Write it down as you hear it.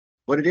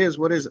What it is,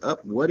 what is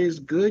up, what is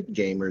good,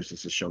 gamers?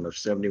 This is Show Enough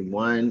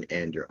 71,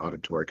 and your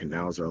auditory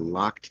canals are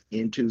locked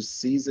into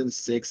Season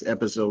 6,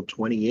 Episode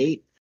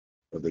 28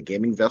 of the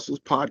Gaming Vessels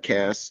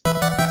Podcast.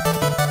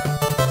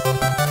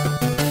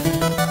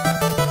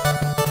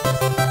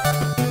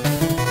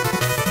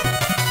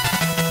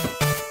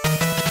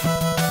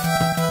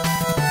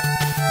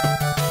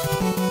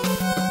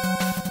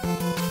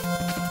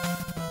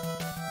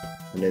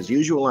 And as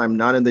usual, I'm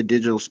not in the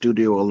digital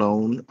studio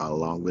alone.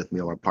 Along with me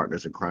are my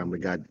partners in crime. We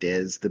got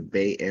Dez, the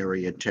Bay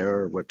Area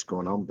Terror. What's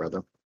going on,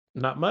 brother?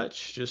 Not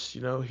much. Just,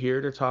 here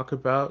to talk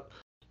about,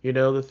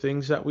 the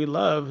things that we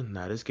love, and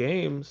that is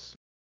games.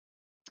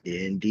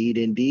 Indeed,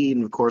 indeed.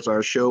 And of course,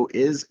 our show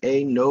is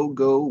a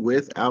no-go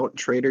without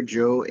Trader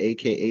Joe,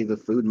 aka the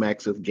Food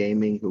Max of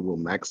gaming, who will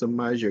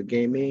maximize your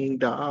gaming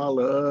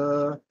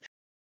dollar.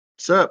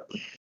 What's up?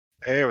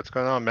 Hey, what's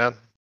going on, man?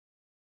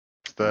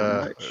 It's Not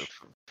the much.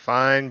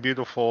 fine,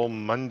 beautiful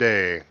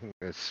Monday.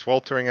 It's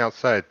sweltering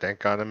outside. Thank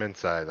God I'm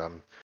inside.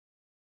 I'm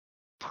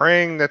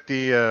praying that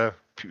the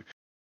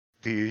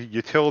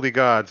utility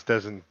gods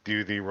doesn't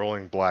do the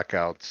rolling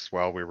blackouts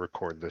while we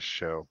record this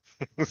show.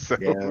 So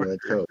Yeah,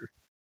 let's hope.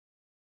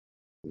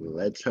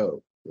 Let's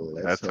hope.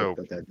 Let's Let's hope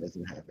hope. that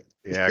doesn't happen.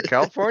 Yeah,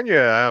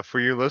 California,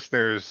 for you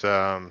listeners,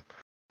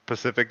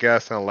 Pacific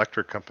Gas and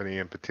Electric Company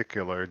in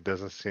particular,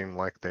 doesn't seem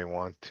like they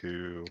want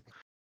to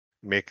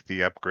make the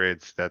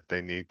upgrades that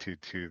they need to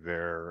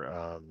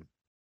their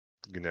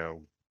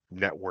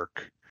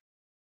network.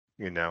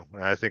 And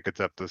I think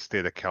it's up to the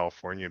state of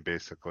California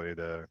basically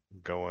to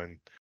go and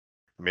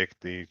make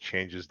the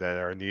changes that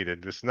are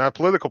needed. It's not a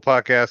political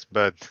podcast,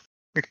 but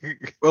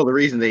Well, the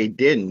reason they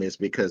didn't is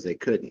because they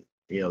couldn't.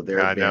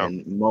 There I have know.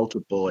 been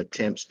multiple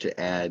attempts to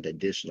add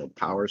additional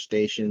power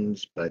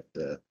stations, but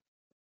the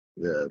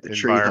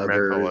tree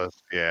huggers,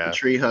 Environmentalists, yeah.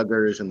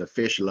 and the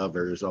fish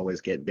lovers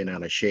always get bent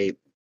out of shape.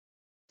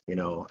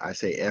 I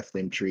say F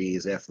them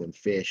trees, F them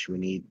fish. We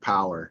need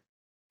power.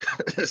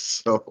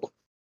 So,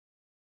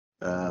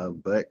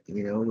 but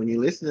when you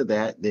listen to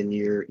that, then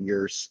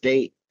your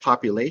state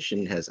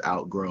population has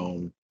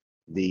outgrown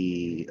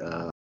the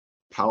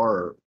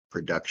power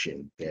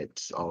production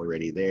that's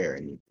already there,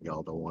 and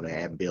y'all don't want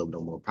to build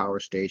no more power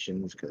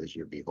stations because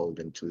you're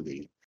beholden to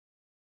the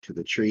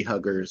tree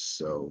huggers.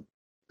 So,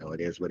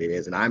 it is what it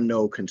is, and I'm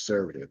no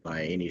conservative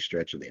by any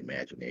stretch of the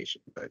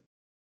imagination, but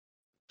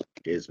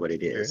it is what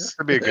it It has is.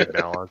 to be a good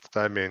balance.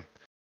 I mean,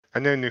 I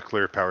know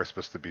nuclear power is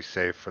supposed to be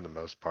safe for the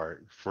most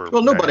part. For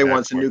Well, nobody 99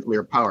 wants a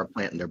nuclear power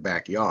plant in their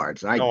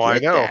backyards. I No, I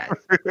get know.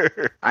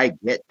 that. I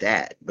get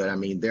that, but I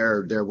mean,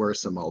 there were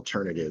some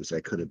alternatives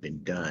that could have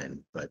been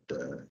done, but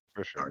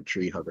For sure. our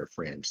tree hugger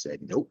friend said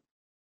nope.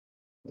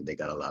 And they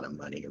got a lot of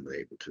money and were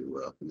able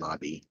to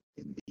lobby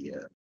in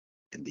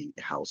the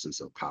houses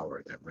of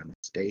power that run the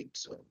state.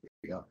 So here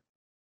we are.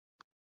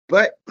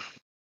 But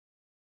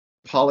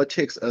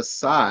politics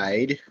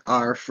aside,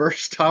 our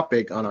first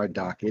topic on our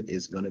docket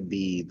is going to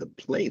be the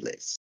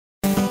playlist.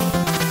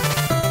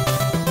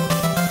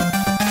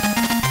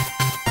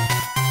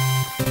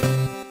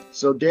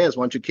 So, Des,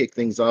 why don't you kick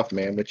things off,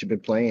 man? What you been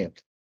playing?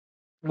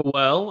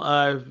 Well,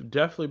 I've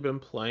definitely been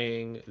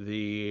playing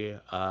the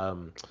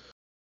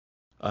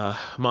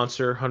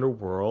Monster Hunter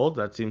World.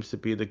 That seems to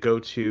be the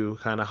go-to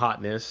kind of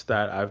hotness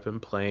that I've been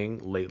playing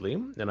lately,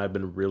 and I've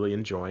been really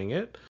enjoying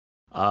it.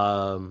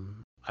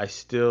 I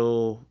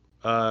still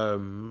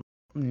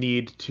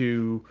need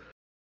to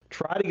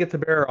try to get the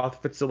bear off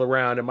if it's still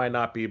around. It might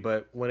not be,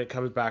 but when it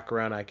comes back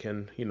around, I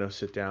can,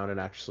 sit down and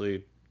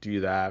actually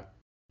do that.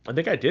 I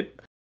think I did.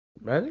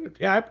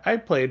 Yeah, I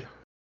played.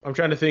 I'm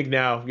trying to think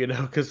now,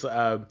 because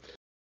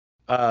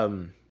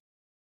um,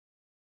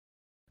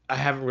 I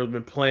haven't really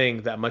been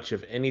playing that much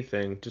of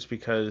anything, just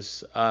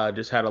because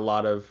just had a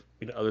lot of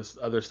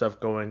other stuff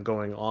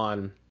going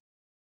on.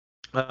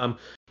 Um,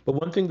 but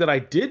one thing that I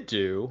did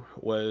do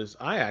was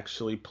I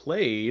actually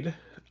played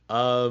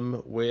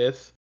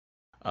with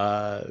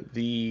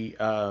the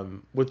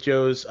with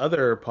Joe's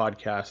other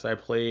podcast. I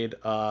played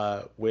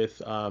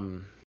with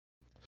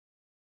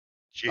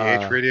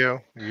GH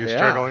Radio. You yeah.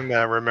 struggling to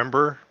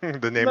remember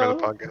the name of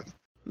the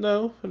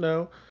No,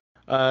 podcast?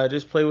 no.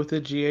 Just play with the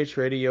GH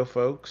Radio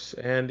folks,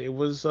 and it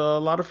was a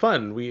lot of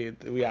fun.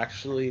 We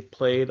actually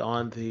played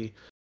on the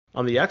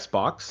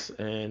Xbox,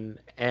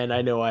 and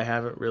I know I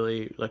haven't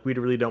really we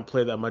really don't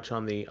play that much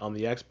on the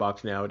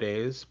Xbox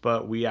nowadays,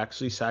 but we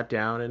actually sat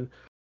down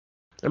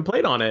and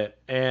played on it,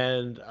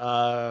 and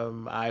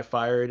I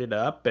fired it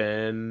up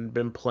and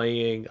been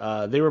playing.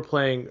 They were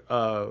playing.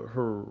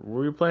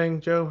 Were you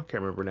playing, Joe? I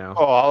can't remember now.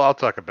 Oh, I'll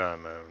talk about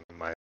it in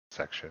my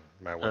section,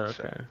 my Oh, work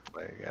okay. section.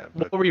 Yeah,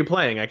 What but were you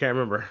playing? I can't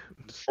remember.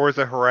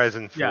 Forza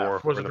Horizon Yeah, 4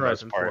 Forza for the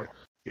most Horizon part. 4.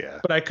 Yeah.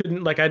 But I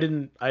couldn't I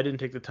didn't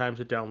take the time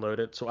to download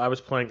it, so I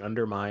was playing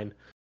Undermine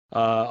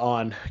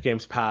on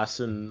Games Pass,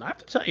 and I have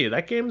to tell you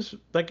that game's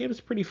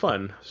pretty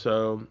fun.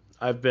 So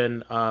I've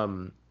been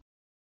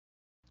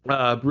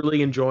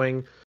really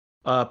enjoying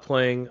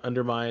playing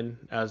Undermine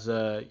as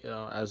a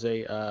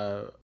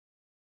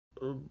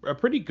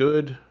pretty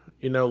good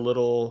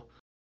little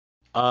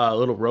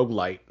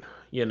roguelite.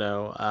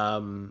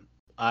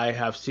 I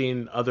have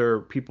seen other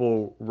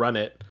people run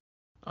it.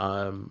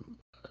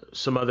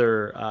 Some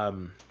other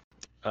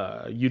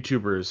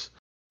YouTubers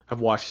have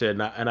watched it,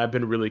 and I've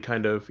been really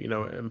kind of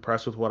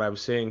impressed with what I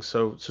was seeing.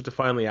 So to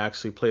finally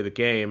actually play the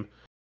game,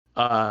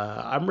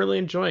 I'm really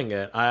enjoying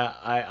it.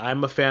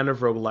 I'm a fan of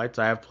roguelites.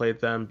 I have played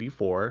them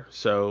before,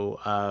 so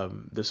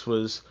this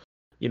was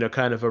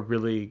kind of a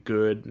really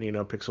good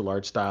pixel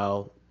art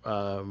style.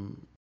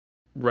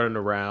 Running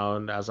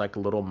around as like a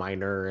little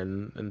miner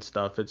and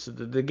stuff. It's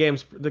the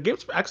game's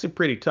actually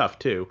pretty tough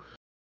too.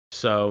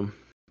 So,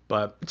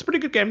 but it's a pretty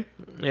good game,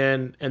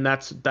 and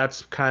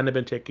that's kind of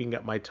been taking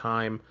up my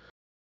time,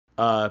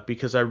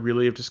 because I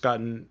really have just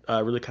gotten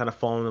really kind of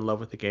fallen in love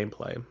with the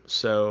gameplay.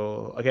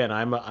 So again,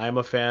 I'm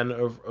a fan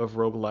of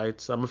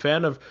roguelites. I'm a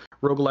fan of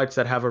roguelites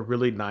that have a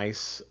really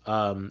nice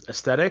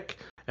aesthetic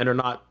and are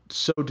not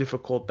so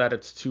difficult that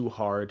it's too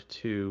hard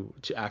to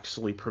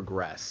actually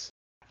progress.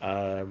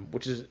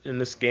 Which is in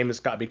this game has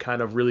got me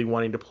kind of really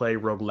wanting to play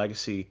Rogue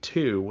Legacy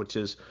 2, which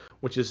is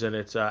in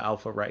its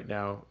alpha right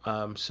now.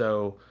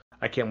 So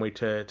I can't wait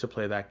to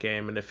play that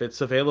game, and if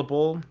it's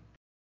available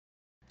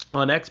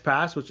on X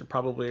Pass, which it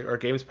probably or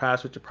Games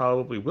Pass, which it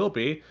probably will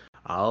be,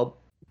 that'll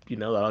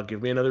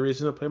give me another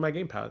reason to play my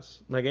Games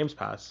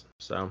Pass.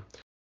 So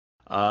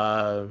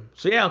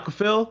yeah, Uncle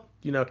Phil,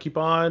 keep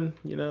on,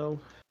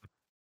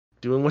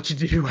 doing what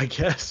you do, I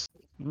guess.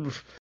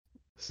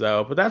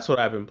 So, but that's what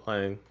I've been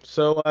playing.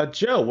 So,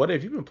 Joe, what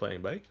have you been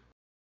playing, buddy?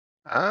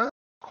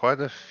 Quite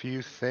a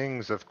few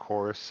things, of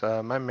course.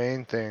 My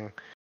main thing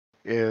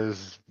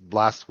is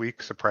last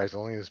week,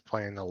 surprisingly, is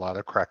playing a lot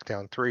of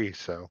Crackdown 3.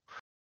 So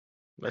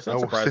That's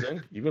not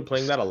surprising. You've been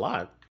playing that a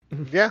lot.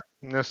 yeah,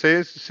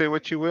 say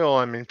what you will.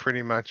 I mean,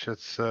 pretty much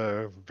it's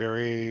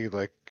very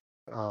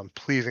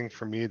pleasing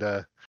for me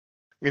to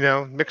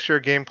mixture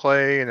of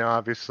gameplay,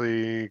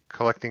 obviously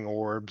collecting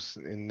orbs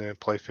in the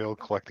playfield,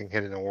 collecting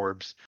hidden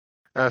orbs.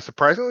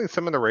 Surprisingly,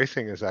 some of the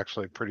racing is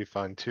actually pretty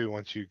fun too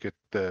once you get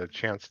the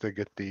chance to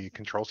get the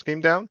control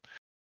scheme down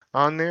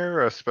on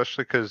there,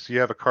 especially because you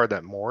have a car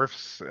that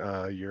morphs,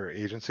 your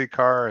agency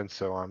car, and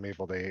so I'm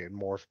able to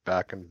morph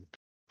back and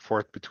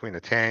forth between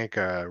a tank,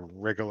 a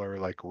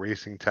regular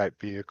racing type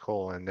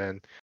vehicle, and then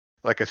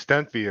like a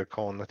stunt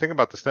vehicle. And the thing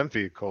about the stunt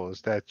vehicle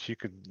is that you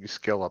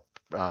scale up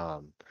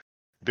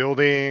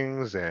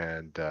buildings,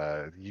 and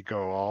you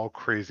go all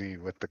crazy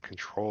with the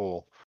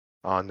control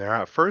on there.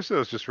 At first, it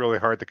was just really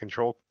hard to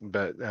control,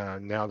 but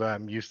now that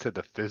I'm used to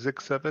the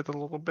physics of it a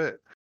little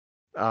bit,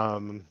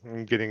 I'm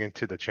getting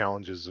into the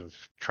challenges of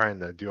trying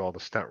to do all the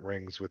stunt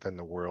rings within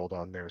the world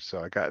on there.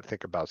 So I got, I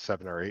think, about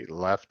 7 or 8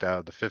 left out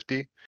of the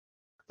 50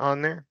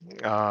 on there.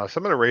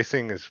 Some of the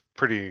racing is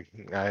pretty,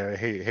 I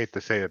hate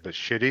to say it, but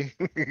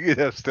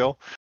shitty, still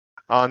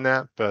on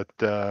that. But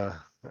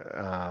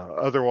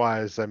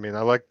otherwise, I mean,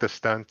 I like the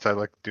stunts. I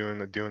like doing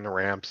the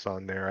ramps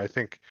on there. I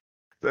think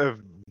a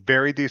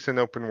very decent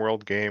open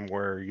world game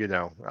where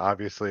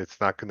obviously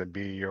it's not going to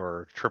be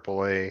your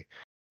AAA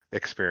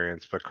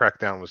experience, but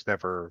Crackdown was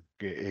never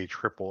a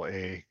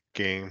AAA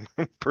game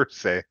per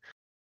se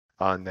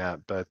on that.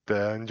 But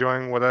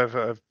enjoying what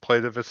I've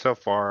played of it so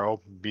far.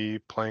 I'll be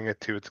playing it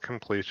to its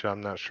completion.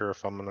 I'm not sure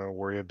if I'm going to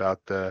worry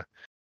about the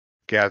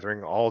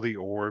gathering all the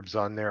orbs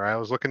on there. I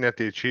was looking at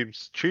the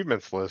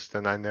achievements list,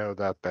 and I know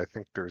that I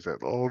think there's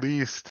at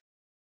least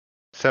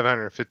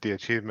 750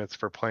 achievements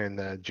for playing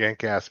the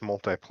jank-ass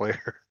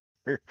multiplayer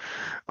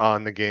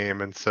on the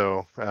game. And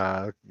so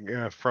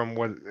from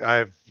what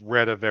I've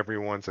read of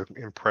everyone's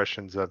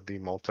impressions of the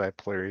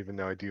multiplayer, even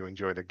though I do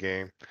enjoy the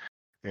game,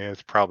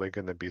 it's probably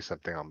going to be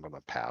something I'm going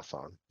to pass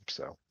on.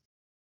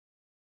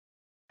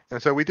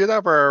 And so we did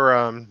have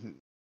our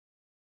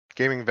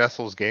Gaming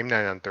Vessels game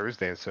night on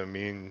Thursday, and so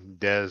me and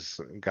Dez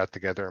got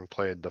together and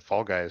played the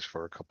Fall Guys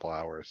for a couple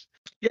hours.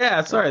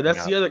 Yeah, sorry,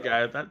 that's the other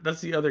guy. That's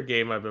the other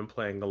game I've been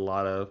playing a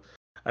lot of.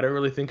 I don't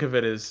really think of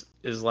it as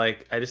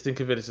like, I just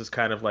think of it as just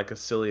kind of like a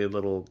silly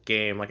little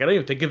game. Like, I don't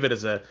even think of it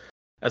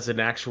as an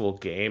actual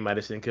game. I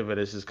just think of it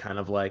as just kind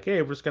of like,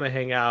 hey, we're just gonna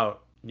hang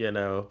out,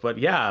 But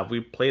yeah, we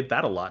played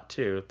that a lot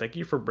too. Thank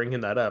you for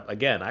bringing that up.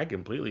 Again, I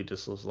completely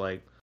just was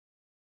like,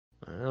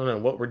 I don't know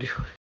what we're doing.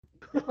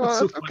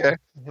 Well, that's okay.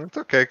 It's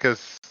okay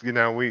because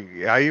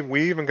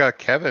we even got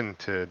Kevin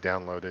to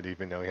download it,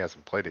 even though he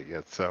hasn't played it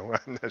yet. So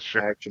I'm not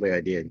sure. Actually,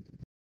 I did.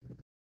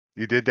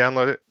 You did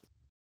download it?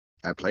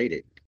 I played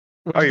it.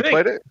 Oh, you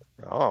played it?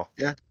 Oh,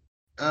 yeah.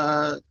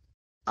 I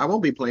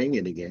won't be playing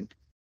it again.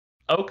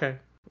 Okay.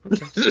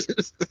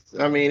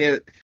 I mean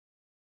it.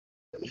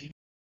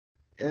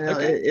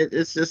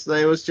 It's just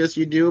it was just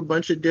you do a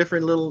bunch of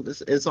different little.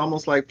 It's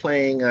almost like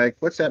playing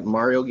what's that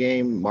Mario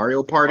game?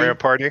 Mario Party. Mario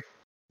Party.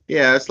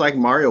 Yeah, it's like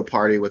Mario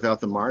Party without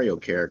the Mario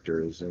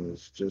characters, and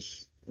it's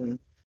just.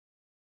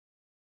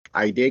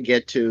 I did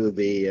get to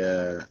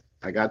the.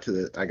 I got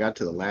to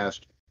the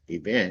last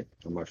event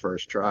on my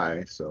first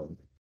try, so.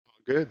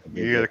 Good.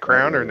 You get a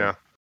crown or no?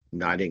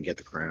 No, I didn't get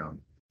the crown.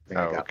 I think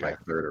I got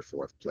like 3rd or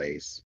 4th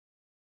place.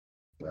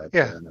 But,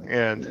 yeah,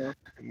 and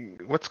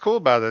what's cool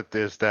about it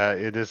is that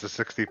it is a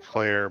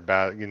 60-player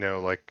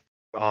battle.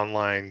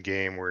 online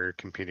game where you're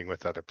competing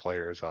with other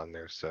players on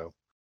there. So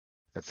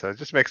it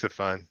just makes it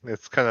fun.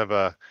 It's kind of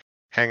a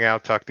hang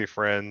out, talk to your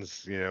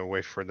friends,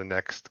 wait for the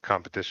next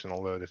competition to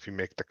load if you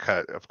make the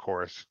cut, of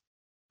course,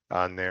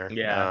 on there.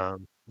 Yeah.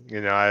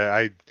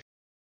 I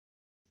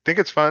think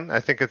it's fun. I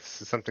think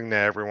it's something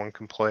that everyone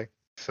can play.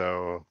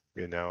 So,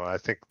 I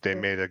think they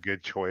made a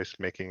good choice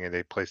making it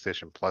a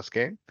PlayStation Plus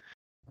game,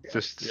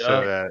 just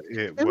so Yeah. that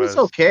it It was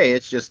was. okay.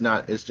 It's just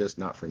not. It's just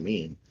not for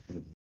me.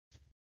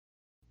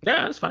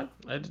 Yeah, it's fine.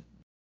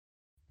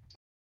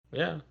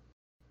 Yeah.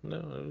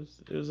 No,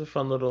 it was a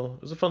fun little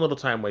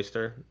time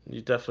waster.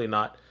 You're definitely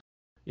not,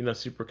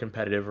 super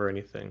competitive or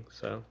anything.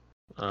 So,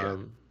 Yeah,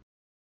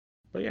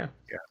 but yeah.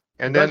 yeah.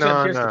 I'm And glad then you had a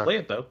on, chance to play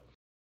it though.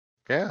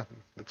 yeah,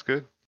 that's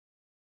good.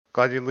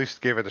 Glad you at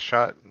least gave it a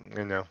shot.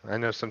 I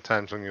know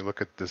sometimes when you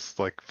look at this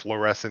like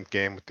fluorescent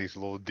game with these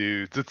little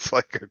dudes, it's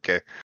like, okay,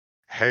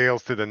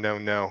 hails to the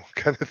no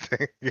kind of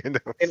thing,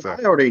 And So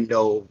I already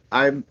know.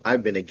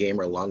 I've been a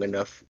gamer long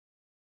enough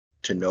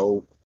to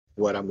know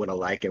what I'm gonna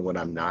like and what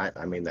I'm not.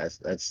 I mean,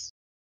 that's.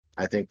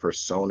 I think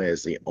Persona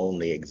is the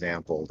only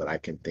example that I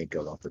can think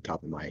of off the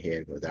top of my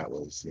head where that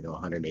was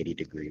 180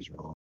 degrees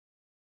wrong.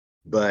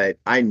 But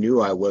I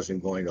knew I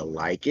wasn't going to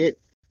like it.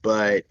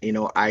 But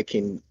I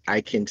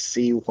can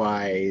see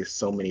why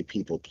so many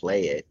people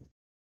play it.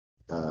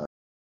 Uh,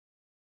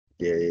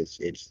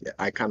 it's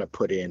I kind of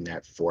put in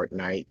that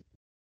Fortnite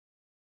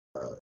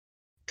uh,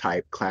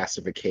 type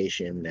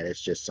classification that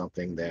it's just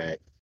something that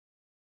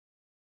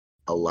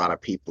a lot of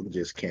people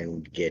just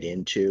can get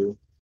into.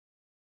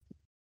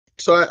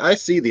 So I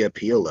see the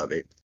appeal of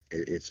it.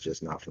 It's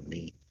just not for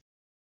me.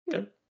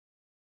 Yeah.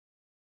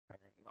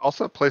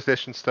 also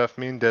PlayStation stuff.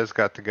 Me and Des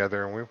got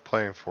together and we were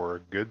playing for a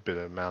good bit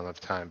of amount of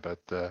time, but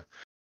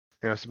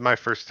it's my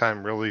first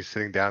time really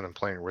sitting down and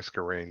playing Risk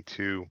of Rain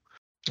 2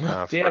 for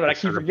Damn a it! I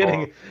keep considerable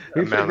forgetting.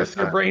 We played amount of Risk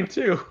of time. Brain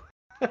too.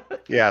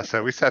 Yeah,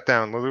 so we sat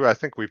down. I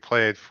think we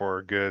played for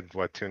a good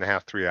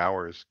 2.5, 3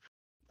 hours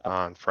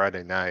on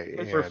Friday night,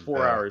 Played for and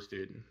 4 hours,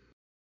 dude.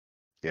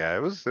 yeah, it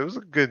was a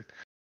good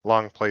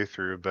long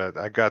playthrough. But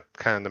I got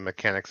kind of the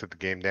mechanics of the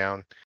game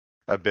down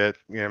a bit.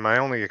 My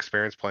only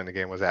experience playing the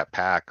game was at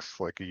PAX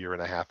like a year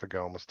and a half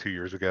ago, almost 2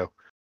 years ago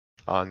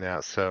on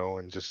that. So,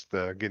 and just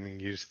getting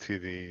used to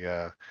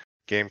the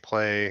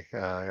gameplay.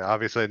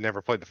 Obviously, I'd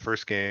never played the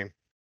first game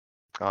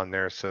on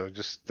there, so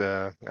just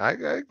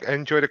I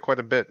enjoyed it quite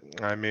a bit.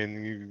 I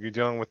mean, you're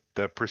dealing with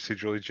the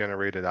procedurally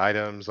generated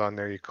items on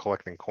there. You're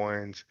collecting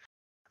coins,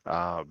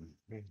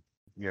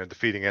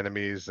 defeating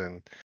enemies,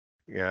 and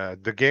yeah,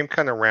 the game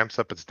kind of ramps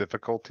up its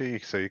difficulty.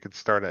 So you could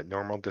start at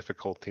normal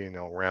difficulty, and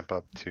it'll ramp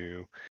up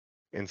to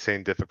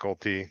insane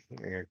difficulty,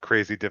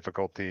 crazy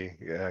difficulty,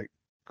 a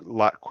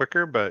lot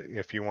quicker. But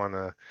if you want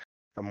a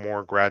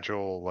more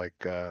gradual,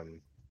 like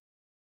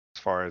as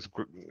far as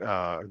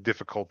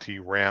difficulty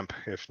ramp,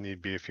 if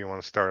need be, if you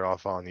want to start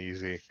off on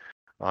easy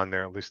on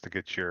there, at least to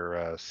get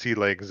your sea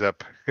legs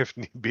up, if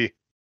need be,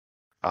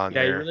 on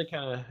Yeah, you there. really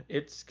kind of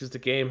it's because the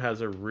game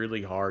has a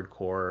really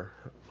hardcore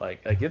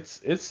like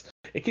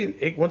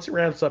it once it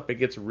ramps up it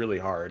gets really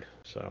hard.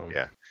 So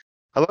Yeah.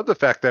 I love the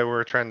fact that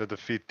we're trying to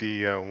defeat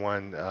the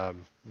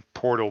one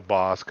portal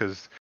boss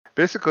because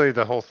basically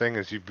the whole thing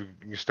is you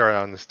start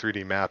on this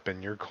 3D map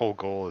and your whole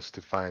goal is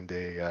to find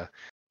where the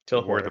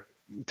teleporter.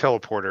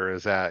 teleporter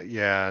is at.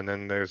 Yeah, and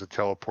then there's a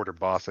teleporter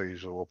boss that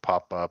usually will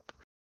pop up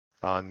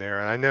on there.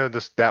 And I know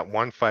that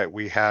one fight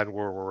we had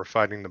where we were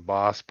fighting the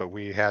boss, but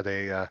we had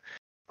a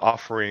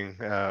offering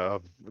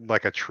of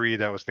like a tree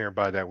that was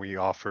nearby that we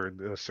offered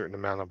a certain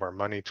amount of our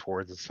money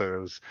towards, and so it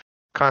was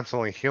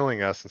constantly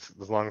healing us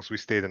as long as we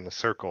stayed in the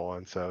circle.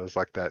 And so it was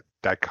like that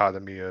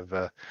dichotomy of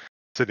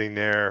sitting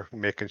there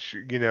making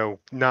sure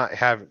not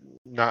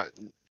not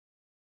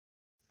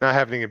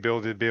having the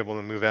ability to be able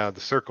to move out of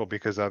the circle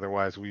because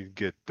otherwise we'd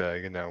get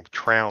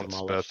trounced.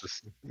 But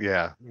Demolished.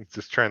 yeah,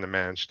 just trying to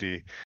manage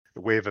the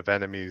wave of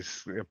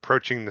enemies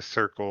approaching the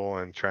circle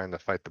and trying to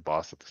fight the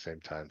boss at the same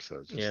time.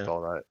 So just Yeah.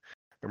 all that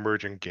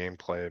emerging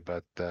gameplay.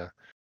 But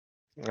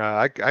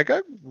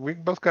we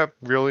both got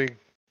really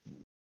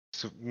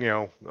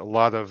a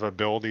lot of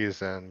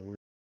abilities and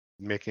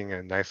making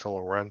a nice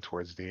little run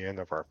towards the end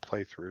of our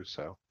playthrough.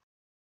 So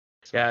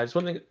Yeah, it's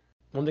one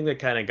thing that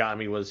kind of got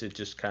me was it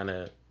just kind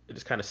of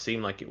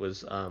seemed like it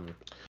was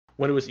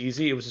when it was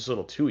easy, it was just a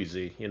little too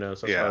easy, so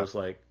that's why I yeah, was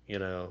like,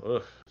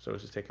 ugh. So it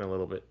was just taking a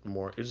little bit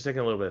more. It was just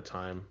taking a little bit of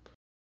time.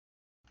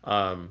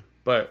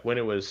 But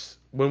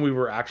when we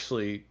were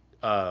actually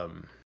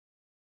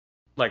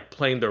like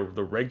playing the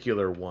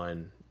regular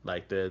one,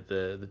 like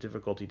the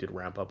difficulty did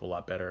ramp up a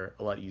lot better,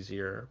 a lot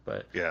easier.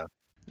 But yeah,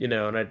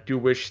 and I do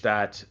wish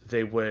that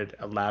they would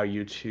allow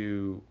you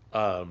to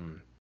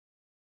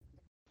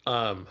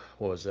what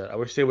was it? I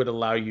wish they would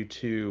allow you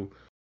to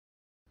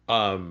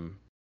um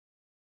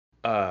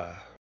uh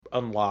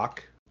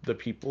unlock the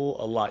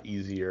people a lot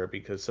easier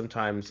because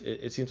sometimes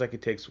it seems like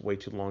it takes way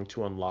too long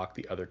to unlock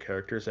the other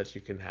characters that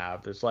you can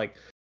have. There's like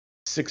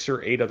 6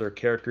 or 8 other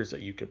characters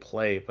that you could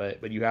play,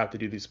 but you have to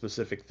do these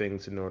specific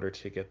things in order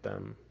to get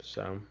them.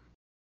 So, and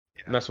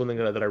yeah. that's one thing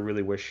that I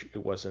really wish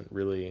it wasn't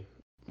really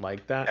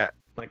like that. Yeah.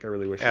 Like I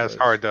really wish As it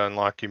was. hard to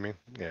unlock, you mean?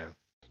 Yeah.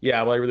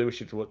 Yeah, well, I really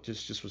wish it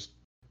just was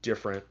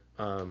different,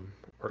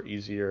 or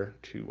easier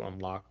to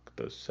unlock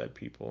those said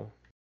people.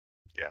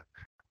 Yeah.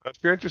 If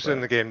you're interested in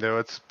But the game, though,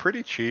 it's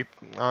pretty cheap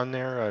on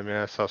there. I mean,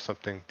 I saw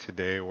something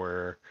today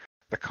where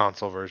the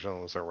console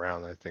version was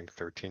around, I think,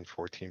 13,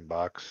 14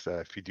 bucks.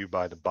 If you do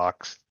buy the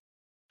box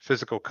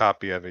physical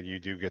copy of it, you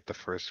do get the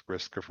first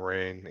Risk of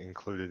Rain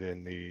included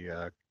in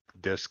the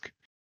disc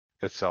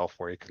itself,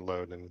 where you can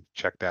load and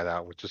check that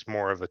out, which is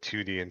more of a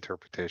 2D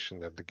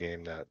interpretation of the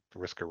game that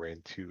Risk of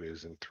Rain 2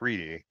 is in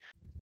 3D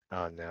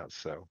on now.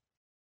 So,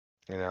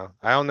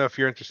 I don't know if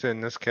you're interested in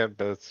this, Kev,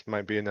 but it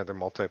might be another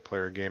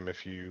multiplayer game.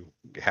 If you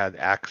had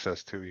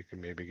access to, you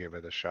can maybe give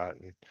it a shot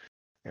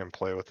and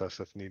play with us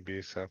if need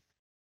be. So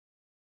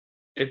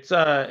it's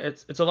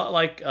a lot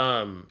like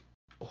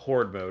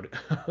horde mode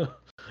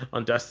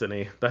on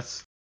Destiny.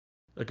 That's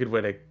a good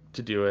way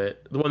to do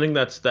it. The one thing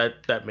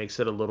that makes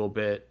it a little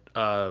bit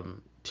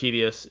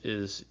tedious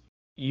is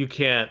you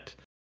can't.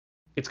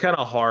 It's kind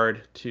of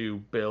hard to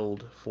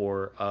build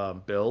for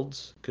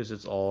builds because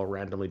it's all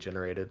randomly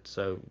generated.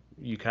 So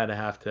you kind of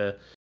have to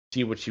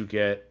see what you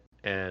get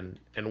and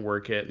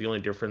work it. The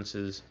only difference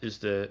is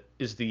the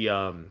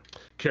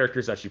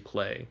characters that you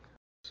play.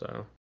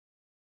 So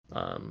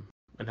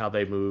and how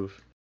they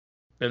move.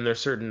 And there's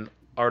certain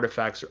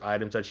artifacts or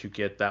items that you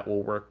get that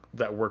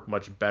work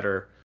much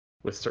better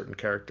with certain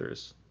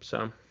characters.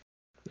 So,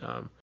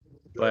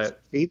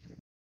 but Cheap?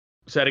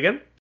 say it again.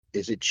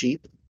 Is it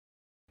cheap?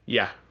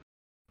 Yeah,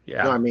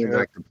 yeah, No, I mean Yeah.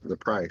 like the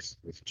price.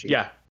 It's cheap.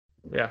 yeah.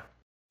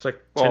 It's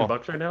like Well,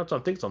 $10 right now. I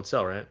think it's on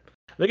sale, right?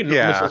 I think it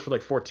Yeah. initially was for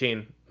like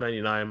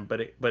 $14.99,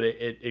 but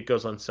it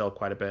goes on sale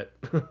quite a bit.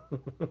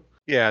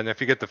 yeah, and if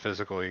you get the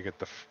physical, you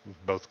get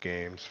both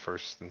games,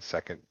 first and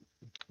second,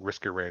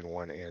 Risk of Rain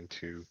 1 and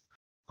 2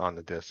 on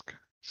the disc.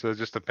 So it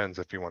just depends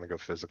if you want to go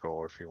physical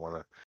or if you want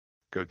to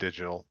go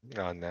digital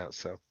on that.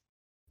 So,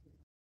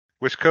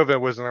 wish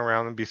COVID wasn't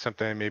around and be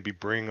something I maybe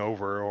bring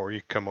over, or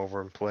you come over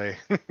and play,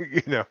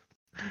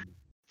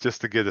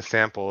 just to get a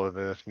sample of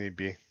it if need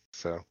be.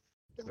 So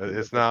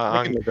it's not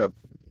I can on. look up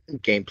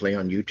gameplay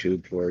on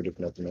YouTube for it if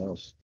nothing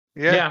else.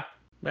 Yeah,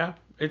 yeah.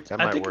 That I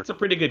might think work. it's a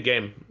pretty good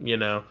game.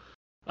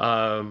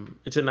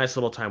 It's a nice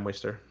little time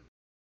waster.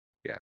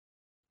 Yeah.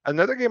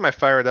 Another game I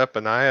fired up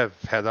and I have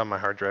had on my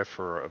hard drive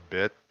for a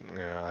bit.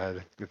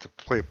 It's a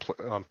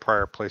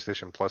prior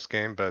PlayStation Plus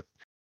game, but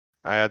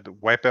I had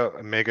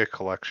Wipeout Mega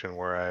Collection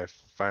where I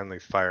finally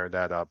fired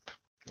that up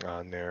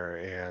on there.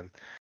 And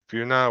if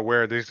you're not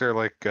aware, these are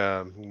like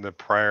the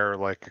prior,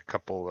 like a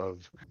couple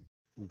of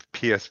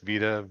PS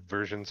Vita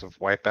versions of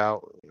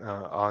Wipeout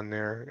on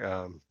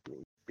there,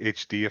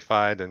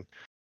 HDified, and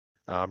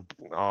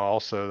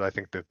also I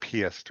think the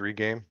PS3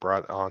 game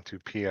brought onto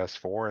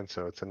PS4, and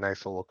so it's a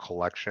nice little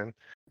collection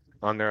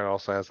on there. It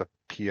also has a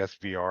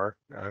PSVR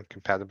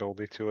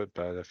compatibility to it,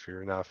 but if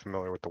you're not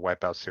familiar with the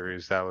Wipeout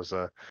series, that was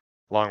a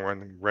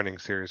running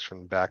series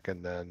from back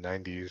in the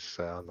 90s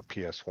on the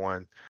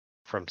PS1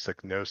 from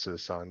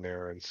Psygnosis on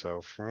there. And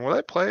so from what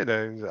I played,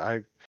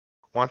 I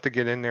want to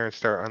get in there and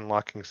start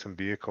unlocking some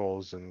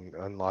vehicles and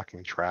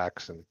unlocking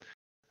tracks and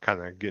kind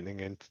of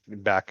getting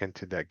back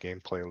into that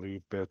gameplay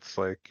loop. It's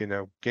like,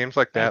 games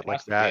like that,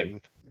 Fantastic game.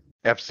 and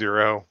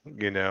F-Zero,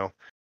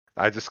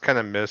 I just kind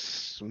of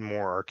miss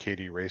more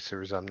arcadey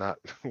racers. I'm not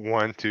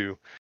one to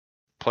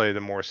play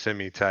the more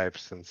simi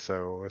types, and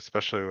so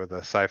especially with a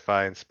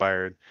sci-fi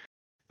inspired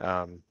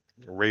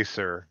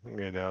racer,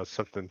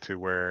 something to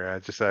where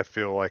I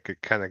feel like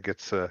it kind of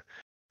gets the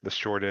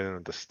short end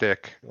of the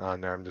stick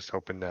on there. I'm just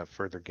hoping that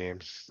further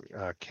games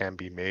can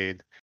be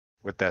made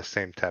with that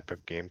same type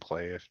of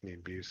gameplay if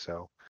need be.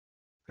 So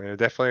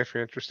definitely, if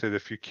you're interested,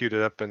 if you queued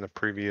it up in the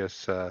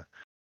previous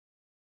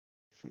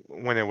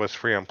when it was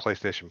free on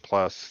PlayStation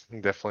Plus,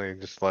 definitely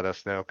just let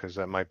us know, because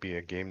that might be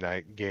a game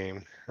night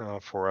game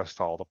for us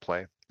all to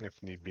play if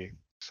need be.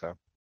 So,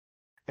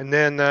 and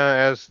then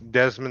as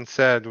Desmond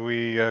said,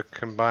 we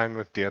combined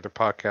with the other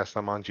podcast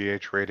I'm on,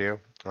 GH Radio,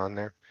 on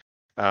there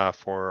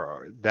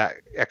for that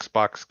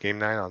Xbox game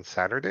night on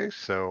Saturday.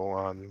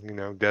 So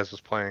Des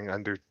was playing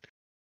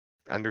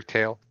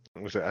Undertale.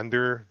 Was it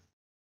Under?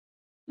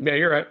 Yeah,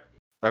 you're right.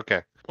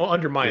 Okay. Oh,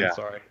 Undermine. Yeah.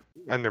 Sorry.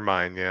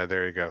 Undermine, yeah,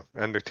 there you go.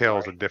 Undertale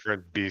is a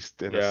different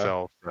beast in Yeah.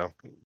 itself.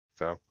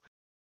 So,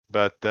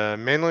 but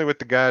mainly with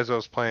the guys, I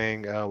was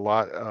playing a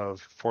lot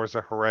of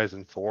Forza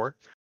Horizon 4.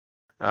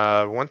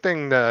 One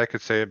thing that I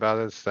could say about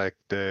it is like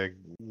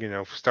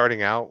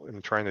starting out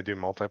and trying to do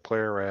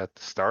multiplayer right at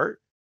the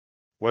start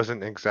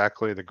wasn't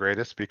exactly the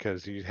greatest,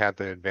 because you had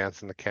to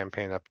advance in the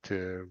campaign up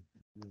to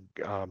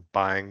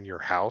buying your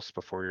house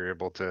before you're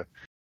able to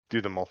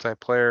do the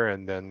multiplayer.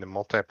 And then the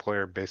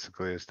multiplayer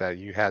basically is that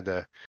you had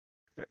to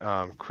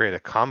create a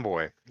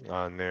convoy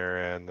on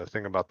there, and the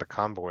thing about the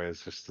convoy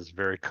is just this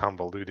very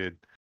convoluted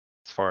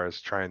as far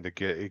as trying to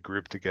get a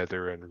group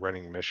together and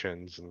running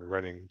missions and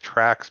running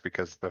tracks,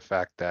 because of the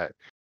fact that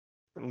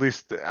at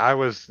least I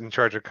was in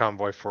charge of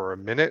convoy for a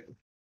minute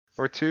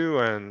or two,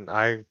 and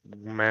I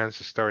managed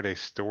to start a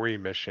story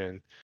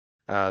mission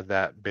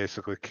that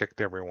basically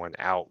kicked everyone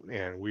out,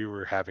 and we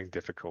were having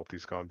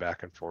difficulties going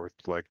back and forth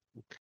like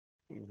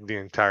the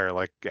entire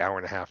like hour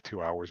and a half,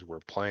 2 hours we were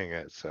playing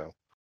it. So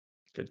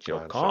Get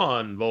your so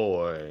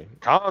convoy.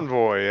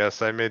 Convoy,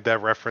 yes, I made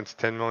that reference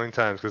 10 million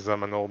times because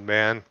I'm an old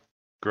man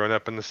growing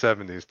up in the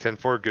 70s.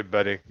 10-4, good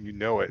buddy, you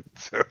know it.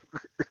 So.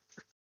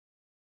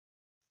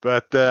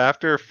 But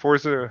after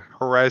Forza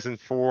Horizon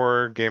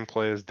 4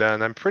 gameplay is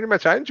done,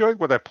 I enjoyed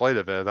what I played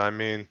of it. I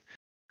mean,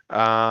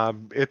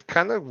 it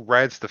kind of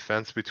rides the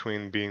fence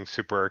between being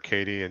super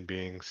arcadey and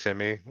being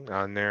semi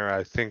on there.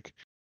 I think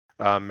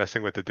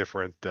messing with the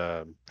different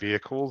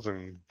vehicles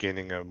and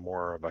gaining a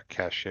more of a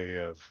cachet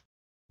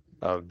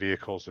of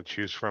vehicles to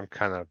choose from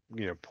kind of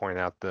point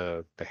out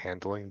the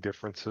handling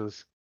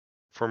differences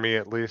for me,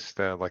 at least.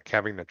 Like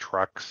having the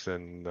trucks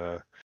and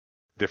the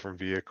different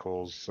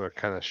vehicles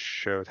kind of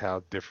showed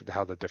how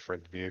the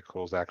different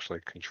vehicles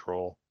actually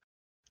control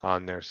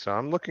on there. So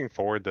I'm looking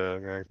forward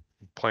to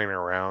playing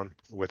around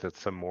with it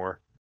some more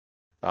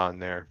on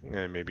there,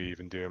 and maybe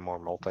even doing more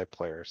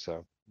multiplayer.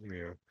 So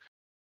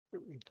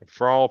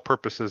for all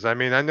purposes, I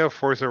mean, I know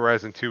Forza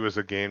Horizon 2 was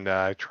a game that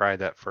I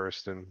tried at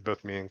first, and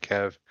both me and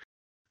Kev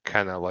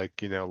kind of like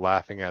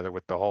laughing at it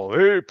with the whole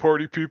 "hey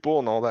party people"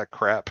 and all that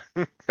crap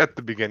at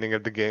the beginning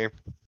of the game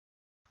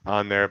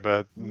on there.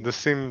 But this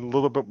seemed a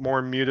little bit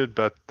more muted,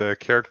 but the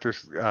character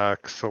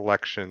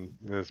selection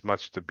is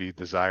much to be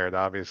desired,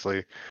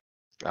 obviously.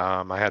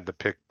 I had to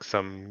pick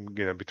some,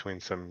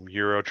 between some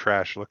Euro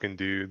trash looking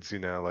dudes,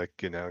 like,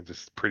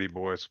 just pretty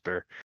boys with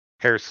their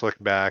hair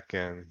slicked back,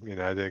 and,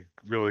 I had to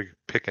really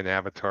pick an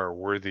avatar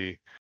worthy,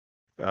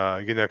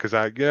 because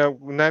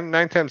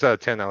nine times out of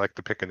 10, I like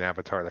to pick an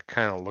avatar that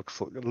kind of looks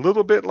a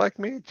little bit like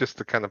me, just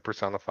to kind of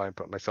personify and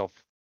put myself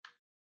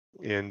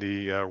in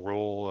the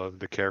role of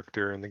the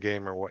character in the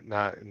game or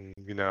whatnot. And,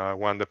 I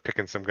wound up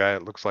picking some guy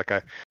that looks like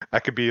I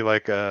could be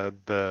like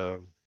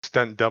the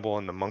stunt double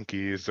in the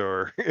Monkeys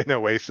or in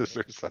Oasis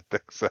or something.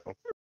 So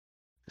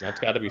That's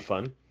got to be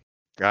fun.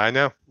 I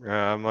know.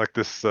 I'm like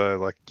this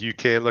like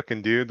UK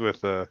looking dude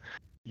with a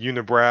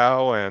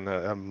unibrow and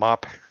a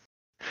mop,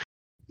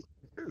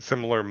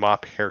 similar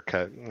mop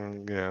haircut.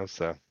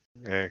 So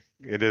it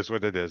is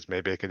what it is.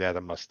 Maybe I could add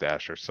a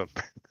mustache or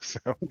something. So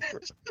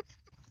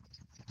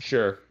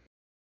Sure.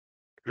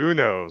 who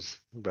knows?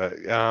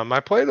 But I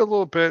played a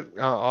little bit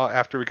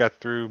after we got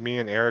through. Me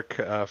and Eric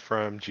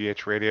from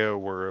GH Radio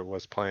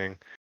was playing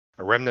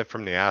A Remnant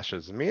from the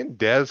Ashes. Me and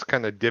Dez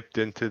kind of dipped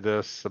into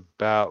this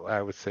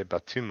I would say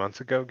about 2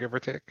 months ago, give or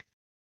take.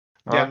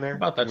 Yeah, On there,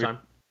 about that we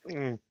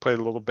time. played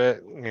a little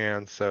bit,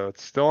 and so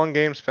it's still on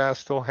Games Pass,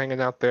 still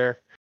hanging out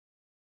there.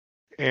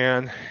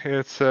 And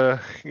it's a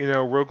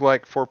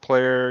roguelike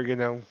 4-player.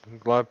 A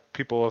lot of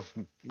people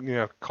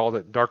have called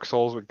it Dark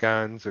Souls with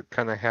guns. It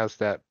kind of has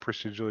that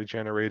procedurally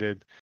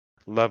generated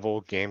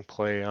level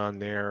gameplay on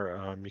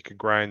there. You could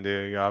grind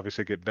to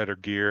obviously get better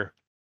gear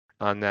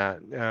on that.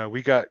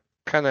 We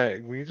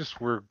just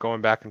were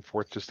going back and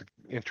forth just to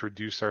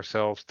introduce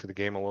ourselves to the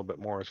game a little bit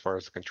more as far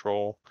as the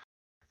control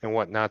and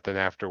whatnot. Then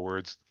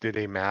afterwards did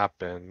a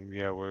map, and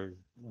we're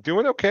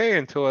doing okay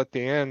until at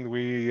the end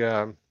we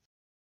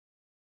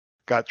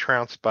got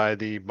trounced by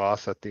the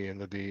boss at the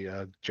end of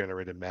the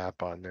generated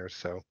map on there.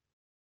 So,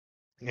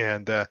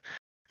 and it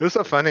was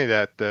so funny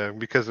that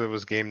because it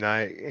was game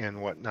night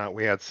and whatnot,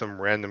 we had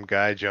some random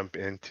guy jump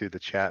into the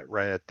chat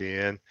right at the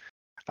end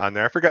on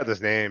there. I forgot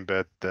his name,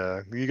 but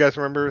you guys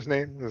remember his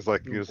name? It was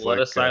like Blood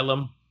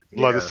Asylum.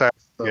 Blood Asylum.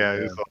 So, Yeah,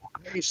 he was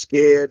you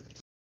scared.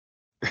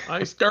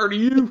 I start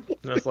you.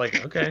 That's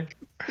like, okay.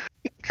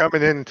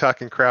 coming in and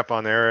talking crap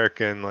on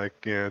Eric and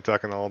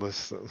talking all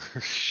this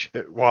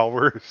shit while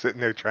we're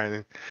sitting there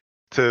trying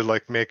to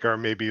like make our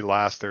maybe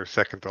last or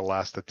second to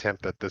last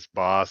attempt at this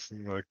boss,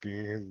 and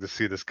to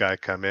see this guy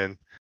come in.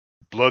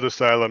 Blood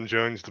Asylum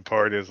joins the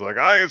party. Is like,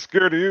 I ain't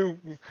scared of you.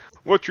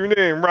 What's your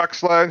name?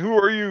 Rockslide. Who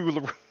are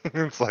you?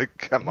 It's like,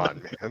 come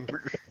on, man.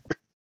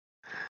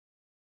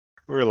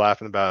 We were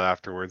laughing about it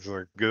afterwards.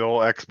 Like good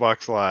old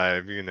Xbox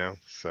Live,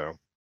 So.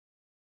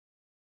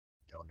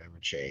 Don't ever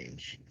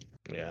change.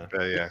 Yeah.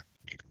 But yeah.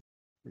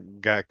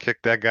 Got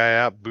kicked that guy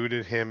out,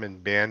 booted him,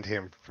 and banned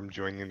him from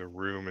joining the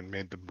room, and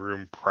made the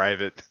room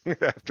private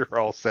after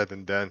all said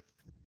and done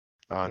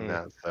on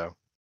that. So,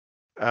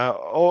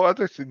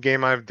 other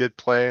game I did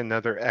play,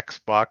 another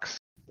Xbox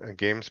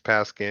Games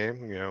Pass game.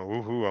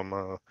 Woohoo! I'm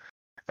a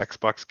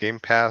Xbox Game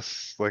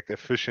Pass like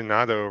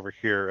aficionado over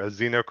here. A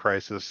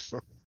Xenocrisis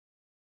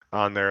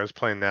on there. I was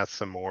playing that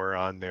some more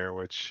on there,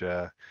 which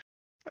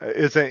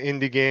it's an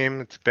indie game.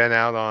 It's been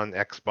out on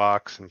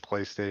Xbox and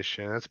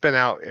PlayStation. It's been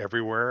out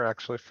everywhere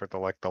actually for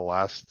the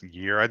last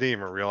year. I didn't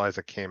even realize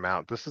it came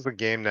out. This is a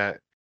game that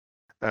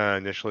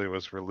initially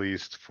was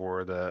released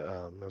for it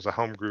was a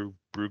homebrew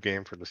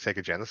game for the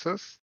Sega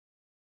Genesis.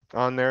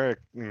 On there, it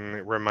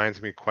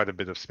reminds me quite a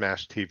bit of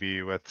Smash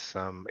TV with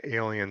some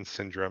Alien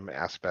Syndrome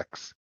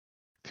aspects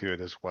to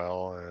it as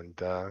well.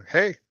 And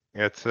hey,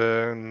 it's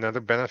another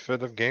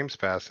benefit of Games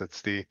Pass.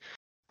 It's the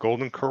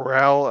golden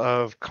corral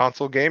of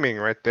console gaming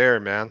right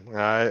there, man.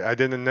 I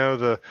didn't know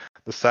the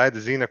side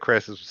of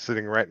Xenocrisis was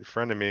sitting right in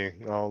front of me,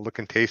 all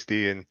looking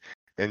tasty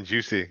and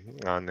juicy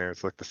on there.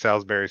 It's like the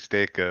Salisbury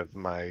steak of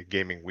my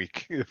gaming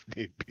week, if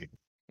need be,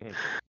 Mm.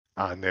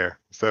 on there.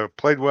 So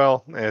played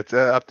well. It's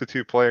up to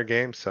 2-player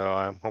game, so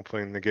I'm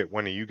hoping to get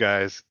one of you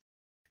guys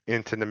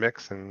into the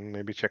mix and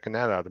maybe checking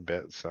that out a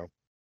bit. So,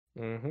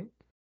 Mm-hmm.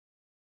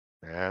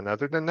 and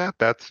other than that,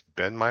 that's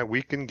been my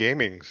week in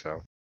gaming.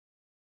 So,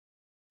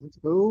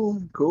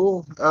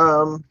 Cool.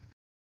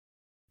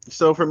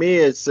 So for me,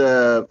 it's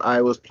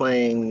I was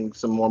playing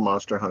some more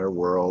Monster Hunter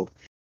World.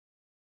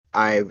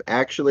 I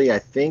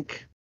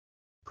think,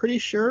 pretty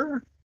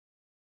sure.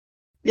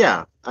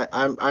 Yeah,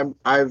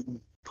 I've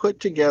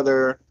put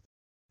together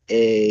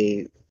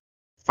a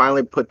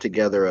finally put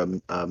together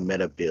a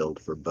meta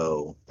build for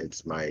bow.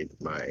 It's my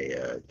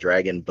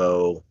dragon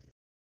bow.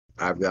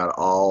 I've got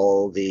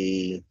all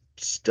the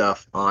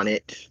stuff on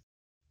it.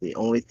 The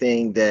only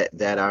thing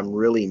that I'm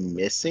really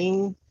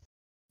missing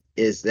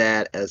is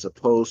that, as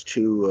opposed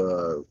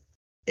to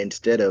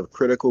instead of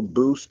critical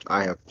boost,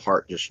 I have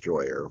part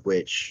destroyer,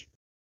 which,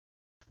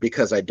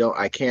 because I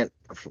can't,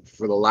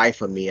 for the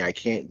life of me, I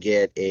can't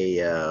get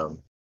a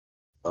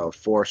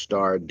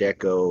 4-star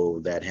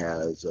deco that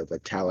has a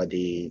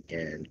vitality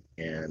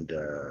and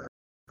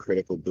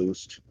critical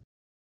boost.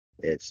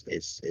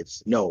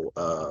 It's no,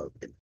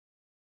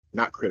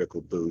 not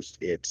critical boost.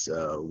 It's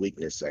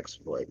weakness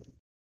exploit,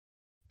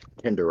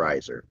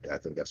 tenderizer. I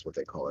think that's what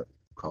they call it.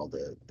 Call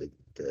the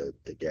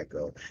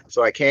deco.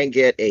 So I can't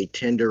get a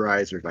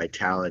tenderizer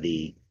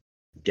vitality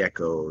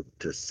deco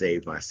to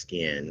save my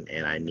skin,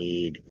 and I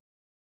need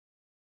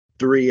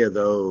 3 of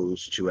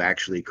those to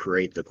actually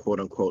create the quote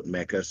unquote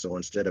mecha. So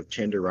instead of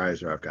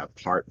tenderizer, I've got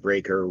part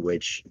breaker,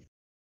 which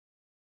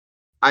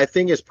I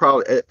think is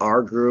probably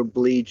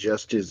arguably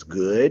just as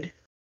good,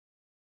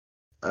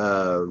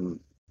 um,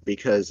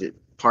 because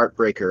part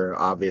breaker,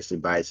 obviously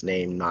by its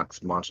name,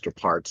 knocks monster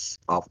parts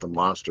off the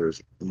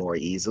monsters more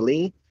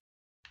easily,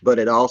 but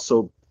it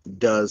also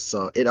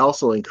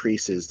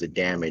increases the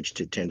damage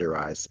to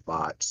tenderized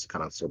spots,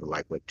 kind of sort of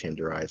like what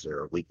tenderizer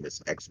or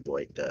weakness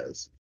exploit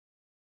does.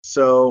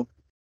 So,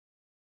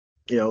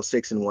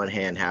 6 in one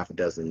hand, half a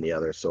dozen in the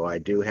other. So I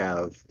do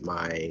have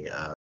my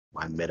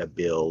meta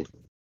build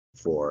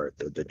for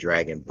the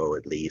dragon bow,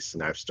 at least,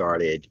 and I've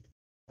started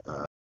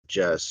uh,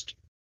 just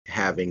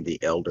having the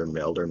elder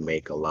melder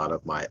make a lot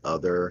of my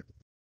other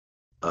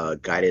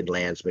guided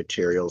lands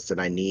materials that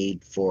I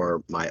need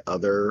for my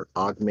other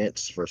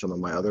augments for some of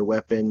my other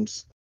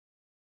weapons,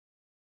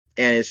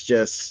 and it's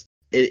just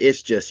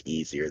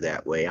easier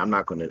that way. I'm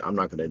not gonna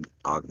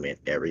augment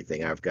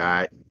everything I've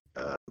got.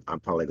 I'm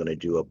probably gonna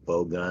do a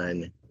bow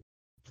gun,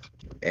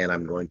 and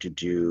I'm going to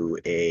do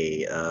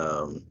a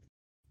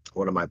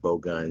one of my bow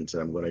guns,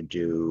 and I'm gonna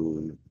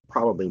do,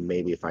 probably,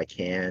 maybe if I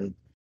can,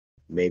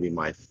 maybe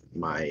my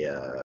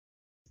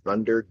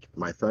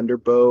thunder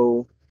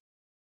bow.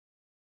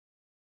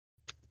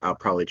 I'll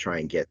probably try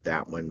and get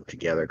that one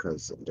together,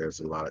 because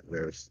there's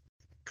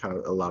kind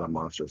of a lot of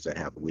monsters that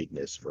have a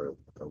weakness for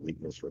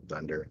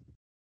thunder.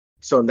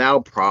 So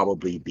that'll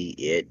probably be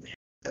it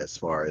as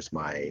far as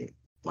my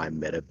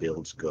meta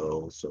builds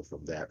go. So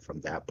from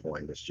that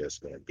point, it's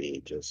just going to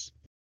be just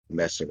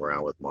messing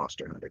around with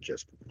Monster Hunter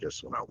just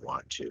when I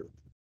want to.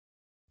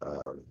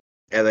 Um,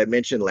 as I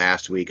mentioned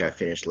last week, I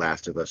finished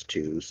Last of Us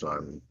 2, so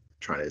I'm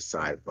trying to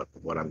decide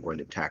what I'm going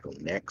to tackle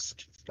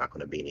next. It's not going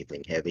to be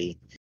anything heavy.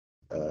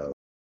 Uh,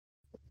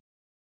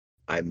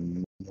 I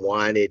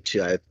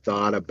I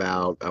thought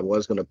about, I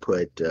was going to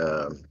put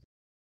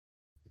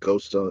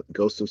Ghost of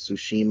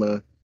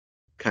Tsushima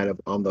kind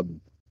of on the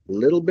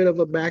little bit of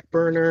a back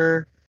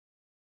burner.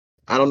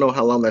 I don't know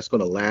how long that's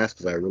going to last,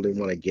 because I really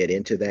want to get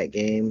into that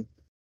game.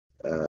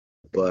 Uh,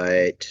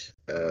 but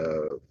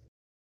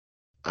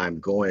I'm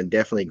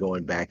definitely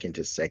going back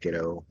into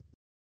Sekiro.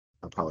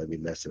 I'll probably be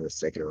messing with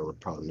Sekiro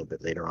probably a little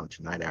bit later on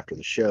tonight after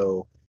the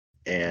show.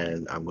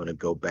 And I'm going to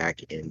go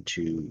back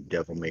into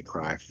Devil May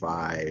Cry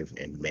 5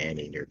 and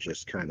Maneater,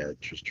 just trying to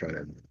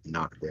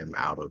knock them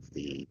out of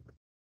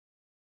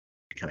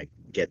kind of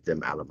get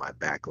them out of my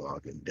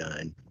backlog and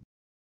done.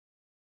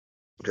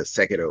 Because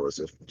Sekiro was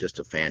just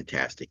a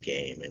fantastic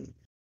game, and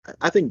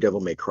I think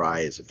Devil May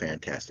Cry is a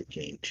fantastic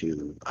game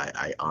too.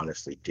 I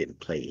honestly didn't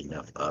play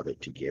enough of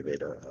it to give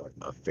it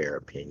a fair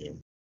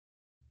opinion.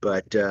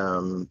 But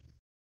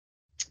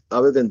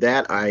other than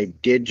that, I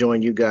did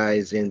join you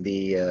guys in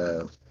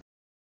the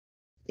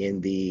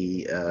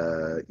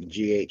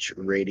GH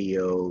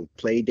Radio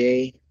Play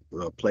Day,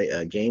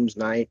 games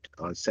night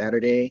on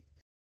Saturday,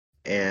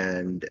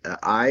 and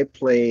I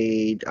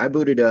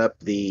booted up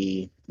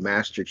the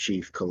Master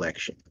Chief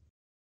Collection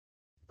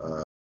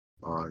uh,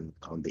 on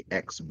the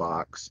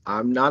Xbox.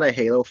 I'm not a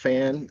Halo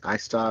fan. I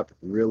stopped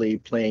really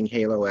playing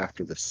Halo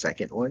after the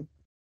second one.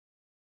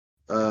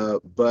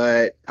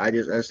 But I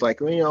was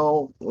like,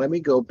 let me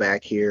go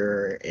back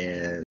here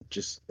and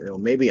just,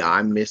 maybe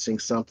I'm missing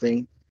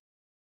something.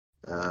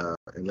 And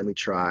let me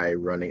try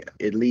running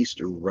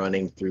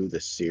through the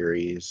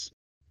series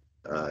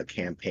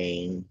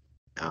campaign.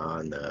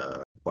 on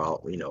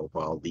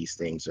while these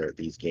games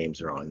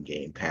are on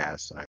Game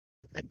Pass.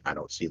 I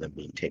don't see them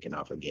being taken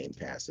off of Game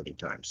Pass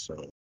anytime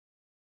soon.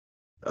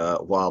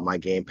 While my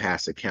Game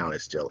Pass account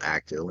is still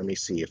active, let me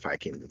see if I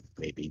can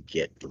maybe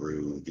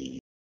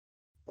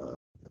uh,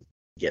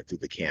 get through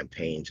the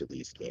campaigns of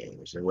these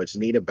games. And what's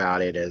neat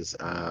about it is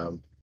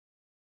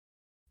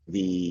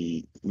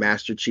the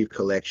Master Chief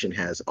Collection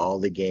has all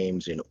the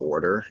games in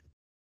order.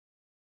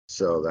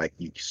 So like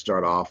you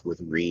start off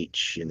with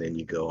Reach, and then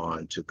you go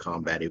on to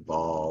Combat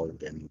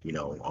Evolved, and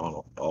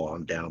all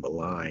on down the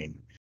line.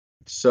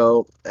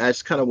 So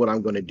that's kind of what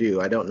I'm going to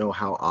do. I don't know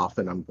how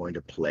often I'm going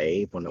to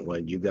play.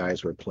 When you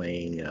guys were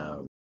playing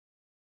uh,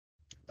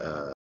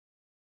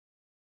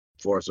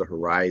 Forza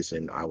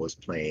Horizon, I was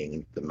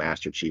playing the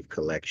Master Chief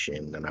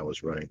Collection, and I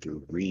was running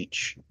through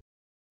Reach.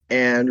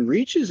 And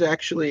Reach is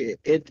actually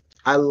it.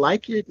 I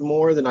like it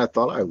more than I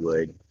thought I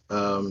would.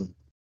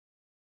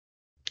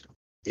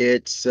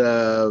 It's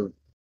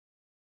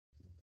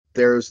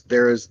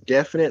there's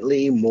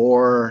definitely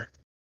more,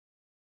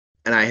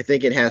 and I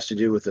think it has to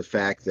do with the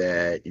fact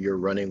that you're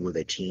running with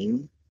a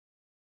team.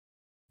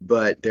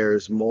 But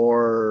there's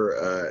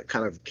more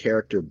kind of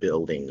character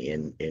building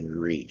in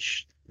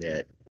Reach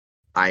that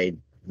I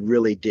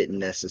really didn't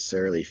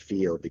necessarily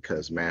feel,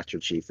 because Master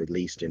Chief, at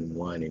least in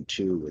 1 and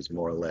 2, was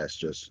more or less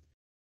just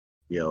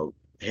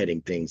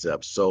heading things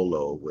up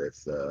solo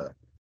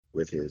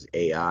with his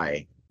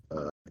AI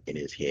in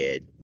his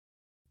head.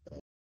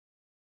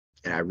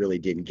 And I really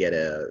didn't get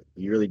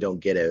you really don't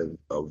get a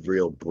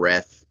real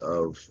breadth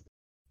of,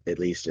 at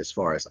least as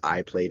far as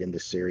I played in the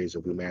series,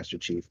 of who Master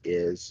Chief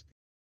is.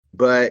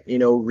 But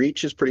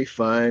Reach is pretty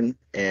fun,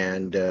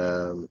 and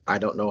I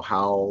don't know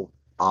how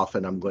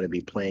often I'm going to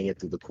be playing it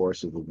through the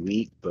course of a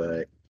week,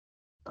 but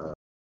uh,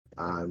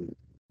 I'm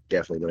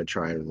definitely going to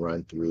try and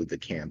run through the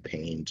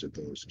campaigns of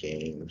those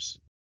games.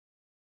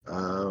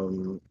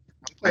 I'm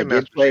I playing did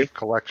Master play. Chief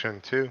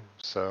Collection too,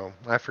 so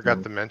I forgot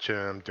Mm, to mention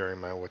them during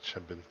my which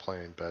I've been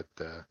playing, but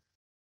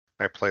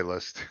my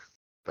playlist.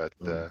 But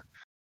mm.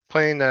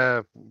 playing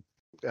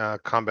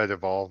Combat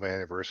Evolve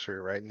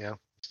Anniversary right now.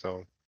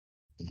 So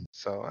Mm.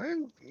 so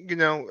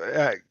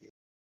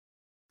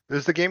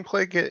does the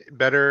gameplay get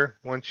better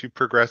once you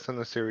progress in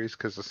the series?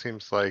 Because it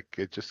seems like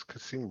it just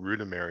could seem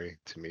rudimentary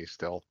to me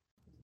still.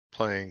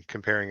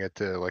 Comparing it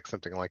to like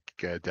something like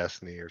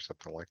Destiny or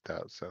something like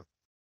that. So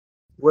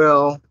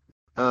Well,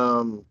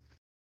 um,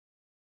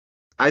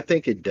 I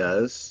think it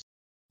does,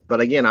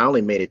 but again, I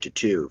only made it to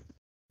 2.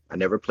 I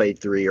never played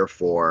 3 or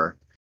 4.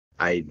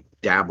 I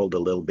dabbled a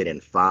little bit in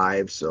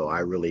 5, so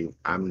I'm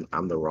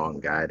the wrong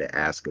guy to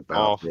ask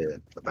oh,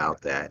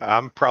 about that.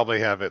 I'm probably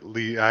have at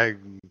least I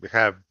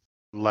have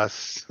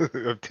less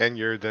of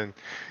tenure than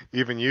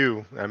even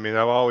you. I mean,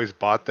 I've always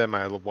bought them.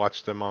 I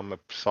watched them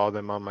saw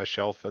them on my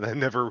shelf, and I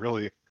never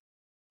really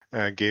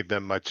gave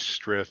them much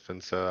striff.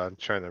 And so I'm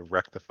trying to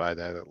rectify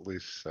that at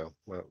least. So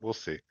we'll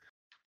see.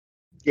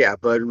 Yeah,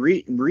 but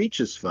Reach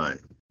is fun.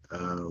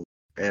 Um,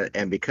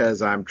 and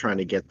because I'm trying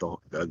to get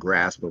a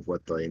grasp of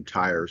what the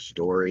entire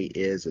story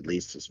is, at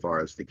least as far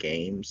as the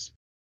games,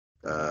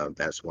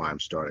 that's why I'm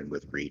starting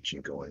with Reach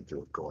and going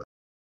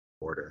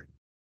order.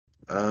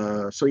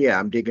 So yeah,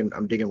 I'm digging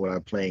what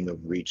I'm playing of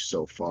Reach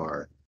so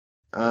far.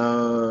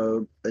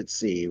 Let's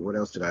see, what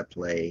else did I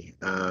play?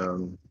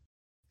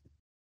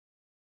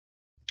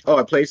 Oh,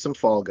 I played some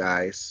Fall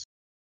Guys.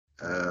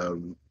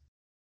 Um,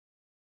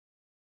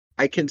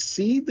 I can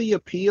see the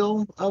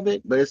appeal of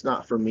it, but it's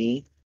not for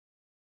me.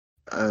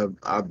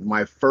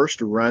 My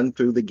first run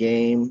through the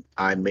game,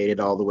 I made it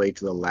all the way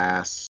to the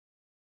last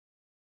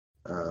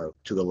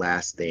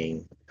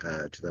thing,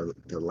 to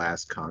the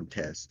last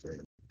contest,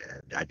 and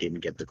I didn't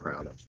get the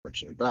crown,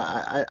 unfortunately.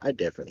 But I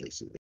definitely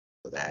see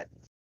for that.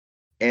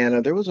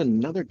 And there was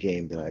another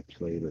game that I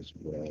played as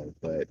well,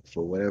 but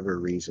for whatever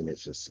reason,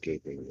 it's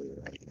escaping me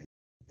right now.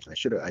 I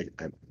should have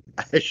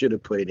I should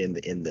have put it in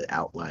the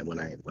outline when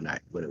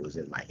it was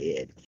in my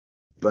head.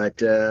 But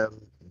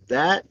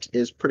that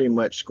is pretty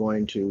much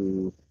going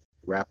to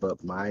wrap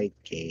up my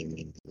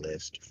gaming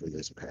list for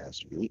this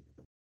past week.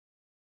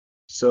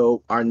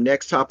 So our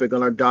next topic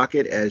on our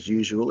docket, as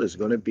usual, is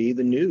going to be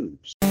the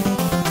news.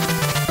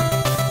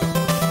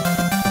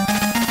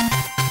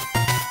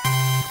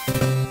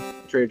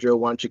 Trader Joe,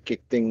 why don't you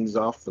kick things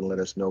off and let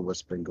us know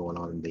what's been going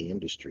on in the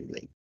industry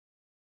lately?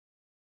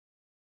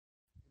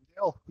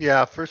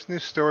 Yeah, first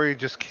news story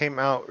just came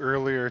out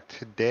earlier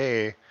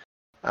today.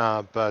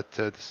 But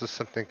this is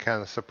something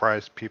kind of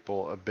surprised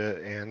people a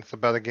bit, and it's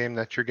about a game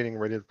that you're getting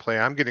ready to play.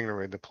 I'm getting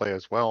ready to play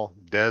as well.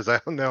 Des, I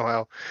don't know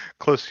how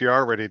close you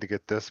are ready to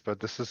get this, but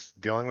this is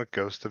dealing with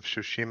Ghost of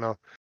Tsushima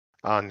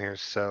on here.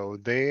 So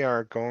they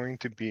are going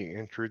to be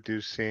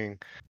introducing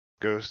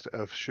Ghost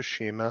of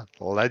Tsushima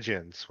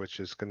Legends, which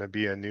is going to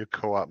be a new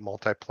co-op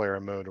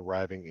multiplayer mode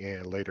arriving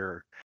in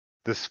later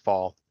this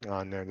fall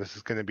on there. This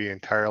is going to be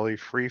entirely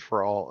free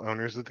for all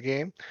owners of the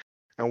game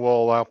and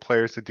will allow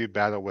players to do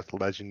battle with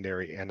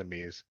legendary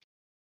enemies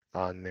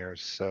on there.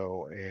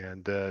 So,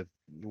 and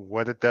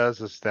what it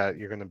does is that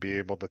you're going to be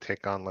able to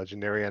take on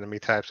legendary enemy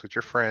types with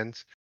your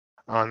friends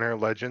on their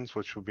Legends,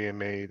 which will be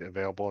made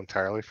available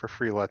entirely for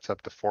free, lets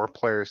up to 4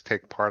 players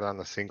take part on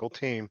a single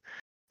team,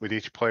 with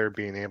each player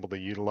being able to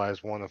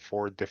utilize one of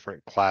 4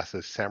 different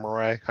classes: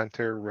 Samurai,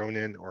 Hunter,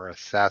 Ronin, or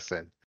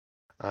Assassin.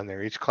 On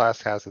there, each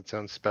class has its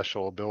own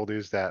special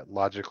abilities that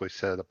logically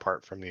set it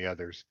apart from the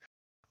others.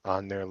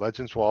 On there,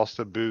 Legends will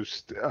also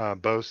boast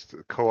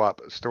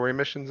co-op story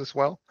missions as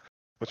well,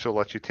 which will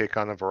let you take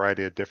on a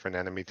variety of different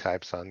enemy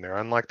types on there.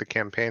 Unlike the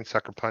campaign,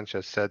 Sucker Punch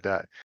has said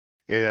that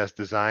it has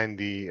designed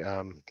the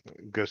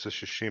Ghost of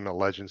Tsushima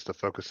Legends to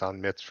focus on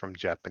myths from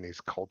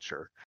Japanese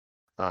culture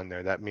on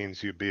there. That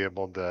means you'll be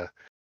able to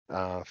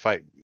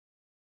fight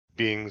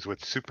beings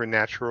with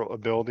supernatural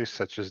abilities,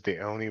 such as the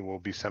Oni will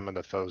be some of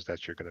the foes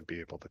that you're going to be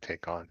able to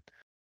take on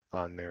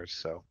there.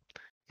 So,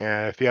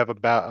 and if you have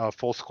about a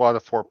full squad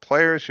of 4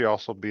 players, you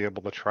also be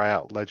able to try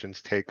out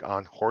Legends Take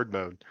on Horde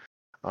mode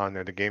on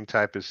there. The game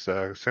type is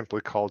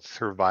simply called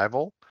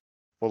Survival.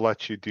 Will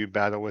let you do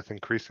battle with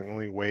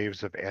increasingly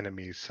waves of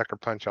enemies. Sucker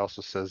Punch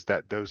also says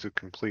that those who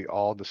complete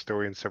all the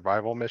story and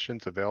survival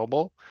missions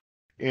available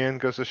in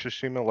Ghost of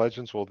Tsushima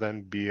Legends will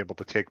then be able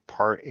to take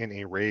part in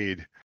a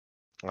raid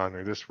on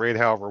there. This raid,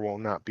 however, will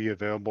not be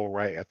available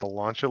right at the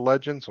launch of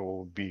Legends. It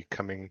will be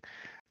coming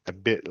a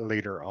bit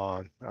later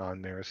on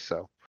there.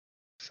 So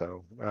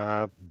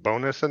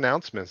bonus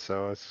announcement.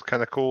 So it's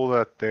kind of cool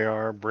that they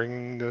are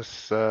bringing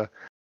this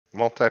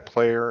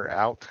multiplayer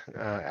out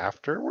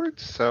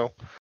afterwards. So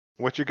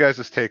what's your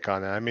guys' take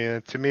on it? I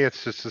mean, to me,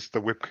 it's just the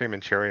whipped cream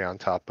and cherry on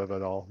top of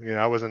it all. You know,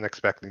 I wasn't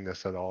expecting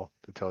this at all,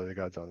 to tell you the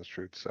God's honest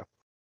truth. So,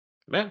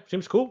 Man,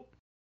 seems cool.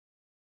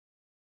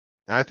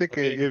 I think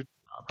it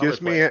I'll probably gives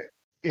play me it.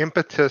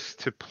 impetus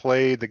to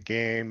play the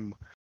game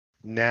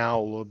now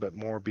a little bit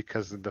more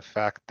because of the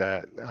fact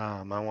that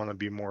I want to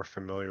be more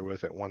familiar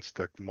with it once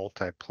the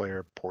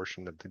multiplayer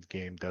portion of the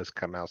game does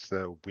come out, so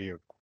that we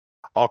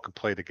all could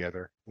play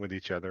together with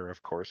each other,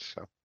 of course.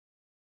 So.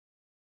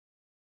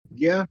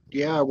 Yeah,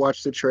 I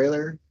watched the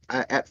trailer.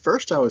 At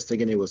first, I was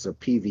thinking it was a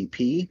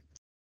PvP,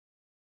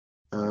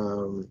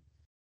 um,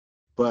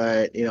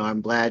 but I'm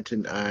glad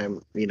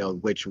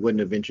which wouldn't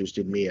have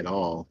interested me at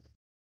all.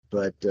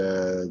 But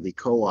the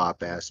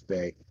co-op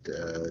aspect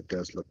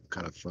does look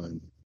kind of fun.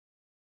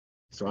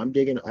 So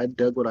I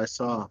dug what I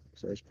saw.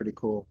 So it's pretty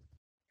cool.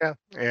 Yeah,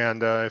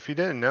 and if you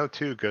didn't know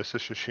too, Ghost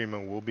of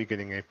Tsushima will be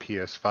getting a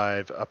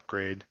PS5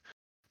 upgrade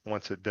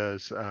once it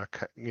does,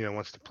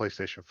 once the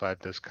PlayStation 5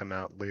 does come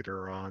out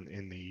later on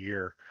in the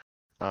year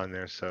on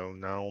there. So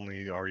not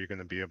only are you going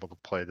to be able to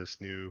play this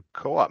new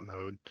co-op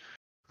mode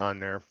on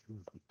there,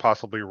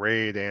 possibly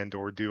raid and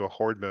or do a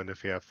horde mode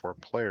if you have 4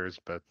 players,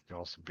 but you'll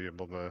also be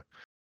able to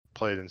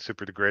play it in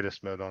Super the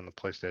Greatest mode on the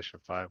PlayStation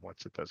 5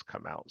 once it does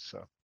come out.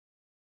 So,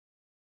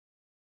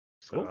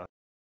 Cool.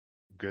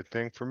 Good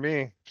thing for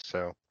me.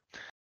 So.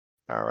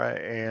 All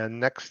right, and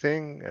next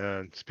thing,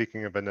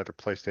 speaking of another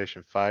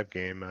PlayStation 5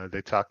 game,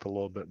 they talked a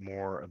little bit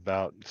more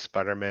about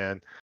Spider-Man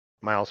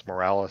Miles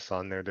Morales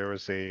on there. There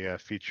was a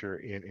feature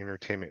in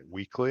Entertainment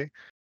Weekly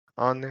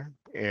on there,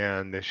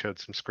 and they showed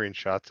some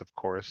screenshots, of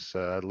course.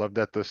 I love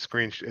that the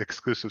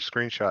exclusive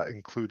screenshot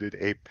included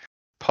a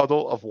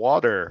puddle of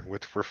water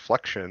with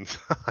reflections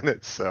on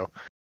it. So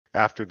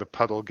after the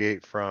puddle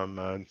gate from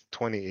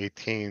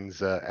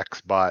 2018's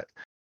XBot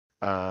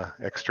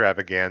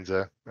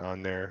extravaganza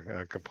on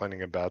there,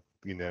 complaining about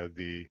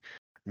the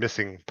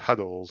missing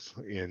puddles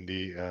in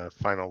the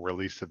final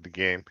release of the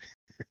game.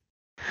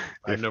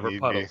 Riding If over need be,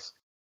 puddles.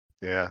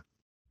 yeah,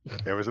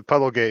 there was a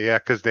puddle gate, yeah,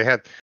 because they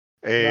had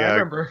a Yeah, I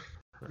remember.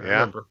 I yeah.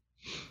 remember.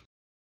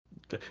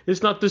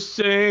 It's not the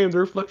same. The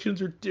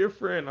reflections are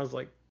different. I was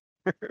like,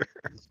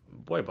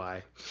 boy,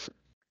 bye.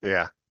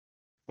 Yeah.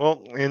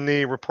 Well, in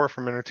the report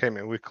from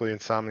Entertainment Weekly,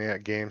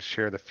 Insomniac Games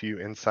shared a few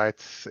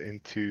insights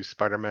into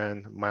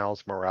Spider-Man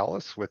Miles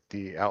Morales, with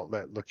the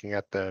outlet looking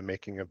at the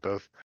making of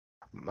both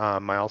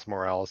Miles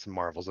Morales and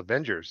Marvel's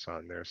Avengers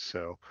on there.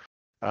 So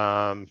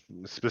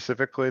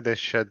specifically, they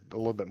shed a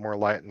little bit more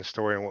light in the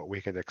story on what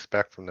we could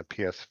expect from the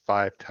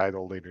PS5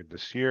 title later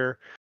this year.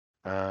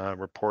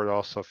 Report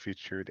also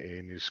featured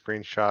a new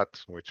screenshot,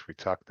 which we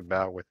talked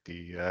about, with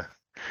the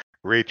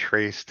ray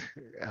traced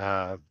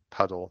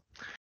puddle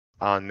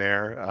on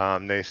there.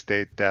 They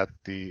state that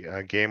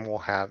the game will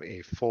have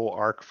a full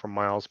arc from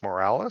Miles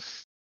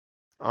Morales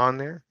on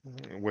there,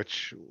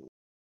 which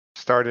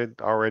started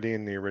already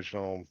in the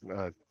original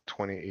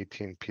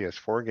 2018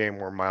 PS4 game,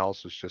 where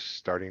Miles was just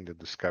starting to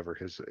discover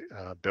his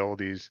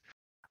abilities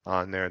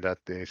on there. That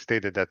they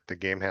stated that the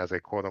game has a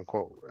quote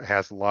unquote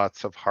has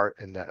lots of heart,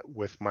 and that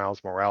with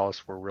Miles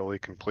Morales, we're really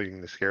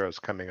completing this hero's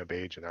coming of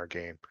age in our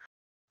game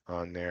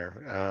on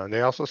there.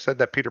 They also said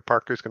that Peter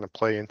Parker is going to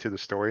play into the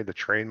story to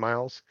train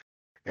Miles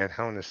and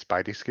hone his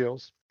Spidey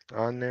skills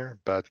on there,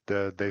 but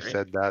they Right.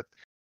 said that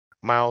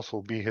Miles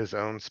will be his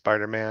own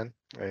Spider-Man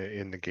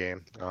in the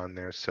game on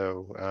there.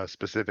 So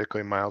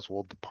specifically, Miles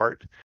will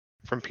depart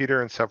from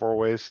Peter in several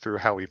ways through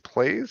how he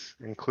plays,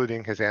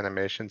 including his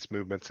animations,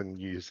 movements, and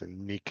use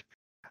unique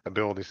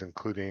abilities,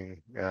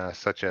 including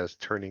such as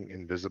turning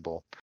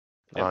invisible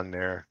Yep. on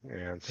there.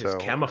 And His so,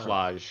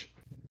 camouflage.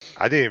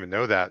 I didn't even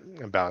know that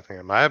about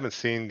him. I haven't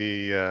seen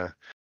the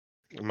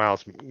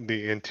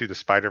Into the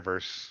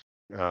Spider-Verse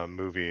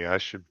movie. I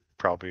should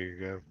probably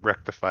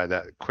rectify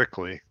that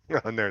quickly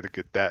on there to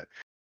get that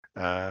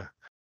uh,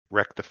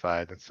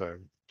 rectified, and so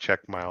check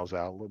Miles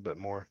out a little bit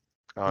more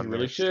You on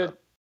really there. So. should.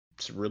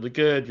 It's really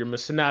good. You're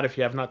missing out if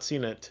you have not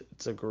seen it.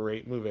 It's a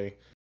great movie.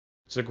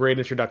 It's a great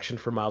introduction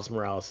for Miles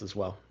Morales as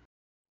well.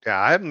 Yeah,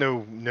 I have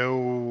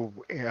no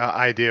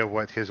idea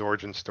what his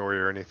origin story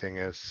or anything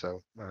is,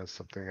 so it's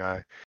something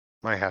I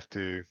might have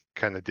to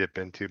kind of dip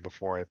into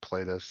before I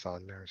play this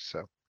on there.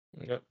 So.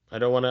 Yep. I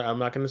don't want to. I'm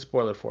not going to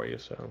spoil it for you,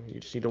 so you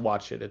just need to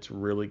watch it. It's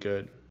really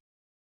good.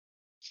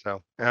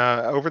 So,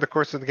 over the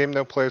course of the game,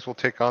 no players will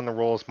take on the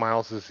role as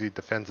Miles as he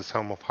defends his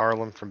home of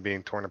Harlem from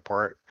being torn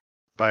apart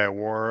by a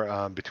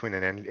war between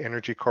an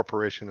energy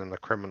corporation and a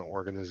criminal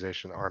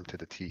organization armed to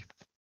the teeth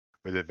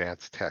with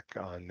advanced tech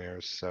on there.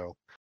 So,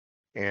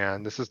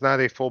 and this is not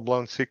a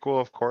full-blown sequel,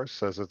 of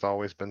course, as it's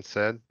always been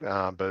said,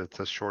 but it's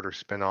a shorter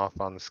spin-off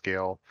on the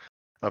scale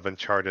of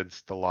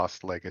Uncharted's The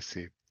Lost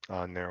Legacy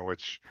on there,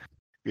 which,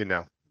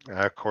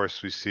 of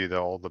course, we see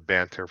all the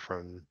banter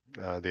from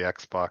the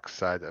Xbox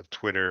side of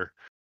Twitter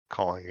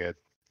calling it,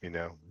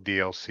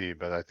 DLC,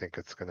 but I think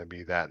it's going to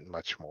be that and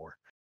much more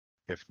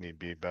if need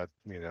be. But,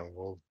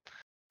 we'll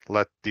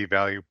let the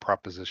value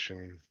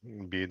proposition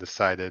be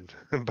decided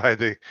by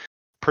the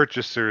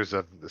purchasers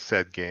of the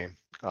said game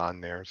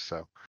on there.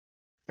 So,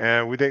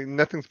 and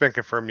nothing's been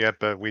confirmed yet,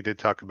 but we did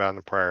talk about in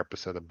the prior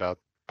episode about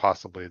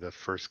possibly the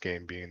first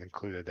game being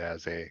included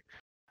as a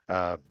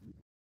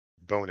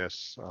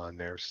bonus on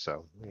there.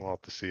 So we'll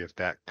have to see if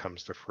that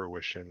comes to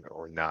fruition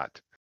or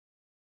not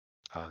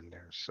on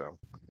there.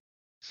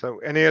 So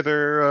any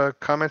other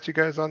comments you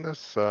guys on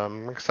this?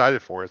 I'm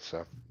excited for it.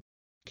 So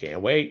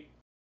Can't wait.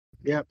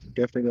 Yep,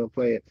 definitely gonna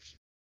play it.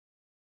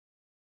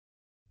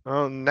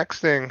 next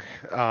thing,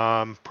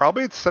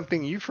 probably it's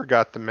something you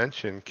forgot to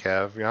mention,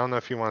 Kev. I don't know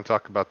if you want to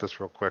talk about this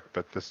real quick,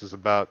 but this is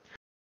about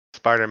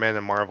Spider-Man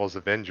and Marvel's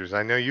Avengers.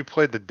 I know you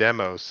played the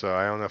demo, so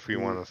I don't know if you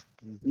want to.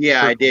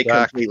 Yeah, I did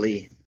back.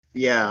 completely.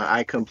 Yeah,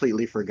 I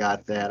completely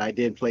forgot that. I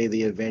did play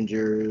the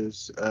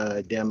Avengers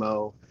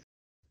demo,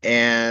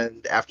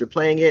 and after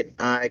playing it,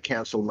 I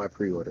canceled my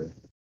pre-order.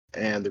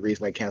 And the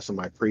reason I canceled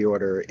my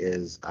pre-order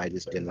is I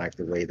just didn't like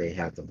the way they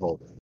had the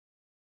Hulk.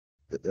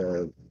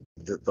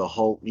 The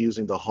Hulk,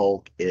 using the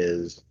Hulk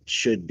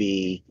should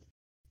be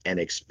an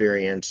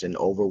experience in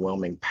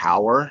overwhelming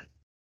power.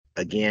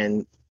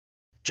 Again,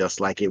 just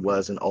like it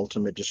was in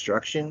Ultimate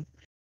Destruction.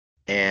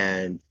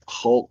 And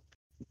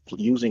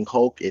using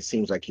Hulk, it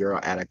seems like you're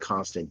at a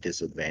constant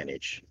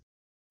disadvantage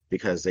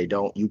because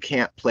you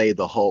can't play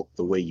the Hulk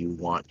the way you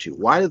want to.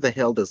 Why the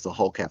hell does the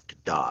Hulk have to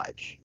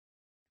dodge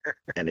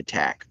and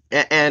attack?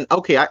 And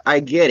okay, I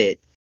get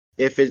it.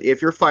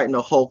 If you're fighting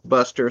a Hulk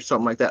Buster or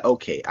something like that,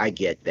 okay, I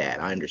get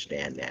that. I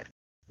understand that.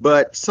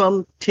 But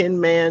some dude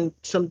in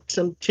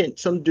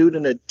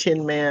a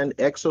 10-man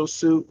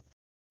exosuit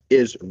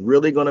is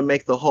really going to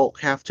make the Hulk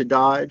have to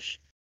dodge.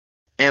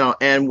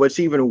 And what's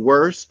even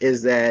worse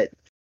is that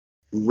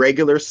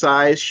regular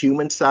size,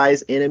 human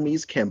size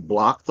enemies can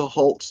block the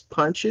Hulk's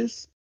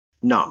punches.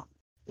 No,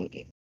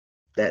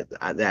 that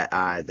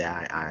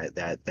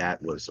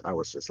was, I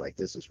was just like,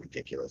 this is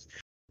ridiculous.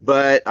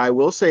 But I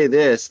will say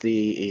this: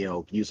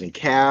 using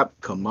Cap,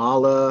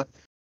 Kamala,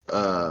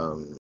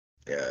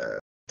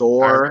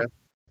 Thor,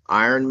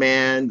 Iron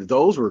Man,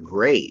 those were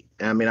great.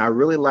 I mean, I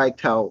really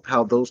liked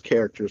how those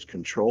characters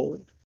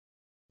controlled.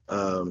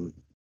 And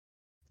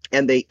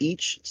they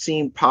each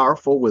seem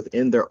powerful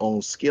within their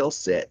own skill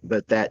set,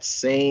 but that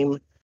same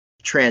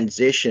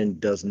transition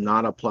does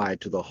not apply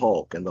to the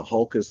Hulk. And the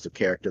Hulk is the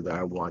character that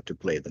I want to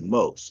play the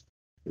most.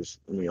 It's,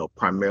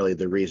 primarily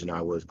the reason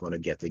I was going to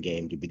get the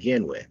game to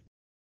begin with.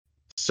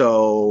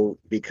 So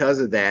because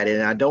of that,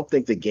 and I don't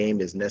think the game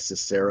is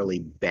necessarily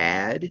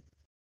bad,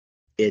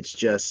 it's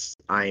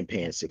just I ain't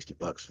paying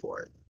 $60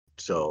 for it.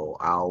 So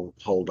I'll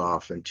hold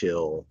off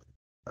until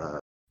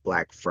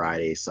Black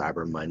Friday,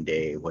 Cyber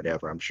Monday,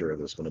 whatever. I'm sure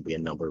there's going to be a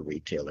number of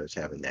retailers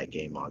having that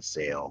game on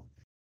sale.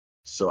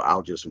 So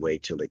I'll just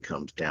wait till it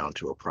comes down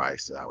to a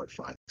price that I would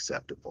find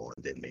acceptable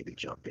and then maybe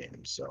jump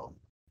in. So,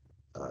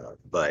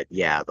 but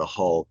yeah, the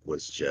Hulk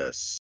was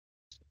just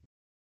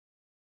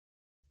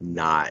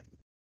not.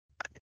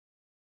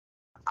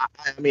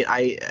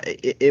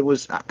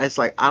 It's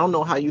like, I don't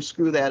know how you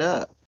screw that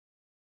up.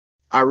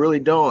 I really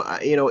don't.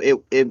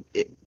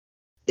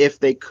 If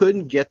they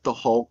couldn't get the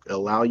Hulk,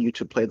 allow you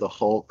to play the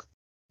Hulk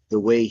the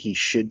way he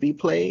should be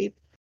played,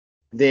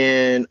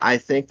 then I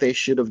think they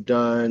should have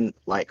done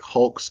like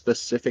Hulk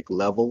specific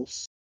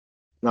levels.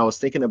 And I was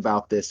thinking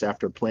about this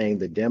after playing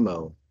the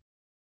demo.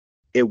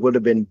 It would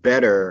have been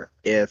better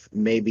if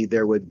maybe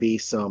there would be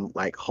some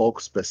like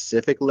Hulk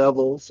specific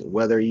levels,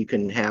 whether you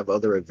can have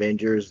other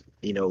Avengers,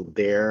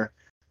 there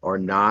or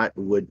not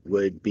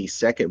would be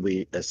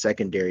a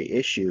secondary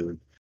issue.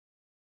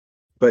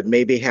 But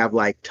maybe have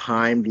like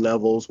timed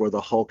levels where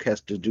the Hulk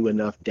has to do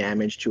enough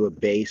damage to a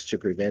base to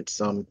prevent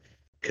some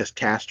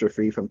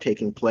catastrophe from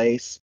taking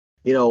place.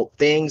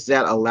 Things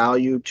that allow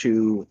you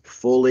to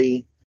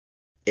fully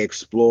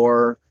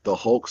explore the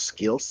Hulk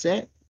skill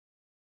set,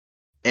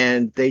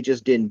 and they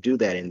just didn't do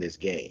that in this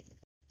game.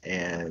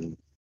 And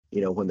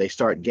when they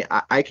start get,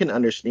 I can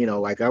understand.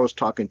 Like I was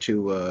talking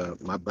to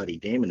my buddy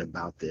Damon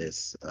about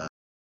this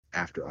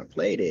after I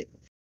played it,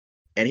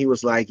 and he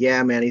was like,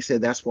 "Yeah, man," he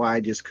said, "that's why I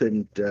just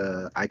couldn't.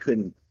 I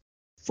couldn't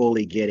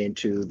fully get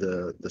into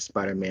the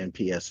Spider-Man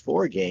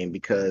PS4 game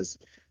because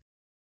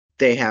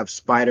they have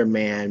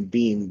Spider-Man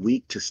being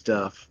weak to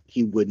stuff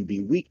he wouldn't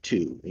be weak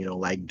to.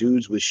 Like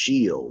dudes with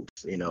shields.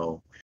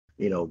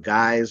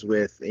 Guys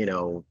with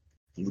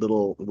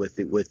little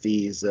with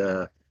these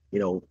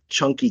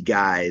chunky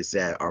guys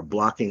that are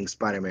blocking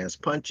Spider-Man's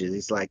punches.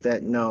 He's like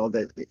that. No,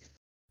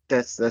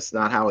 that's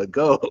not how it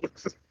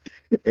goes."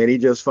 And he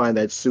just find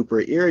that super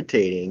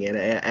irritating.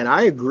 And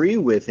I agree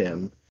with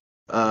him.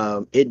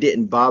 It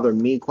didn't bother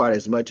me quite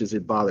as much as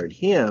it bothered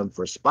him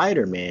for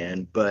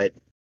Spider-Man, but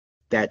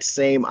that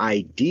same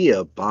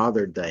idea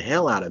bothered the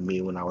hell out of me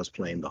when I was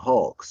playing the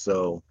Hulk.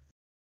 So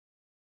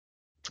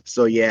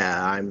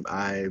yeah,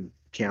 I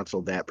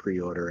canceled that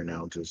pre-order, and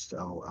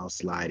I'll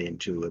slide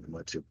into it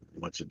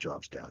once it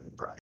drops down in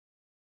price.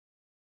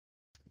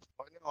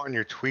 I know on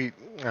your tweet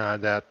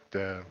that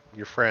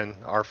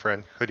our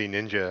friend Hoodie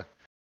Ninja,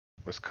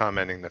 was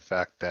commenting the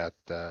fact that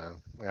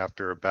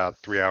after about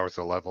 3 hours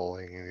of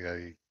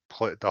leveling,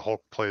 the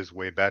Hulk plays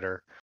way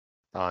better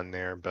on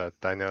there. But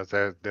I know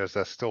there's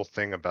a still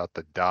thing about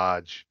the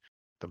dodge,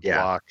 the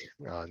Yeah. block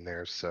on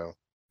there. So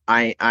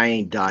I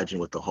ain't dodging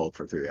with the Hulk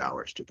for 3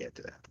 hours to get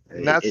to that.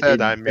 that said,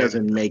 It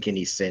doesn't make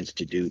any sense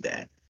to do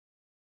that.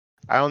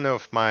 I don't know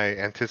if my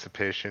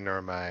anticipation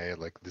or my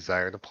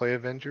desire to play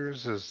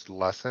Avengers is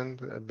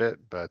lessened a bit,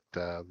 but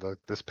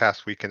this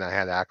past weekend I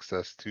had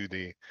access to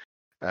the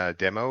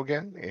demo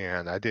again,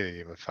 and I didn't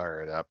even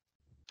fire it up.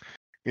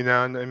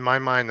 And in my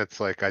mind, it's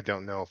like I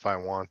don't know if I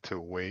want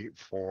to wait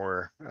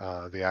for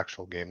the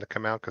actual game to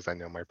come out because I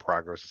know my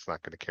progress is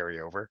not going to carry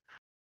over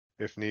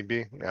if need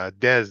be.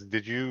 Des,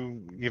 did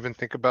you even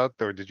think about,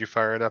 or did you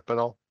fire it up at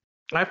all?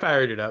 I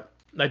fired it up.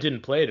 I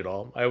didn't play it at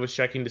all. I was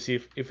checking to see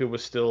if it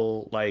was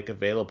still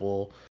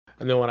available.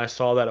 And then when I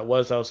saw that it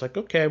was, I was like,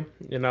 okay.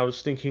 And I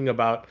was thinking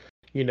about,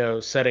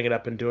 setting it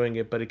up and doing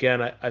it. But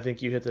again, I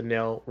think you hit the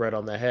nail right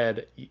on the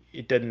head.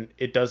 It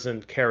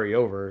doesn't carry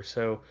over.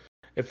 So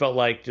it felt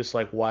like just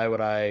like why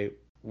would I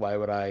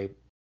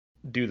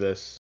do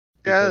this?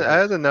 Yeah, I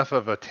had enough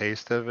of a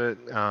taste of it.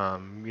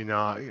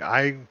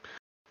 I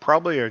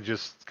probably are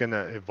just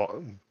gonna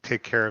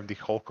take care of the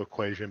Hulk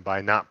equation by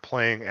not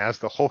playing as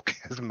the Hulk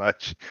as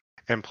much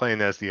and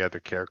playing as the other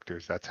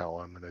characters. That's how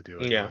I'm gonna do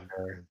it. Yeah, on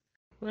there.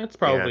 that's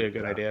probably a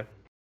good idea.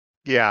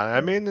 Yeah, I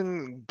mean,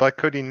 and like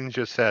Cody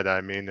Ninja said, I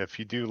mean, if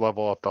you do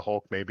level up the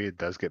Hulk, maybe it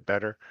does get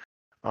better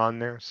on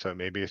there. So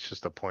maybe it's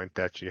just a point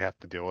that you have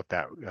to deal with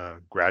that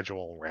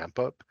gradual ramp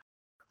up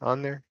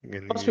on there.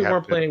 And Plus, we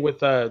weren't playing with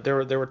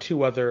there were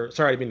two other.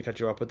 Sorry, I didn't mean to cut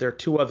you off, but there are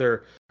two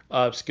other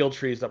skill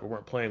trees that we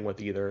weren't playing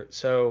with either.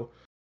 So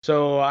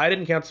I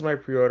didn't cancel my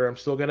pre-order. I'm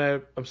still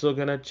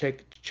gonna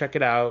check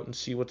it out and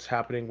see what's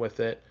happening with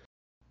it.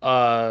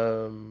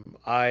 I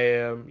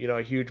am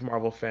a huge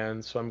Marvel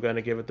fan, so I'm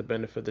gonna give it the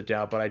benefit of the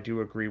doubt. But I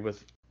do agree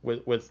with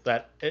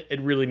that.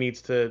 It really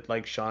needs to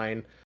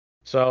shine.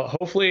 So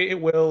hopefully it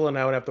will, and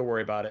I won't have to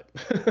worry about it.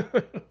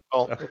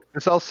 Well,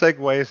 this all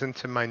segues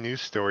into my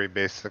news story,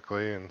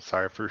 basically, and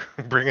sorry for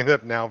bringing it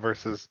up now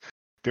versus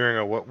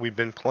during what we've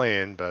been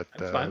playing, but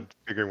I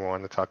figured we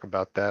wanted to talk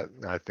about that.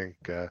 I think,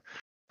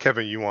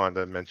 Kevin, you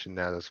wanted to mention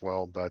that as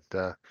well, but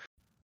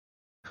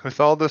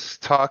with all this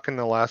talk in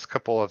the last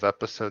couple of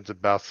episodes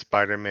about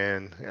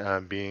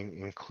Spider-Man being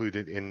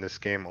included in this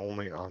game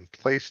only on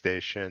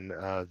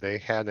PlayStation, they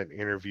had an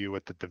interview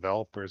with the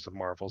developers of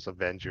Marvel's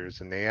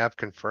Avengers, and they have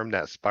confirmed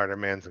that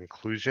Spider-Man's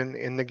inclusion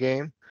in the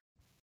game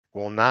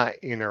will not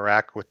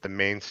interact with the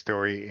main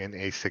story in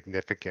a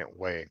significant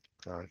way.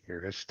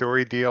 Here, his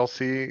story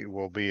DLC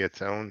will be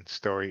its own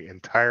story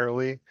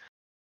entirely.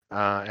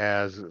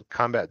 As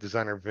combat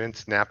designer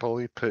Vince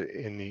Napoli put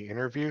in the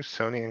interview,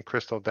 Sony and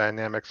Crystal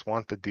Dynamics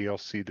want the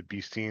DLC to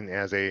be seen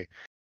as a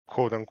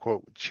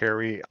quote-unquote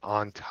cherry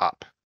on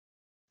top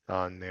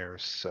on there.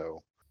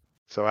 So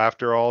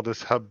after all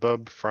this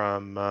hubbub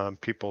from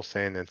people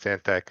saying it's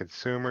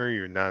anti-consumer,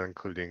 you're not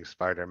including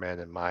Spider-Man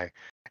in my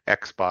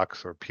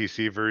Xbox or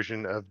PC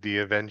version of the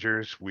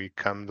Avengers, we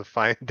come to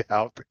find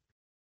out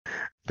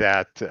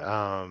that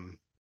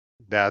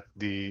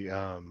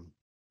the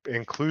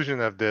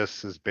inclusion of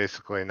this is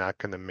basically not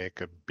going to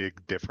make a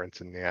big difference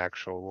in the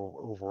actual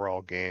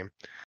overall game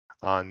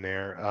on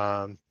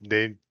there.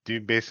 They do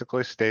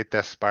basically state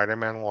that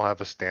Spider-Man will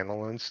have a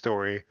standalone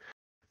story,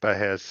 but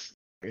has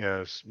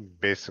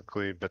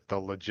basically, but the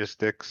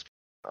logistics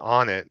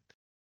on it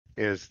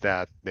is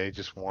that they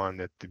just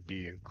want it to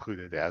be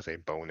included as a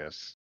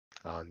bonus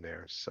on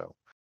there. So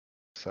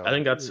I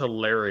think that's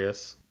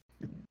hilarious.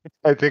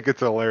 I think it's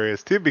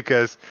hilarious too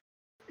because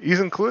he's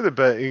included,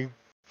 but he's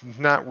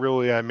not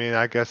really. I mean,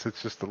 I guess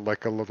it's just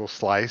like a little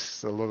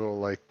slice, a little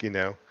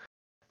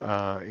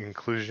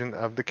inclusion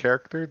of the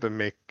character to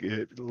make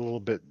it a little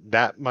bit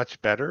that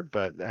much better.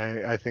 But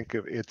I think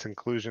if its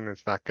inclusion,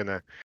 it's not going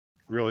to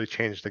really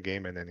change the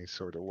game in any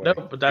sort of No,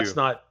 way. but that's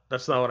not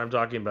what I'm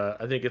talking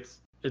about. I think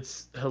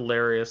it's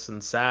hilarious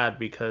and sad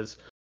because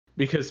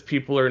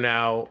people are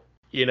now,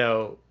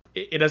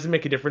 it doesn't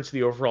make a difference to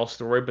the overall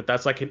story, but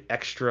that's like an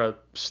extra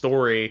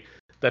story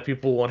that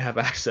people won't have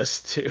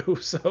access to.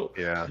 So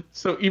Yeah.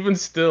 so even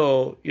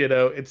still,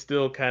 it's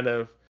still kind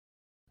of,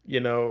 you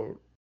know,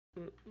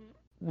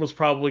 was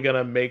probably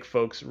gonna make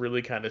folks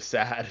really kind of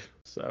sad.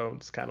 So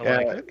it's kind of Yeah.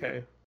 like,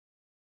 okay.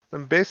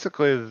 And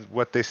basically,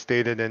 what they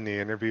stated in the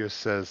interview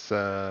says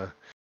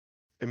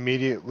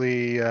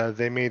immediately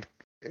they made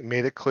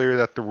it clear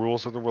that the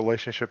rules of the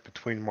relationship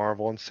between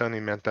Marvel and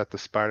Sony meant that the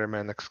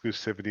Spider-Man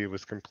exclusivity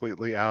was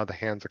completely out of the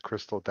hands of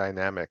Crystal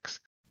Dynamics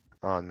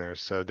on there.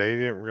 So they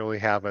didn't really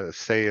have a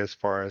say as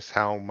far as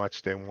how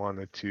much they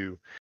wanted to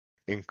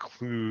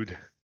include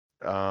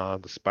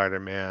the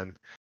Spider-Man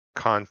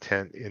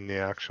content in the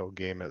actual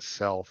game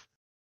itself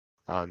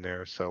on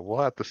there. So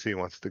we'll have to see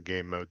once the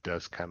game mode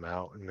does come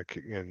out and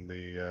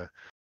the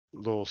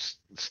little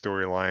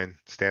storyline,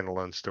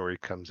 standalone story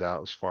comes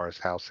out as far as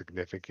how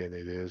significant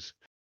it is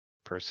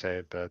per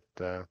se. But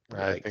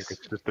I think Yikes.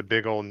 it's just a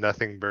big old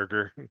nothing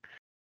burger.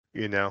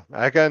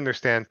 I can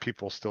understand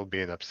people still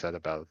being upset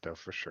about it though,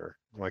 for sure.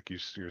 Like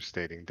you're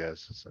stating, Des.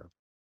 So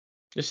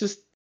It's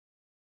just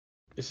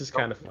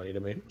kind of funny to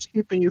me. What's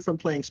keeping you from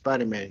playing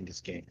Spider-Man in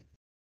this game?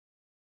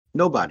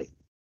 Nobody.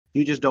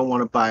 You just don't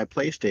want to buy a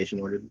PlayStation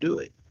in order to do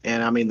it.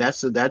 And I mean,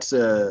 that's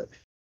a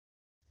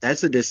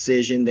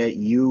decision that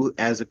you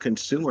as a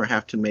consumer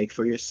have to make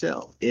for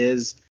yourself.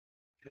 Is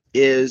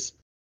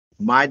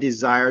my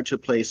desire to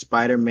play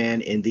Spider-Man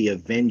in the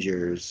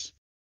Avengers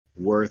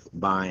worth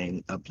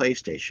buying a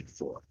PlayStation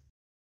for?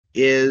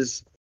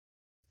 Is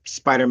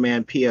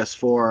Spider-Man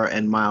PS4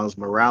 and Miles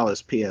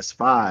Morales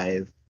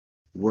PS5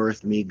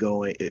 worth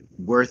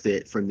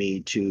it for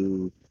me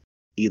to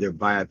either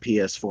buy a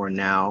PS4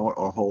 now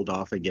or hold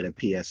off and get a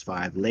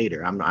PS5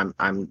 later?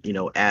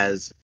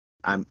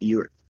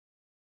 You're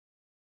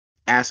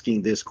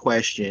asking this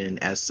question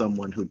as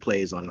someone who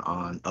plays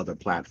on other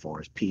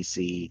platforms,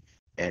 PC,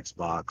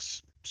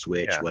 Xbox,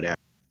 Switch, yeah, whatever.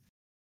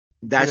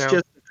 you That's know,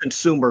 just a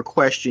consumer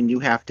question you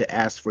have to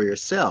ask for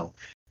yourself.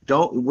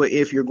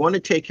 If you're going to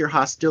take your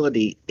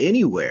hostility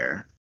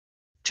anywhere,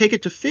 take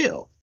it to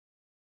Phil.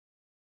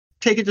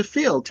 Take it to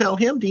Phil. Tell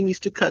him he needs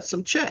to cut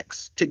some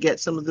checks to get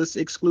some of this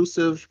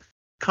exclusive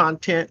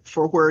content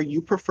for where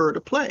you prefer to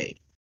play.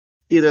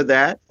 Either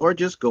that or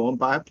just go and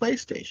buy a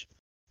PlayStation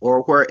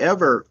or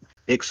wherever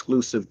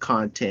exclusive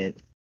content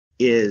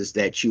is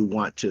that you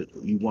want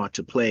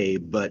to play,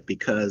 but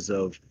because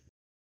of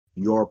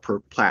your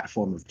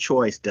platform of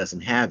choice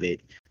doesn't have it,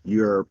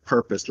 you're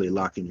purposely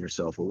locking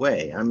yourself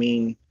away. I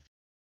mean,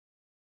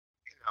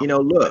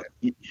 look,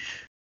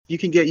 you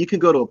can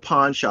go to a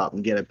pawn shop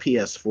and get a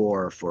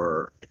PS4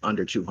 for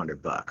under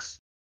 $200.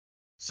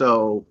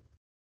 So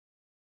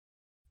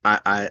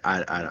I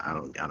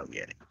don't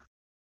get it.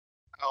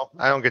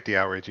 I don't get the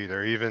outrage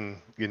either.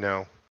 Even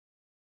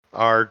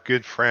our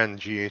good friend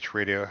GH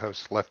radio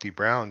host Lefty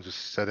Brown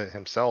just said it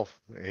himself.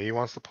 He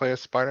wants to play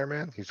as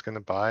Spider-Man. He's going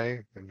to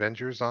buy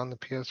Avengers on the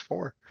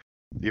PS4,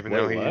 even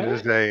though Wait, he what?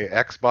 is a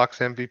Xbox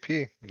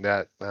MVP.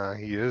 That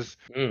he is,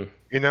 Mm,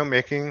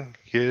 making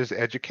his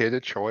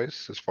educated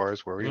choice as far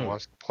as where he mm,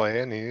 wants to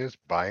play, and he is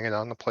buying it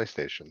on the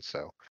PlayStation.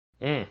 So,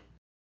 mm.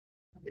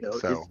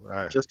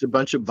 It's just a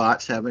bunch of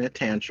bots having a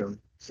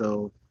tantrum.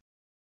 So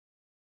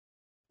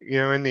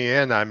in the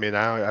end, I mean,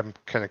 I'm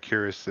kind of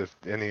curious if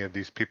any of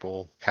these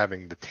people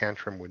having the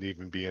tantrum would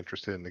even be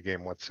interested in the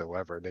game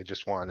whatsoever. They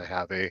just want to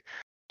have a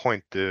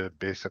point to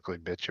basically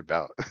bitch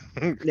about.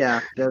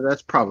 yeah,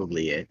 that's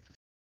probably it.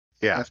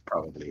 Yeah, That's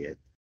probably it.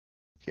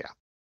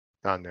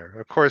 on there.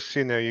 Of course,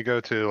 you go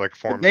to like But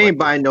forums they like ain't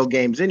buying no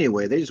games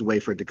anyway. They just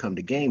wait for it to come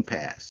to Game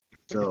Pass.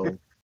 So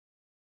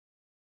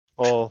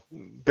well,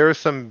 there was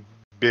some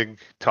big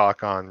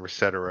talk on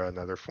Resetera and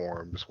other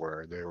forums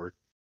where they were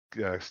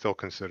still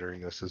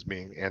considering this as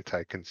being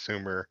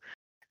anti-consumer.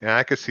 And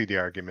I could see the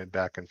argument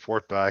back and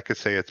forth, but I could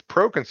say it's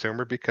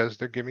pro-consumer because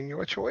they're giving you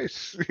a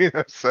choice.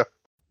 So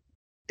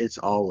it's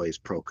always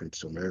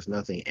pro-consumer. There's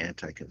nothing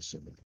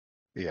anti-consumer.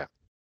 yeah,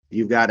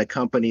 You've got a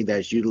company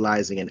that's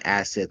utilizing an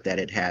asset that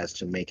it has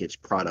to make its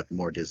product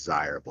more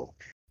desirable.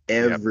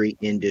 Yep. Every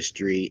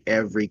industry,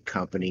 every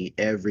company,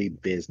 every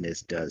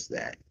business does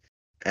that.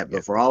 But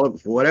Yep. for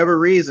whatever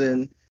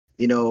reason,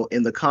 in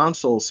the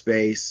console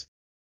space,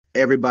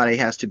 everybody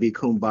has to be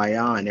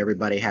kumbaya and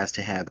everybody has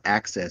to have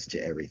access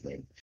to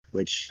everything,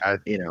 which, I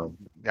I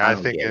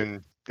don't think get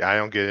it. I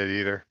don't get it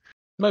either.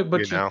 But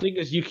You the know, thing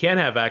is, you can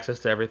have access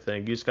to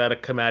everything. You just got to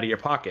come out of your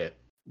pocket.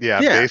 yeah,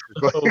 Yeah.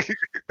 basically.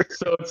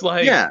 So it's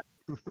like, Yeah.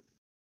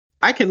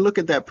 I can look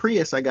at that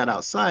Prius I got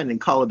outside and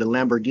call it a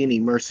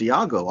Lamborghini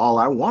Murcielago all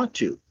I want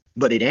to,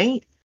 but it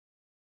ain't.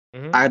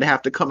 Mhm. I'd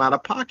have to come out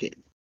of pocket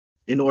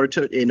in order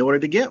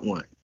to get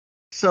one.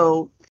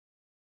 So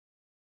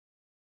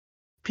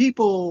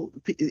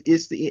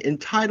it's the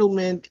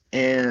entitlement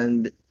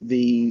and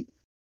the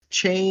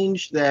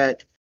change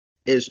that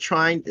is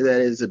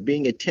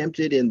being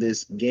attempted in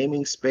this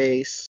gaming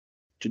space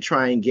to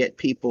try and get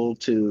people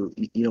to,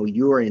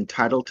 you are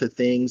entitled to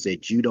things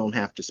that you don't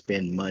have to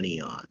spend money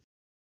on,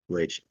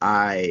 which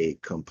I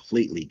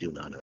completely do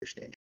not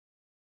understand.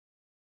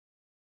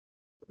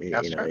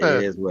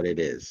 It is what it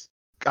is.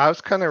 I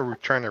was kind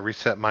of trying to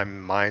reset my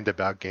mind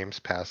about Games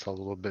Pass a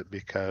little bit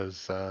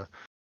because,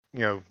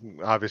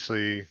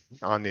 obviously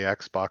on the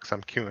Xbox,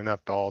 I'm queuing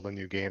up all the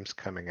new games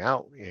coming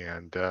out,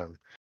 and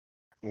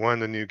one of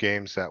the new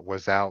games that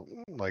was out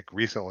like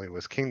recently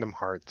was Kingdom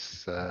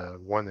Hearts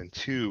 1 and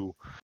 2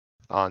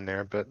 on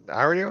there, but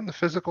I already own the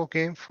physical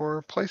game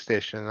for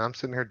PlayStation, and I'm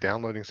sitting here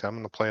downloading, so I'm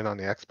going to play it on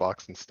the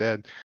Xbox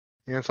instead.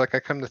 It's like I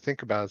come to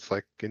think about it, it's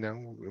like,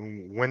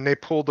 when they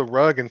pull the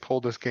rug and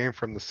pull this game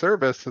from the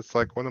service, it's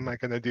like, what am I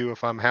going to do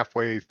if I'm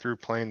halfway through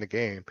playing the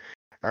game?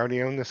 I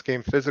already own this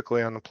game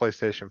physically on the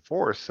PlayStation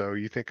 4, so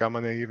you think I'm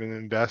going to even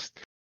invest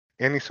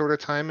any sort of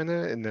time in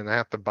it, and then I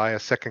have to buy a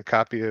second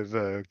copy of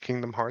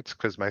Kingdom Hearts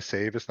because my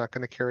save is not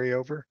going to carry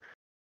over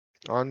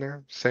on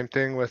there? Same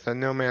thing with a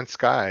No Man's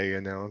Sky,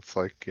 it's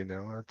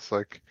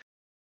like,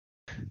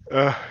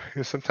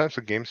 sometimes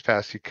with Games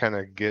Pass, you kind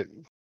of get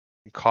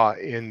caught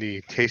in the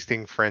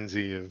tasting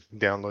frenzy of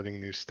downloading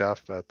new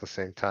stuff, but at the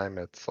same time,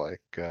 it's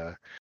like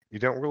you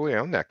don't really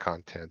own that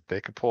content.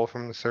 They could pull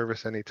from the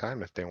service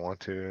anytime if they want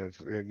to.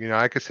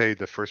 I could say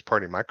the first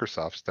party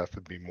Microsoft stuff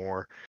would be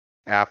more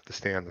apt to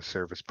stay on the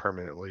service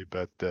permanently,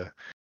 but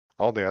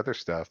all the other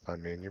stuff, I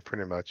mean, you're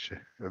pretty much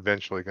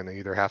eventually going to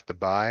either have to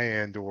buy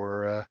and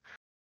or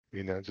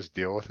just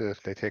deal with it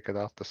if they take it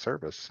off the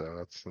service. So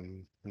that's a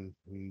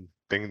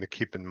thing to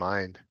keep in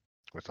mind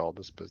with all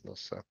this business.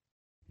 So,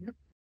 Yep.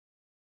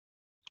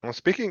 Well,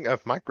 speaking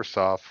of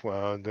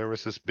Microsoft, there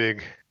was this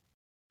big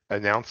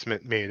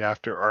announcement made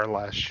after our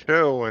last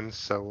show, and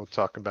so we'll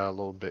talk about it a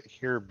little bit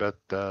here. But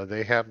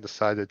they have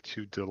decided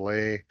to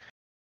delay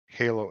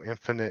Halo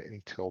Infinite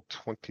until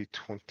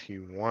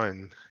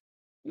 2021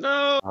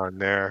 No. on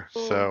there.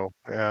 So,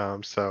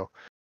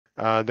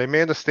 they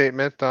made a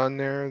statement on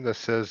there that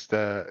says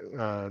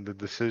that the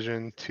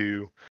decision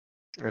to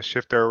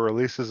shift our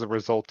release is a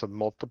result of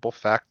multiple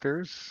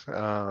factors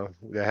that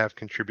have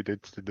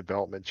contributed to the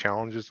development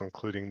challenges,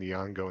 including the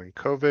ongoing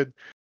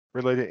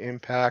COVID-related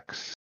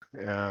impacts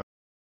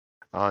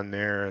on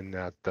there, and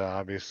that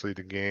obviously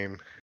the game,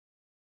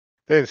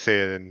 they didn't say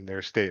it in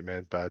their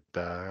statement, but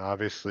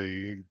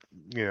obviously,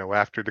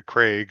 after the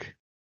Craig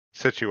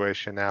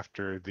situation,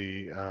 after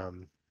the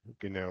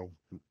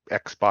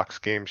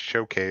Xbox Games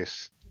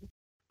Showcase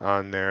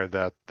on there,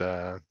 that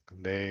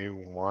they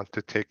want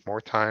to take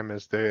more time,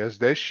 as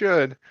they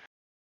should,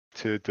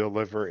 to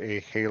deliver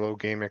a Halo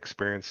game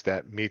experience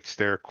that meets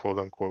their quote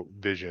unquote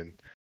vision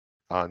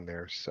on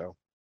there. So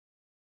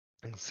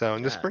and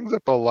this Yeah. brings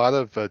up a lot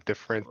of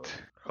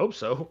different. Hope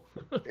so.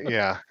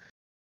 Yeah.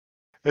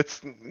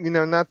 It's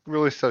not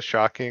really so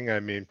shocking.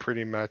 I mean,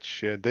 pretty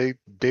much they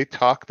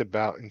talked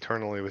about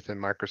internally within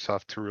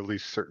Microsoft to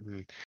release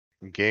certain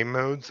game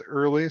modes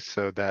early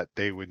so that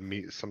they would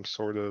meet some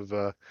sort of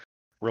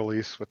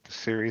release with the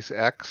Series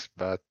X,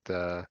 but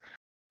I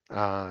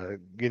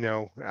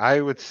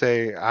would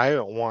say I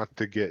don't want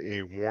to get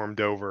a warmed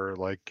over,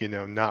 like,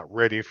 not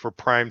ready for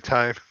prime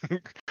time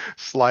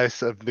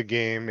slice of the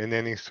game in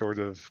any sort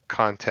of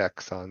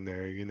context on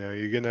there.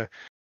 You're gonna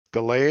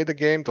delay the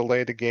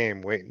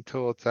game, wait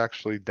until it's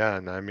actually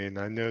done. I mean,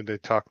 I know they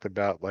talked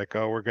about like,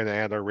 oh, we're gonna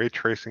add a ray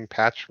tracing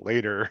patch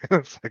later.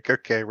 It's like,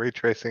 okay, ray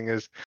tracing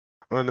is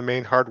one of the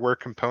main hardware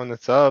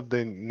components of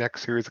the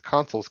next series of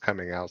consoles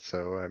coming out.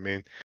 So, I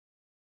mean,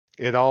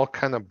 it all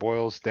kind of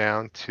boils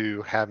down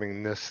to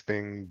having this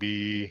thing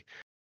be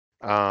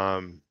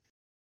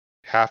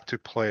have to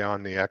play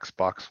on the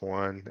Xbox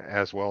One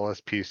as well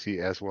as PC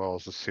as well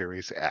as the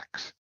Series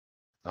X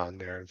on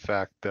there. In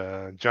fact,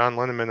 John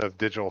Linneman of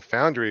Digital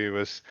Foundry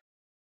was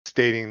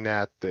stating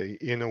that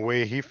in a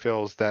way he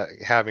feels that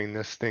having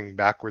this thing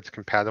backwards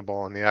compatible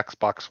on the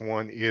Xbox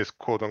One is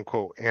quote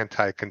unquote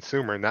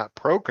anti-consumer, not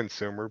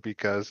pro-consumer,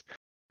 because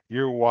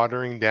you're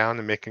watering down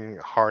and making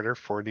it harder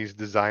for these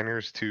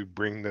designers to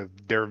bring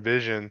their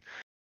vision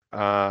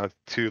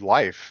to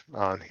life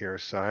on here.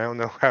 So I don't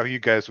know how you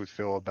guys would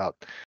feel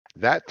about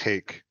that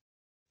take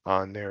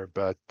on there,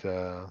 but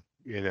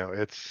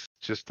it's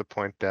just the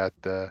point that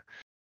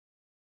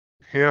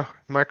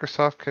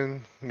Microsoft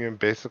can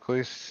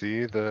basically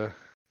see the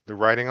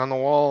writing on the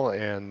wall,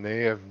 and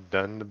they have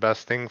done the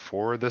best thing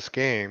for this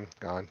game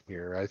on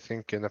here. I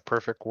think in a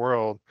perfect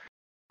world,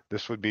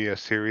 this would be a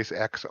Series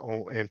X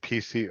and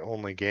PC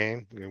only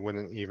game. It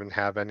wouldn't even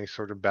have any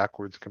sort of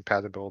backwards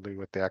compatibility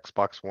with the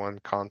Xbox One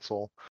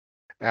console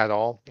at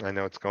all. I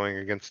know it's going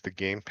against the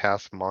Game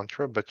Pass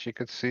mantra, but you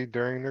could see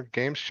during their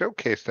games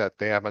showcase that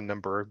they have a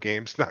number of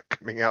games not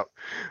coming out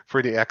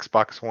for the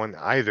Xbox One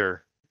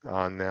either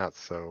on that.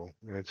 So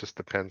it just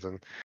depends on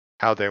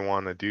how they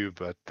want to do.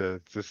 But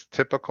this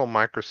typical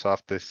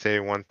Microsoft, they say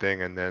one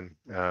thing and then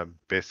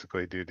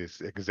basically do this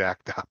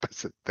exact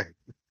opposite thing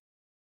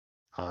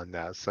on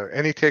that. So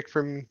any take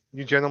from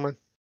you gentlemen?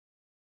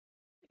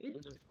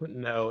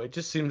 No, it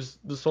just seems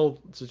this whole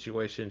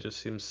situation just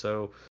seems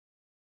so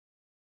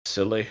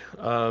silly.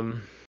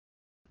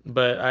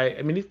 But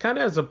I mean, he kind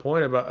of has a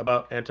point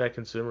about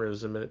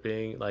anti-consumerism and it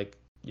being like,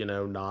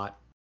 not,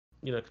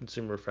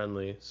 consumer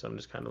friendly. So I'm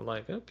just kind of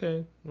like,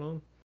 okay,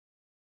 well,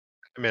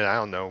 I mean, I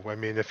don't know. I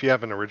mean, if you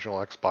have an original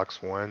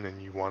Xbox One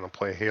and you want to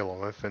play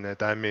Halo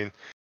Infinite, I mean,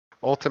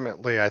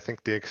 ultimately, I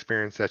think the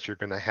experience that you're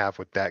going to have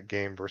with that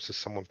game versus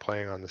someone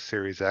playing on the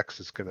Series X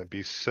is going to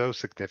be so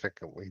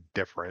significantly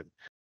different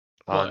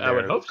well, on I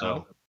would there. hope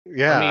So, so. I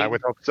yeah, I mean,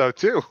 would hope so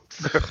too.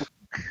 So,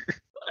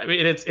 I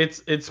mean,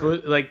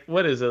 like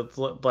what is it? It's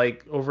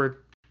like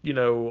over,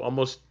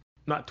 almost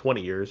not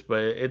 20 years,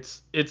 but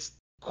it's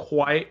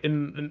quite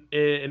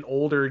an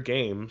older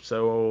game.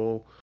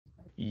 So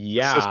the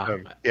yeah,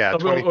 system, yeah,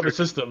 of the 2013,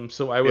 system.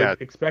 So I yeah,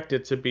 would expect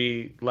it to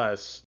be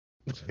less.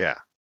 yeah.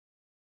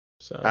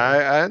 So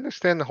I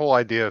understand the whole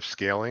idea of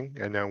scaling.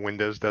 I know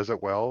Windows does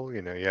it well.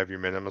 You know, you have your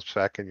minimum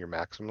spec and your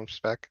maximum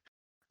spec.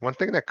 One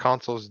thing that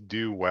consoles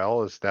do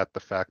well is that the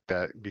fact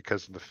that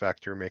because of the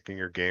fact you're making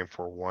your game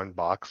for one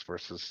box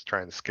versus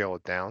trying to scale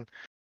it down,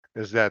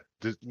 is that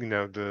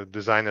the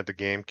design of the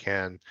game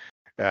can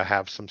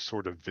have some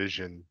sort of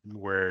vision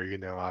where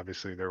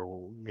obviously they're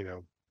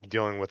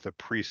dealing with a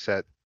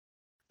preset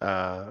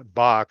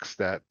box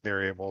that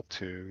they're able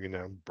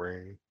to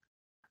bring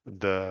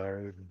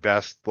the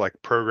best like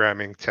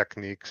programming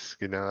techniques.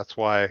 That's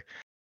why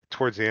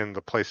towards the end of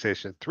the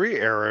PlayStation 3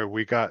 era,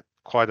 we got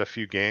quite a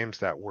few games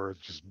that were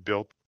just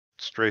built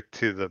straight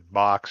to the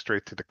box,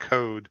 straight to the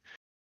code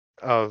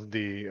of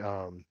the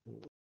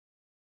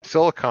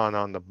silicon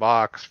on the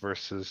box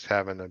versus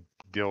having to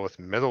deal with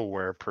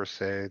middleware per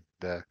se,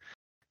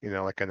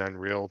 like an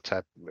Unreal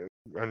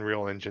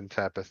Engine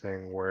type of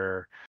thing,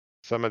 where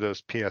some of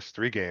those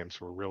PS3 games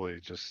were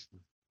really just,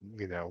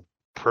 you know,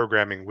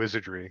 programming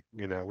wizardry.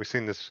 We've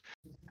seen this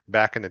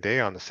back in the day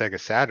on the Sega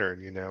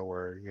Saturn,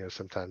 where,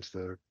 sometimes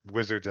the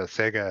wizards at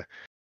Sega,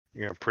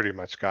 pretty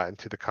much got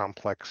into the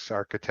complex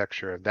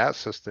architecture of that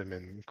system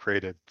and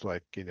created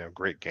like,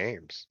 great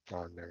games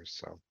on there.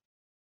 So,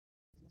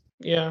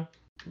 yeah,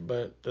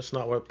 but that's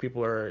not what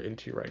people are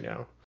into right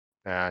now.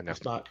 no,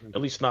 It's not,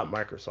 at least not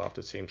Microsoft.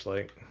 It seems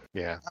like.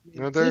 yeah, I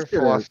mean, no, their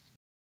philosophy.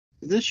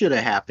 this should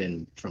have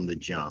happened from the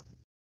jump.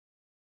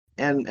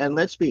 And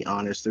let's be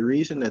honest, the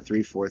reason that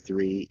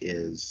 343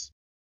 is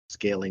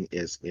scaling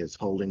is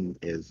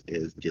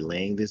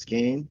delaying this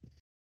game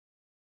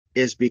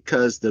is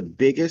because the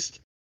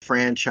biggest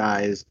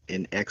franchise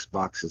in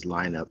Xbox's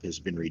lineup has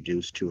been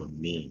reduced to a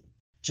meme.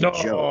 It's a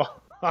joke. No.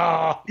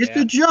 Oh, It's a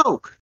yeah.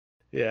 joke.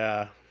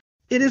 Yeah.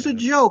 It is a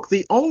Yeah. joke.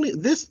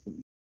 This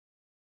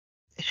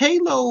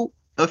Halo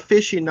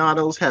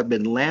aficionados have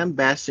been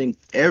lambasting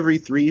every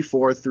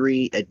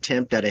 343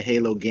 attempt at a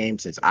Halo game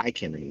since I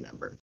can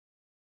remember.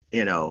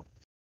 You know,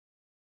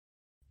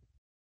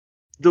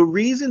 the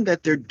reason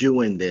that they're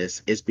doing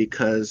this is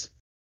because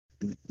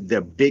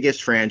the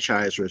biggest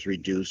franchise was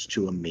reduced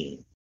to a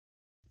meme.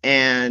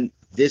 And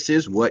this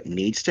is what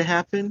needs to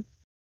happen.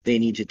 They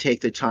need to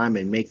take the time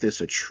and make this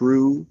a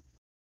true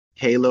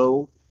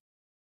Halo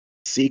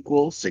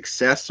sequel,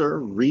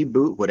 successor,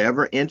 reboot,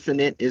 whatever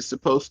Infinite is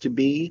supposed to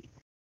be.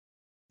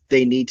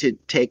 They need to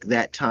take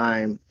that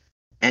time,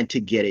 and to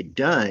get it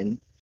done,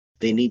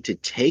 they need to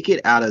take it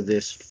out of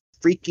this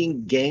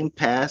freaking Game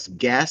Pass,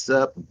 gas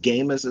up,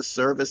 game as a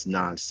service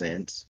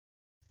nonsense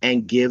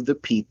and give the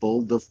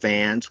people, the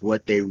fans,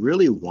 what they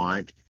really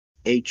want,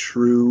 a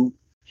true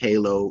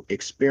Halo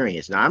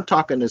experience. Now, I'm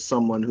talking to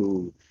someone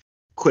who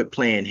quit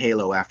playing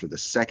Halo after the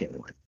second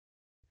one,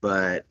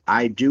 but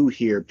I do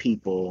hear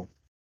people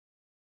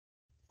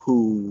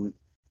who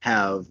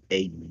have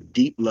a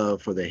deep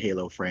love for the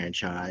Halo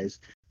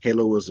franchise.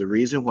 Halo was the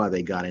reason why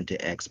they got into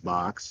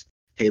Xbox.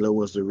 Halo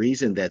was the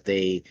reason that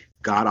they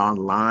got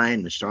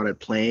online and started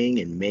playing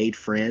and made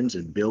friends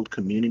and built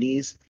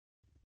communities.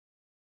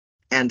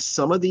 And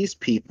some of these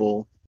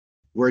people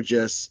were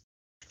just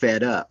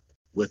fed up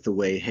with the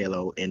way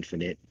Halo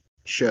Infinite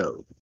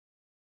showed.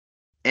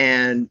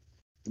 And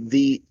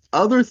the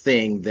other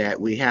thing that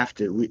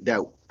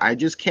that I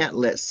just can't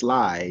let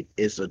slide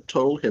is a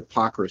total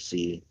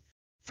hypocrisy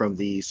from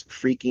these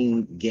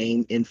freaking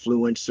game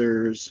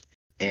influencers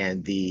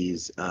and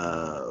these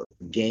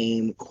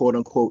game quote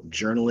unquote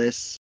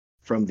journalists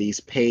from these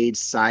paid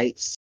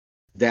sites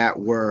that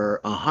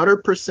were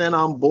 100%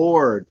 on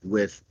board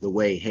with the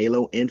way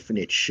Halo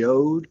Infinite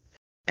showed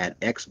at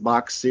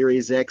Xbox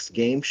Series X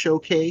Game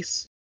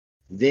Showcase.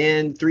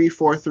 Then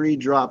 343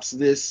 drops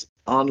this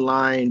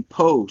online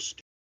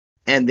post,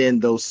 and then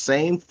those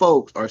same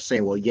folks are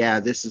saying, well, yeah,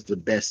 this is the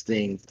best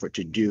thing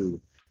to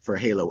do for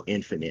Halo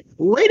Infinite.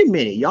 Wait a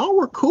minute, y'all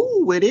were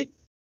cool with it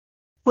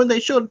when they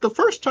showed it the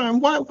first time.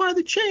 Why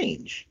the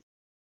change?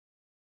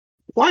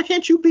 Why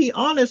can't you be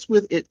honest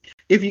with it?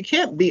 If you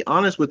can't be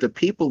honest with the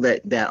people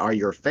that are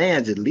your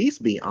fans, at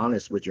least be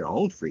honest with your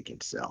own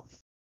freaking self.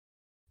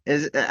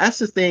 And that's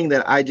the thing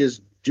that I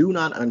just do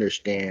not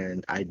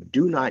understand. I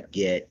do not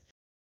get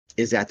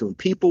is that when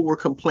people were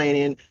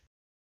complaining,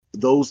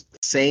 those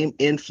same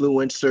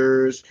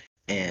influencers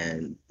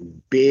and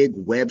big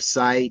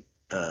website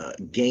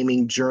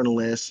gaming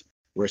journalists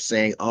were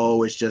saying,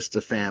 oh, it's just the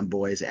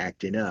fanboys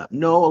acting up.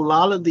 No, a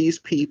lot of these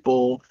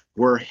people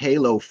were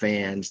Halo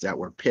fans that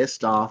were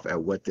pissed off at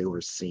what they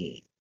were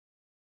seeing.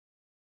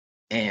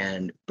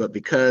 But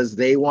because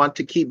they want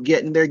to keep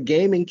getting their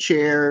gaming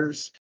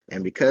chairs,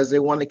 and because they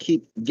want to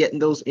keep getting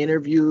those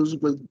interviews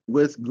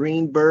with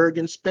Greenberg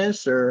and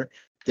Spencer,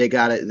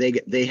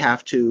 they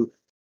have to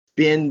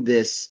bend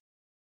this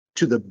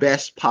to the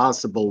best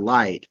possible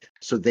light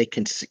so they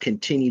can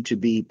continue to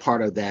be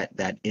part of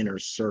that inner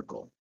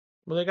circle.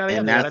 Well, they gotta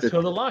And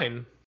toe the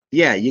line.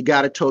 Yeah, you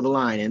gotta toe the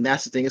line. And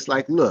that's the thing. It's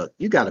like, look,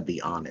 you gotta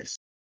be honest.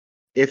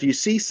 If you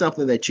see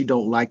something that you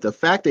don't like, the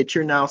fact that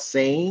you're now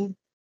saying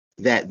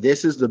that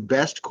this is the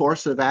best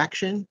course of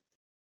action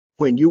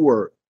when you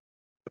were,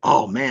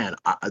 oh man,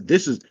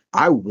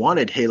 I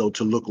wanted Halo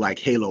to look like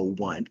Halo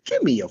 1.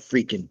 Give me a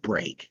freaking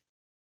break.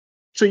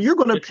 So you're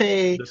going to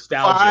pay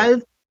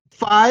nostalgia.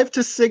 $500 to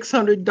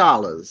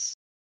 $600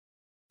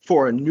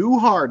 for a new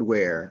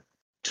hardware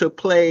to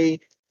play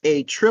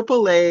a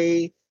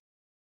AAA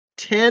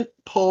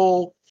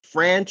tentpole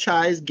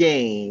franchise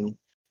game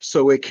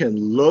so it can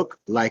look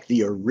like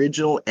the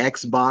original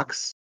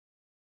Xbox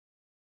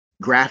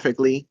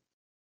graphically.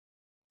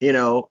 You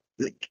know,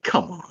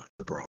 come on,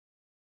 bro.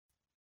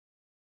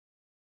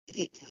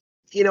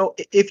 You know,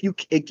 if you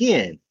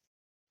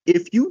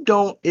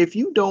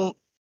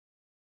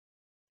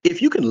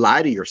can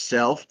lie to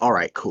yourself, all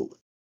right, cool.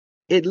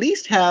 At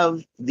least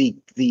have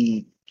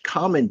the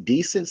common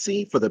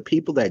decency for the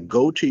people that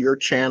go to your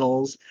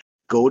channels,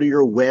 go to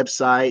your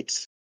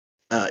websites,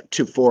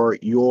 for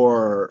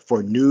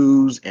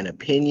news and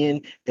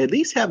opinion. At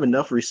least have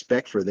enough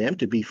respect for them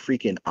to be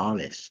freaking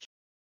honest.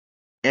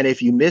 And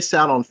if you miss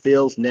out on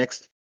Phil's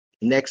next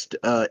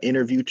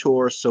interview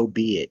tour, so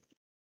be it.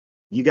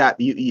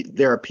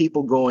 There are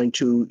people going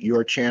to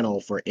your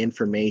channel for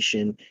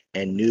information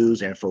and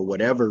news, and for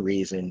whatever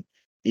reason,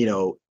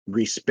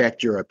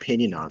 respect your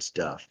opinion on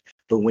stuff.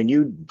 But when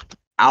you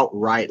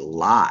outright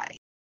lie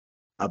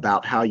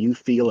about how you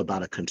feel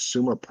about a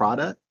consumer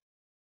product,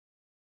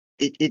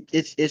 it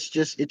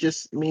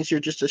just means you're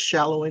just a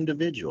shallow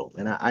individual,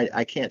 and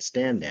I can't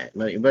stand that.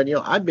 But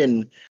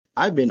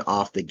I've been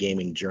off the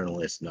gaming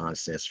journalist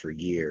nonsense for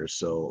years,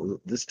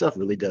 so this stuff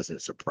really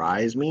doesn't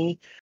surprise me.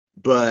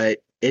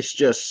 But it's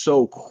just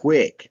so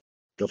quick,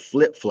 the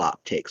flip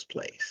flop takes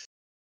place.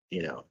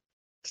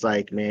 It's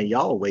like, man,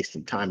 y'all are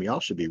wasting time. Y'all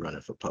should be running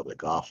for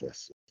public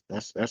office.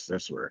 That's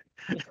where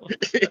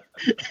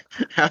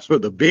that's where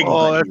the big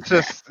Well, money it's is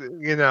at. just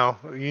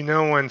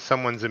when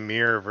someone's a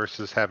mirror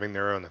versus having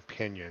their own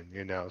opinion.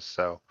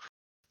 So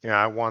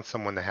I want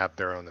someone to have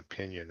their own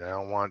opinion. I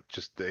don't want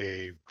just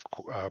a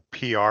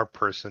PR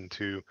person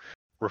to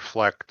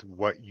reflect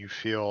what you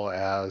feel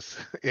as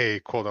a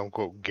quote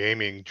unquote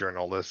gaming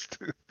journalist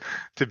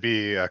to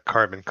be a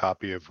carbon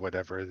copy of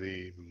whatever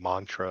the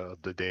mantra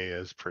of the day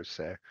is per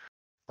se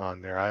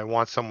on there. I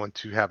want someone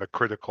to have a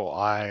critical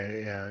eye,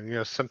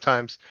 and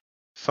sometimes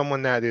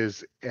someone that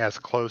is as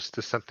close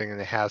to something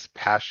and has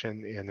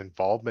passion and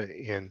involvement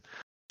in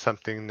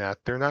something, that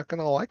they're not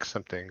going to like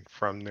something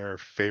from their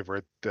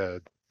favorite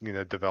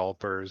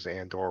developers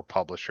and or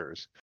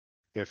publishers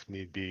if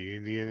need be.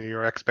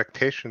 Your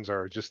expectations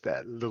are just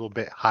that little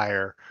bit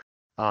higher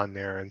on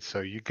there, and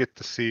so you get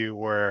to see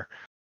where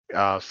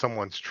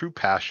someone's true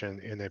passion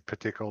in a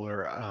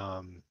particular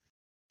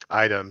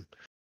item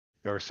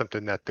or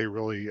something that they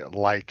really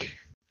like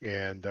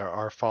and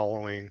are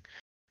following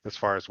as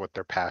far as what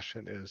their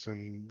passion is.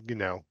 And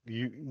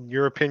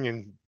your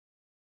opinion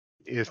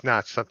is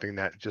not something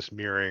that just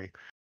mirroring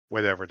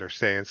whatever they're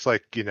saying. It's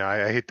like,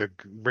 I hate to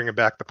bring it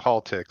back to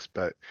politics,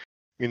 but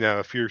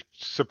if you're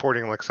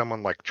supporting like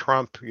someone like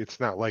Trump, it's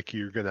not like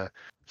you're gonna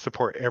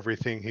support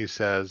everything he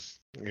says.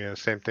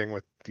 Same thing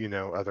with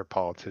other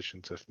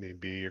politicians if need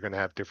be. You're gonna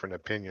have different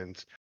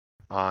opinions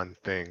on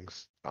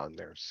things on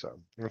there. So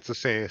it's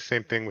the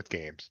same thing with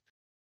games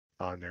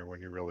on there when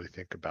you really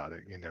think about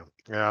it. And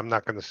I'm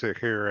not gonna sit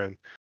here and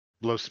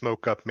blow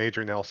smoke up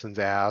Major Nelson's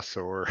ass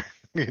or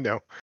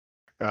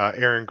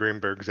Aaron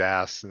Greenberg's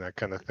ass and that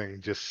kind of thing,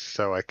 just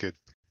so I could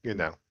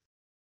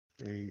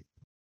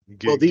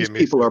Well, these give me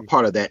people are some.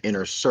 part of that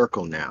inner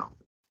circle now.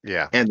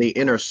 Yeah. And the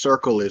inner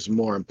circle is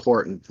more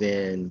important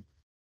than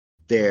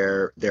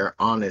their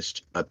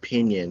honest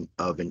opinion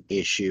of an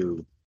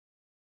issue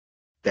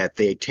that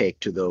they take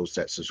to those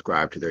that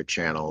subscribe to their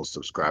channels,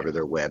 subscribe to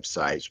their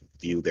websites,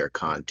 view their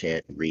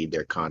content, read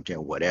their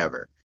content,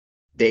 whatever.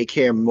 They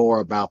care more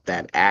about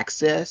that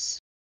access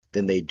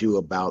than they do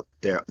about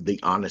the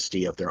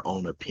honesty of their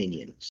own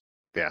opinions.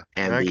 Yeah.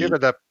 And I give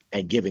it up.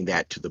 and giving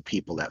that to the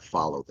people that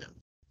follow them.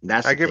 And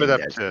that's I the give it thing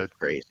up that's to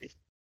crazy.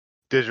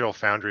 Digital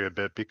Foundry a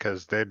bit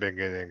because they've been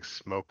getting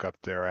smoke up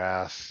their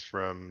ass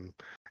from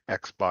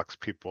Xbox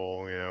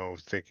people,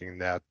 thinking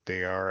that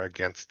they are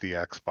against the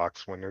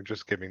Xbox when they're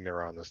just giving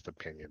their honest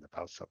opinion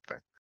about something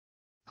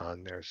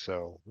on there.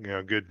 So,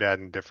 good, bad,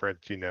 and different.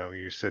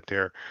 You sit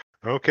there,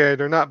 okay,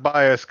 they're not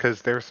biased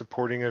because they're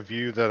supporting a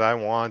view that I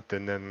want,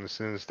 and then as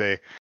soon as they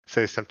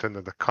say something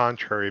to the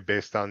contrary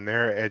based on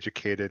their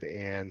educated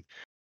and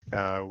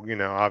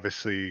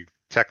obviously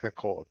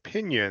technical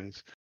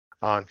opinions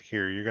on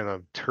here. You're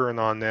gonna turn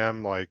on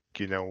them like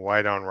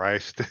white on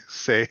rice to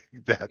say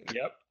that.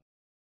 Yep.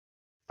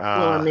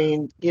 Well, I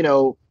mean,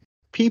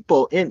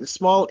 people in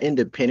small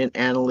independent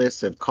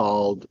analysts have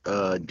called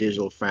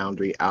Digital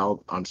Foundry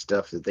out on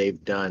stuff that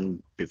they've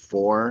done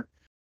before.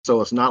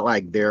 So it's not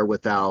like they're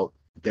throwing,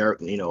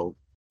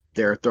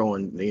 they're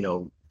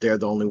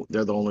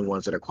the only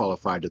ones that are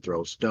qualified to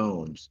throw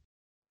stones.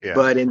 Yeah,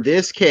 But in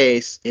this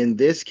case,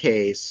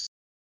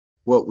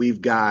 what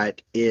we've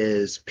got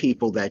is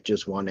people that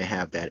just want to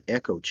have that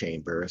echo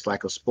chamber. It's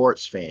like a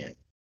sports fan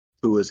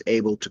who is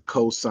able to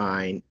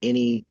co-sign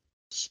any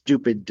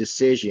stupid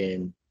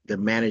decision the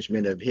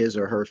management of his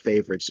or her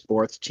favorite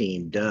sports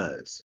team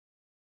does,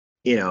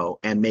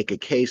 and make a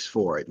case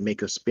for it,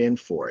 make a spin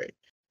for it.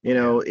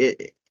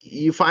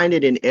 You find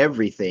it in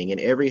everything, in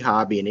every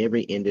hobby, in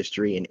every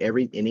industry, in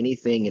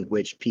anything in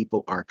which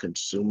people are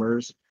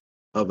consumers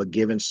of a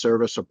given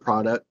service or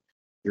product.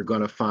 You're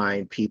going to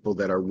find people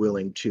that are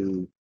willing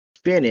to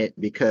spin it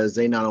because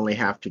they not only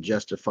have to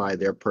justify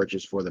their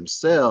purchase for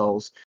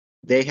themselves,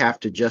 they have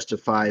to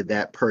justify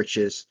that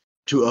purchase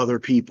to other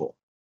people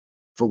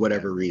for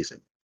whatever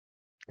reason,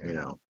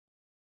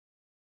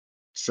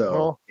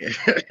 So,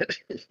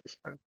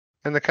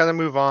 and to kind of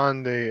move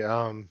on,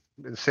 the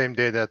same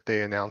day that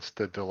they announced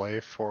the delay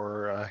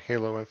for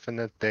Halo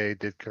Infinite, they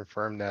did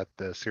confirm that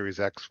the Series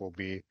X will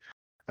be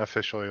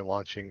officially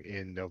launching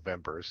in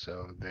November.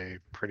 So they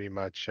pretty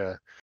much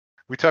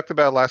we talked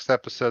about last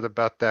episode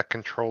about that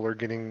controller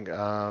getting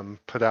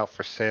put out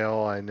for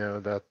sale. I know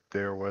that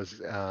there was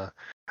a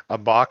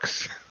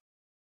box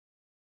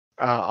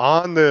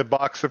on the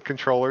box of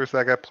controllers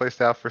that got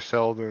placed out for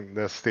sale, and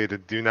that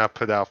stated "Do not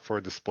put out for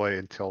display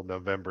until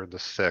November the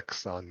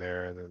 6th" on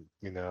there, and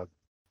it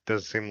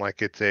does seem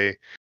like it's a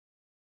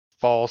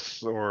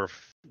false or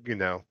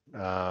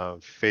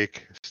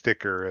fake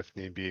sticker if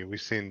need be.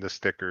 We've seen the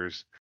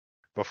stickers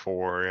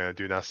before.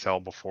 Do not sell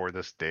before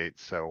this date.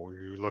 So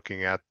we're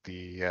looking at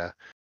the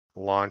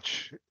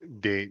launch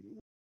date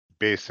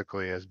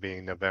basically as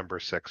being November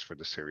 6th for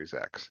the Series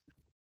X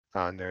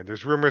on there.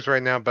 There's rumors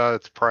right now about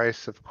its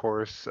price, of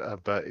course,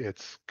 but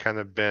it's kind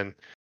of been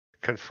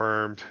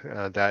confirmed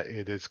that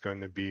it is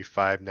going to be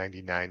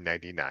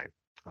 $599.99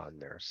 on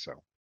there.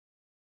 So,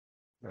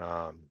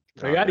 Are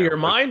you out of your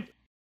mind?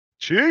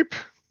 Cheap.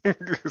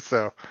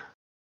 So,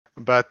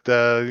 but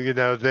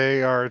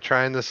they are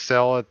trying to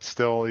sell it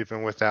still,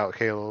 even without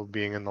Halo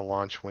being in the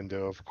launch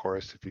window. Of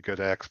course, if you go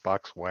to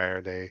Xbox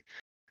Wire, they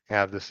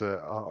have this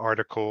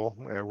article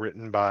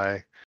written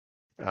by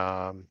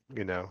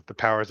the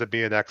powers that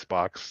be at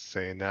Xbox,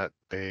 saying that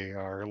they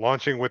are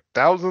launching with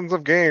thousands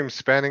of games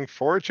spanning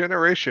 4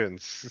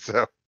 generations.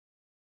 So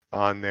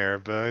on there,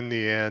 but in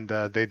the end,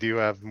 they do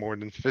have more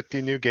than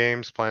 50 new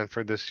games planned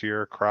for this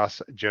year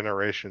across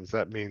generations.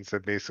 That means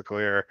that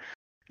basically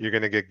you're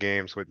going to get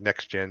games with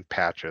next-gen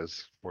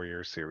patches for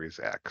your Series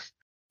X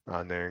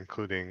on there,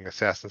 including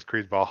Assassin's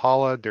Creed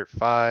Valhalla, Dirt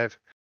 5,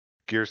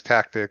 Gears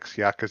Tactics,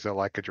 Yakuza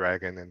Like a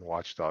Dragon, and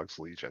Watch Dogs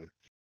Legion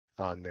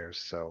on there.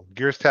 So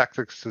Gears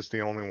Tactics is the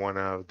only one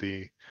of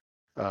the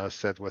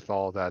said with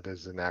all that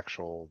is an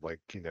actual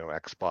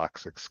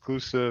Xbox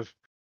exclusive.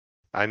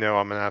 I know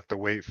I'm gonna have to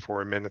wait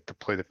for a minute to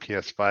play the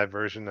PS5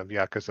 version of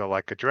Yakuza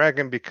Like a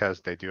Dragon because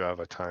they do have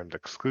a timed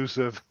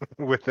exclusive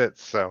with it.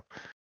 So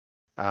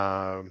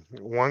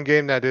one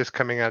game that is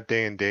coming out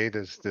day and date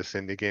is this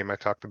indie game I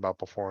talked about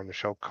before on the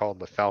show called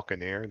The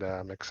Falconeer that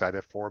I'm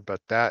excited for,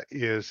 but that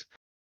is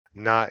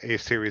not a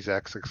Series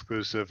X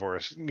exclusive or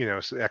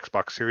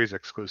Xbox Series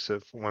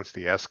exclusive once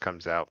the S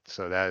comes out.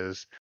 So that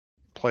is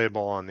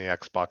playable on the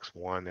Xbox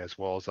One as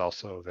well as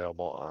also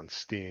available on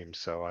Steam.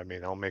 So I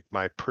mean, I'll make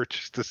my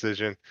purchase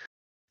decision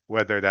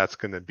whether that's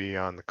going to be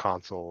on the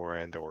console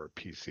or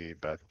PC.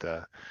 But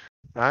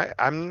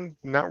I'm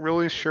not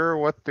really sure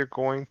what they're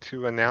going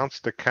to announce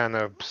to kind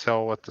of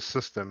sell with the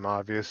system.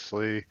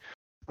 Obviously,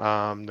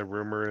 the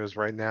rumor is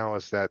right now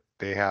is that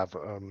they have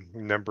a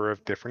number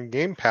of different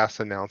Game Pass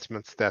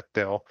announcements that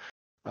they'll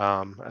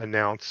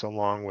announce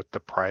along with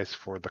the price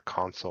for the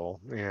console,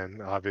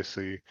 and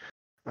obviously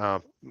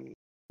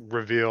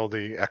reveal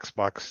the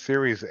Xbox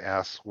Series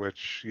S,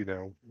 which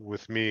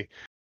with me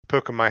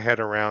poking my head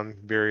around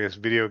various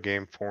video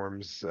game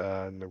forums,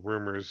 and the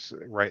rumors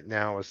right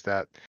now is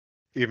that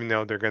even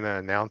though they're going to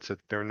announce it,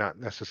 they're not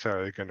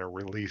necessarily going to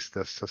release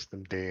the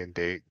system day and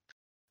date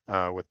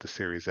with the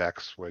Series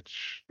X,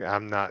 which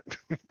I'm not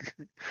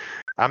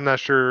I'm not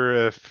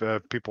sure if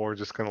people are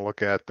just going to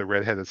look at the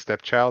redheaded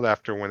stepchild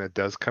after when it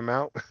does come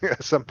out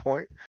at some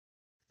point.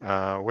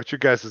 What's your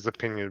guys'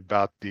 opinion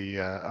about the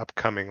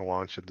upcoming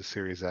launch of the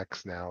Series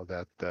X now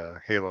that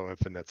Halo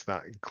Infinite's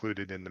not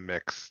included in the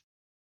mix?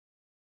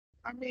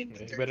 I mean,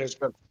 they're just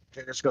going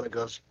to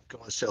go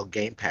and sell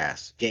Game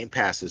Pass. Game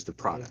Pass is the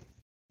product.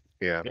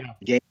 Yeah.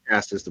 Game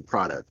Pass is the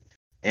product.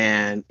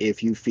 And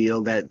if you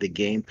feel that the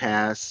Game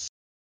Pass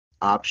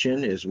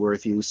option is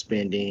worth you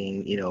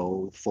spending,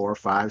 $400,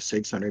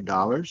 $500,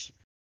 $600,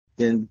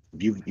 then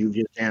you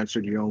just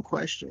answered your own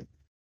question.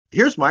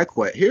 Here's my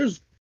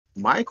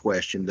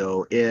question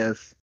though.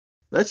 If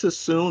let's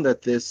assume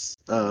that this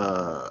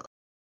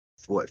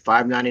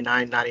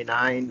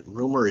 599.99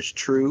 rumor is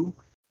true,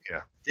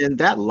 Yeah. then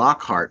that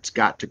Lockhart's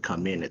got to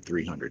come in at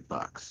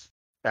 $300.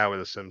 I would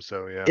assume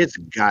so. Yeah. It's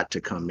got to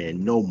come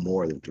in no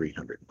more than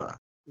 $300,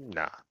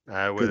 Nah,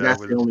 I because would. I that's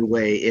would the only assume.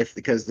 way. If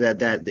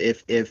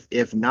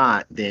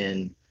not,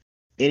 then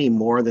any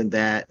more than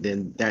that,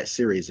 then that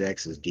Series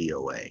X is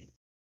DOA.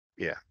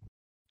 Yeah.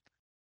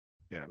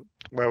 Yeah.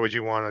 Why would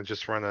you want to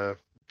just run a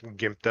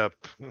gimped up,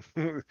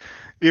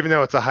 even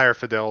though it's a higher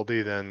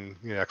fidelity than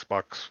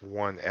Xbox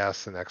One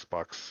S and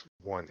Xbox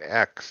One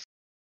X?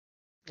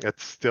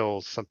 It's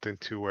still something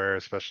to where,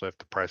 especially if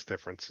the price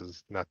difference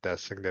is not that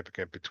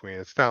significant between.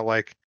 It's not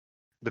like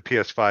the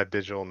PS5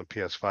 digital and the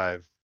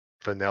PS5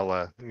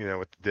 vanilla,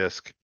 with the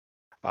disc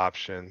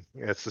option.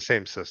 It's the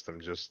same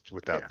system, just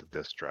without Yeah. the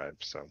disc drive.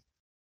 So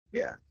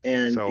Yeah,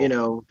 and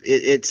So-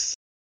 it's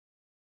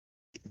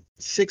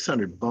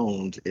 600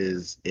 bones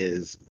is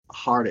a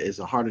hard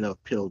enough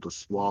pill to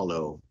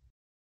swallow.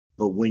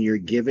 But when you're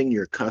giving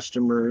your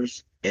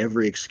customers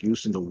every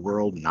excuse in the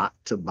world not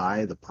to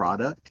buy the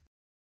product,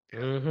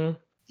 Mm-hmm.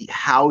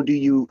 how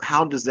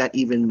does that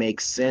even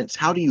make sense?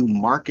 How do you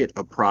market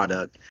a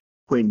product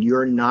when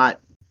you're not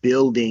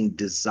building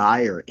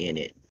desire in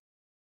it?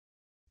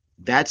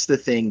 That's the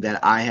thing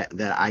that I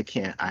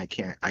can't I don't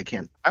make a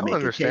case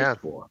understand.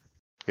 for.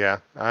 Yeah,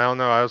 I don't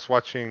know. I was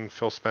watching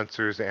Phil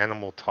Spencer's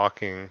Animal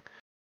Talking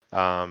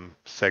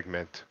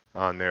segment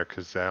on there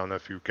because I don't know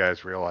if you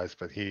guys realize,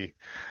 but he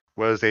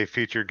was a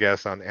featured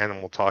guest on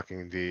Animal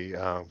Talking,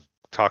 the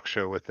talk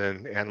show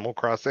within Animal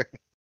Crossing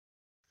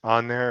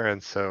on there,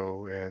 and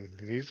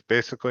he's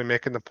basically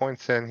making the point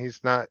saying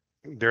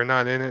they're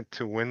not in it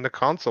to win the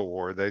console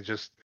war. They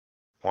just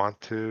want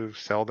to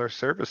sell their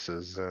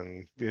services,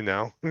 and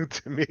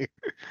to me,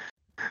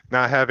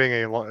 not having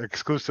a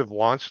exclusive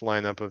launch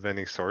lineup of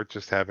any sort,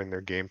 just having their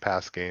Game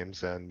Pass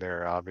games and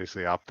their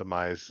obviously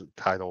optimized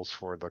titles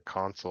for the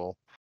console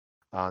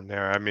on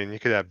there. I mean, you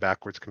could have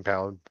backwards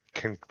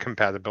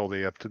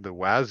compatibility up to the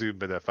wazoo,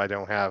 but if I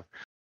don't have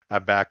a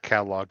back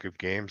catalog of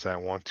games I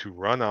want to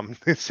run on,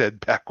 it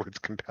said backwards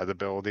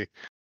compatibility.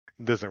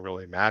 It doesn't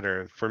really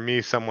matter. For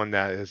me, someone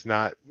that is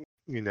not,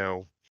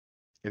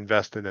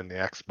 invested in the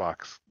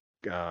Xbox,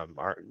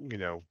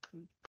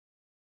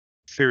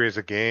 series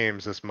of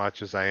games as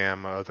much as I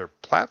am other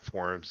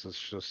platforms.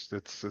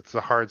 It's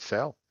a hard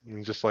sell.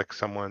 And just like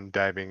someone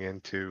diving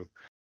into,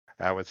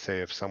 I would say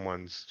if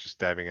someone's just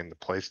diving into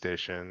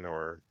PlayStation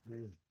or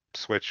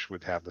Switch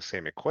would have the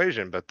same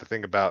equation. But the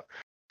thing about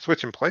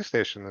Switch and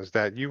PlayStation is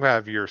that you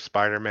have your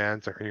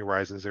Spider-Mans or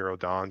Horizon Zero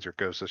Dawns or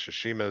Ghost of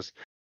Tsushimas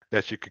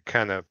that you could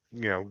kind of,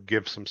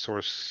 give some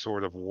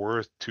sort of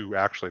worth to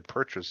actually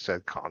purchase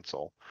said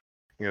console.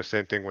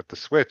 Same thing with the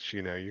Switch.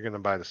 You're going to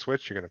buy the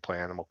Switch, you're going to play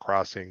Animal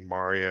Crossing,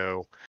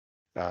 Mario,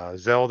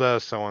 Zelda,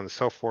 so on and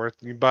so forth.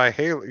 You buy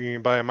Halo, you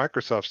buy a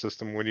Microsoft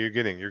system. What are you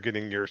getting? You're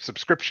getting your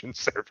subscription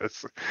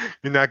service.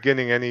 You're not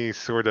getting any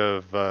sort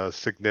of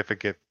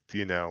significant,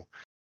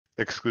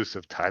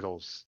 exclusive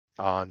titles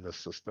on the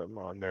system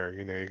on there.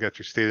 You got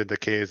your State of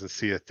Decays and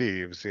Sea of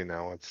Thieves.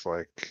 It's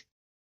like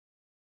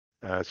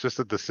it's just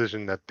a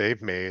decision that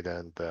they've made,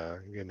 and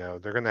they're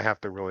going to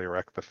have to really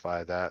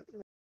rectify that.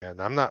 And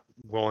I'm not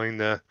willing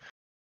to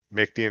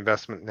make the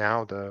investment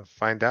now to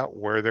find out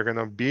where they're going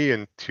to be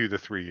in 2 to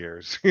 3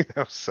 years.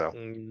 So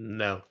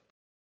No.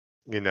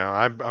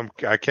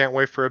 I can't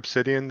wait for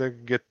Obsidian to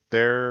get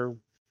their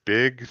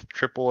big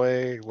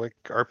AAA like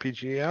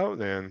RPG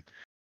out, and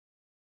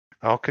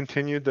I'll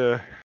continue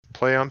to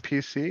play on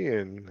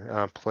PC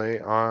and play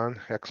on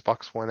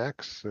Xbox One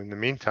X in the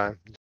meantime.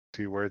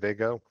 See where they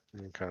go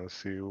and kind of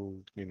see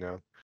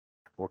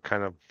what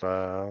kind of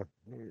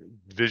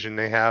vision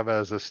they have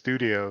as a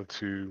studio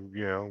to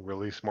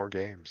release more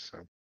games.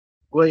 So.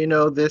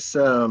 Well, this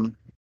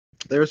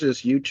there's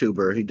this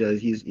YouTuber.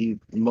 He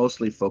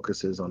mostly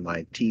focuses on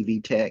like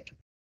TV tech.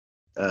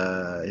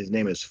 His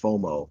name is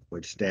FOMO,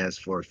 which stands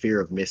for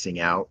fear of missing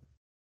out.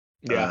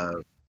 Yeah.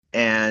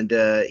 And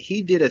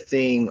he did a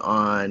thing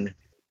on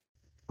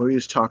where he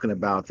was talking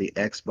about the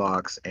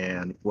Xbox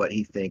and what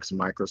he thinks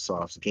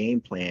Microsoft's game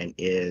plan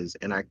is,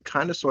 and I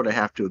kind of sort of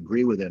have to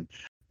agree with him.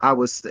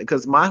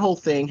 Because my whole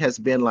thing has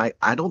been like,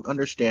 I don't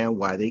understand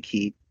why they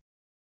keep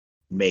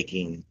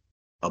making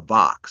a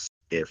box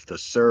if the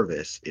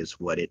service is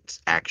what it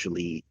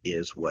actually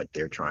is, what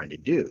they're trying to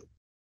do.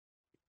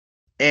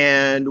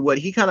 And what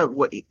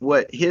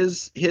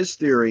his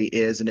theory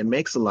is, and it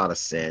makes a lot of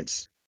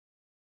sense,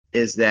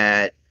 is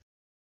that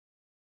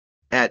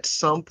at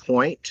some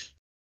point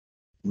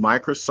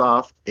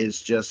Microsoft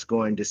is just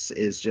going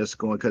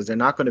because they're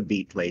not going to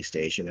beat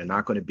PlayStation, they're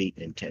not going to beat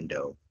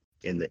Nintendo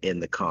in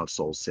the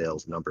console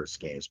sales numbers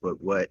games.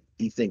 But what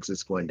he thinks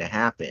is going to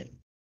happen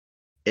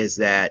is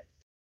that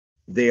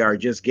they are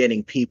just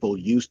getting people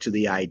used to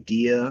the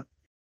idea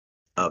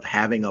of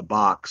having a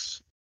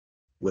box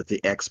with the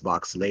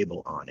Xbox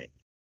label on it.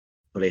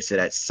 But they said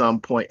at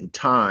some point in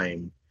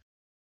time,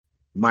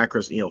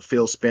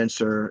 Phil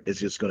Spencer is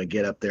just going to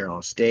get up there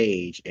on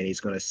stage and he's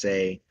going to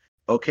say,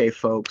 "Okay,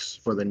 folks,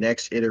 for the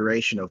next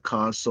iteration of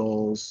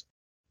consoles,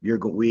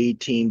 we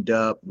teamed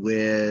up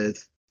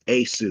with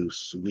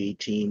Asus, we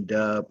teamed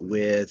up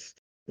with,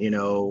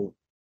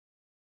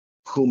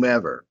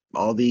 whomever,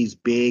 all these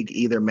big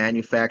either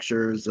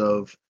manufacturers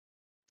of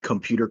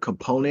computer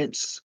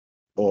components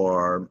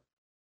or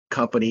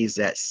companies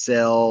that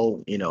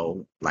sell,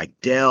 like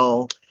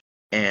Dell,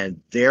 and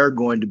they're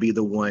going to be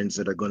the ones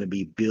that are going to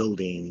be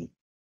building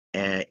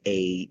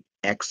a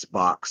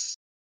Xbox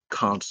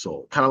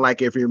console." Kind of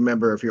like, if you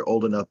remember, if you're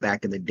old enough,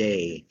 back in the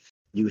day,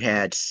 you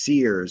had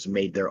Sears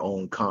made their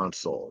own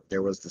console.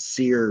 There was the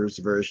Sears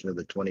version of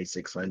the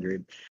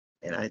 2600,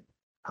 and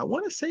I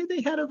want to say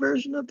they had a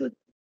version of the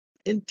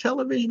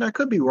Intellivision. I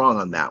could be wrong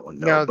on that one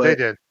though, No, they but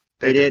did.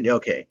 they did.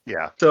 Okay.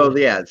 Yeah. So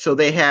yeah, so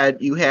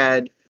you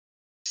had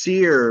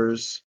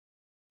Sears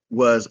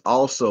was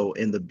also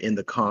in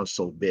the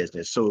console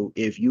business. So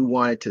if you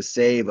wanted to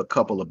save a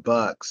couple of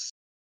bucks,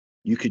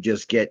 you could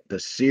just get the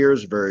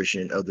Sears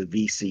version of the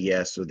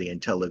VCS or the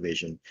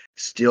Intellivision,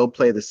 still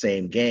play the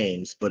same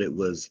games, but it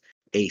was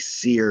the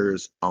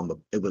Sears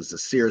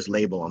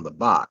label on the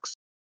box.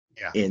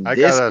 Yeah. In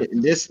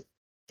this,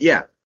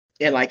 yeah.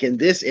 And like in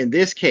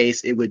this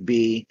case, it would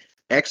be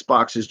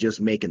Xbox is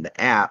just making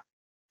the app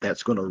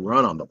that's going to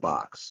run on the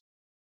box.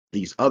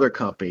 These other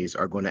companies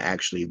are going to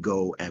actually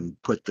go and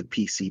put the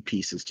PC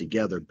pieces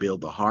together,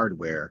 build the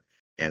hardware,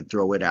 and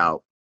throw it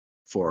out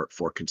for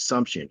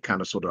consumption.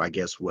 Kind of sort of, I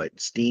guess, what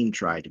Steam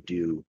tried to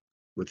do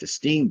with the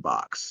Steam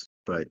box,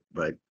 but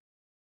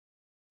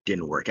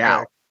didn't work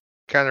out.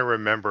 Kind of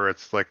remember,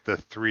 it's like the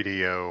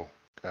 3DO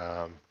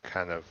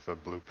kind of a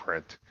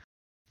blueprint.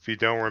 If you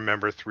don't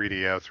remember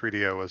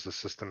 3DO was a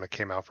system that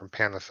came out from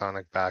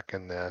Panasonic back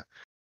in the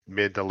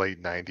mid to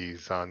late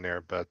 90s on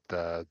there, but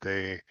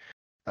they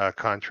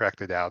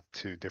contracted out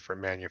to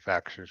different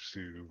manufacturers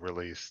to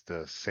release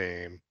the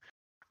same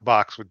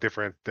box with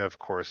different, of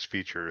course,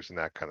 features and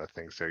that kind of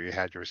thing. So you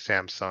had your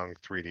Samsung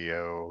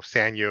 3DO,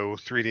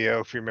 Sanyo 3DO,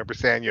 if you remember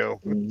Sanyo,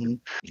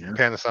 Yeah.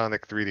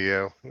 Panasonic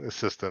 3DO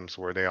systems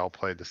where they all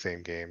played the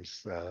same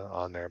games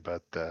on there,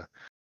 but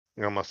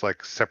almost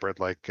like separate,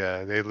 like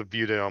they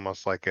viewed it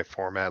almost like a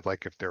format,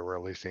 like if they're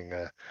releasing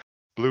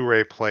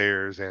Blu-ray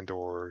players and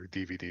or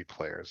DVD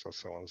players and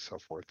so on and so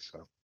forth.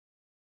 So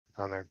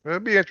on there, it'll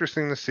be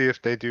interesting to see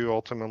if they do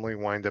ultimately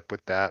wind up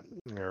with that,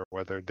 or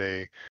whether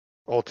they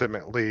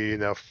ultimately,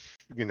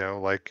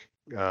 like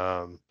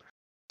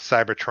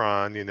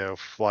Cybertron,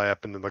 fly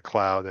up into the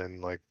cloud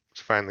and like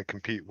finally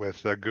compete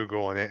with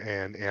Google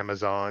and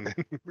Amazon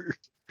and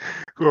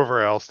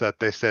whoever else that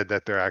they said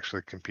that they're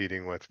actually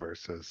competing with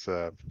versus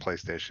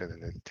PlayStation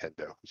and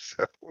Nintendo.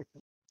 So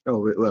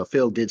Oh, well,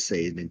 Phil did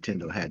say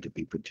Nintendo had to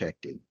be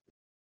protected.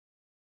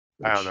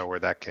 I don't know where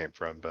that came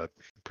from, but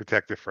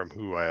protected from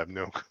who, I have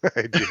no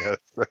idea.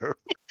 So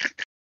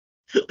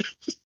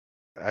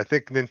I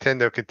think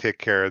Nintendo can take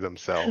care of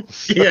themselves.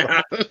 So.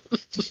 Yeah.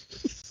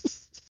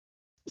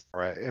 All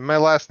right. In my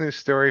last news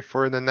story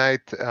for the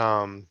night,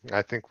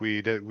 I think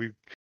we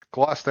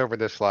glossed over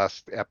this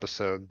last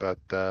episode, but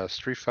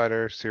Street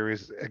Fighter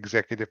series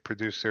executive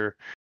producer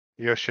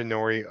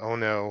Yoshinori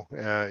Ono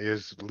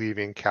is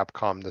leaving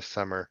Capcom this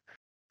summer.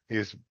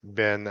 He's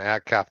been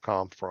at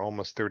Capcom for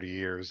almost 30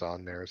 years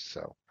on there,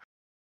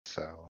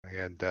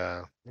 and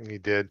he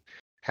did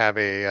have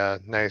a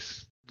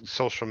nice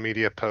social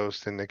media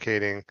post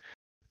indicating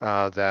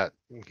that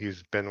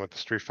he's been with the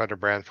Street Fighter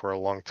brand for a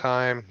long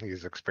time.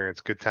 He's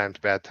experienced good times,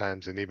 bad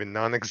times, and even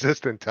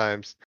non-existent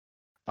times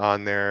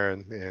on there,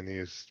 and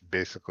he's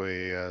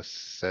basically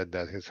said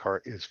that his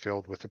heart is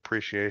filled with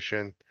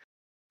appreciation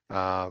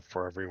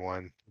for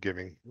everyone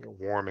giving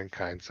warm and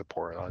kind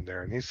support on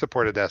there. And he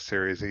supported that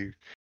series. He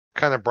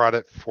kind of brought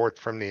it forth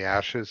from the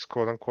ashes,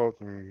 quote unquote,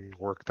 and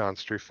worked on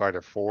Street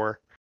Fighter 4.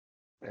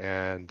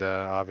 And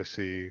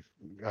obviously,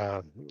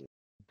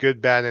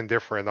 good, bad, and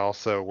different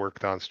also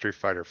worked on Street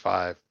Fighter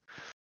 5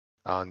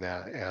 on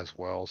that as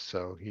well.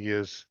 So he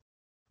is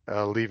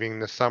leaving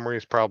this summer.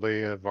 He's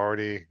probably has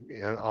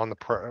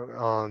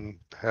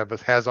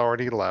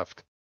already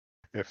left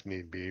if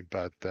need be.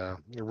 But the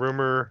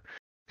rumor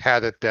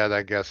had it that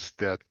I guess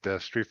that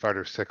Street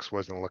Fighter 6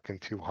 wasn't looking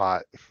too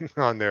hot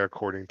on there,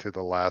 according to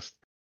the last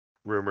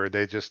rumor.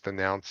 They just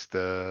announced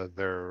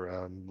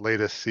their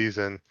latest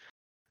season,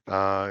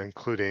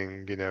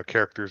 including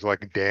characters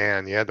like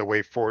Dan. You had to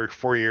wait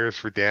four years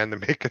for Dan to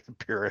make an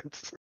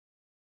appearance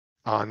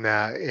on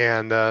that,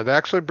 and they're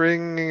actually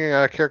bringing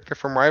a character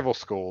from rival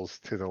schools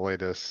to the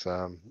latest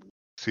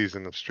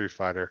season of Street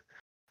Fighter.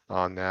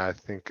 On that, I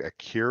think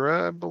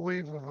Akira, I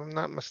believe, if I'm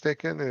not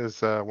mistaken,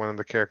 is one of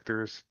the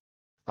characters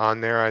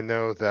on there. I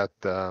know that.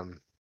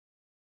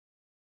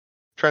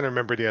 Trying to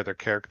remember the other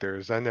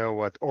characters. I know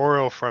what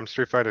Oro from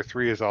Street Fighter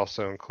 3 is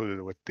also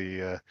included with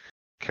the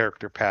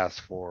character pass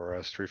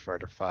for Street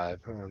Fighter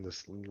 5 on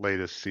this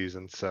latest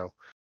season. So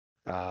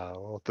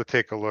we'll have to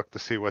take a look to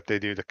see what they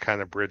do to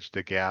kind of bridge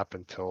the gap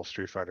until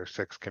Street Fighter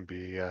 6 can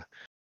be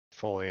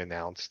fully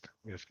announced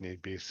if need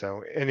be.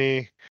 So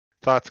any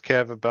thoughts,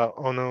 Kev, about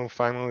Ono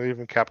finally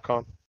leaving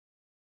Capcom?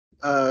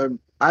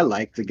 I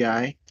like the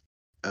guy.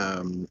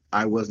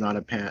 I was not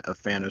a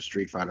fan of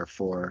Street Fighter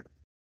 4.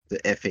 The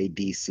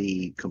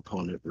FADC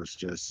component was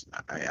just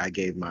I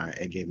gave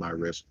my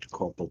wrist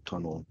corporal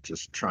tunnel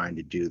just trying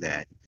to do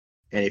that.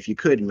 And if you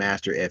couldn't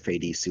master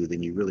FADC,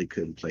 then you really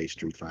couldn't play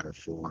Street Fighter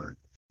 4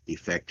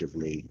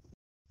 effectively.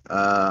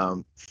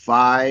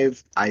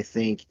 5, I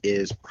think,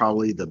 is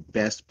probably the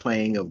best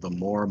playing of the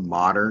more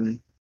modern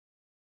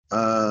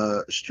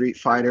Street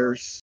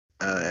Fighters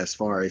as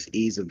far as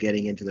ease of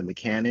getting into the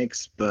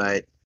mechanics.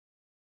 But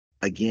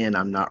again,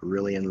 I'm not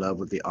really in love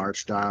with the art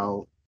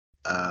style.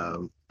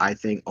 I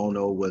think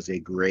Ono was a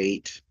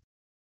great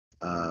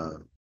uh,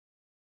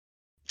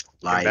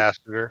 like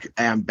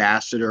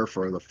ambassador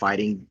for the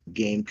fighting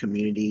game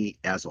community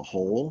as a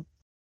whole,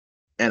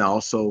 and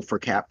also for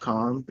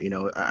Capcom.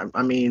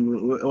 I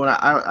mean, when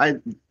I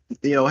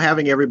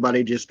having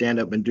everybody just stand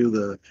up and do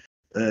the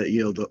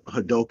the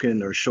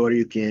Hadoken or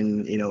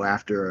Shoryuken,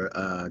 after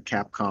a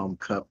Capcom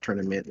Cup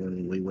tournament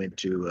when we went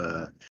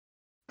to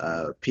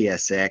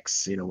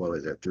PSX, what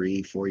was it,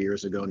 3-4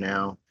 years ago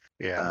now?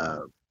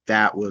 Yeah.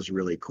 That was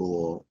really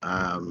cool.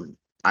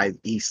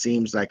 He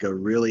seems like a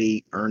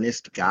really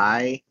earnest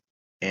guy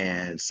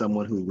and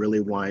someone who really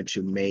wanted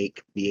to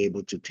be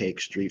able to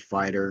take Street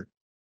Fighter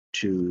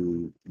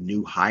to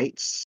new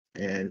heights.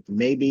 And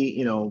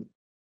maybe,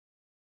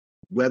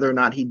 whether or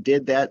not he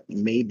did that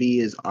maybe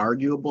is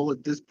arguable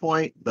at this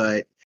point,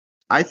 but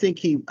I think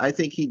he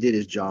did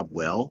his job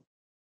well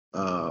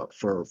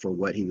for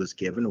what he was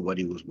given and what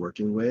he was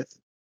working with.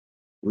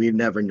 We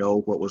never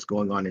know what was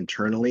going on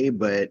internally,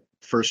 but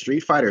for Street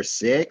Fighter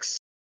 6,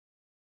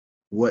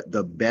 what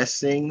the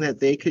best thing that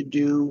they could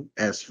do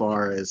as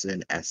far as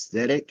an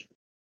aesthetic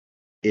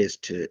is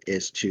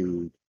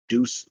to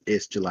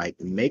like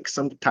make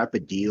some type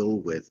of deal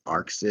with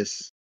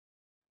ArcSys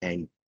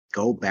and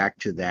go back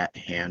to that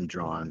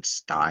hand-drawn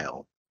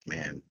style,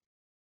 man.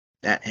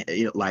 That,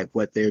 like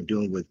what they're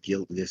doing with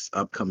this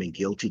upcoming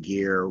Guilty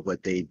Gear,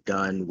 what they've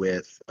done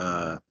with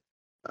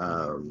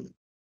Grand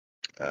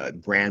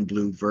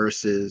Blue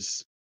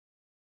Versus,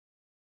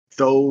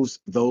 those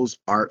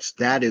arts.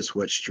 That is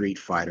what Street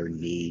Fighter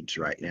needs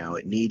right now.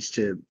 It needs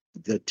to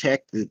the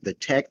tech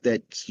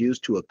that's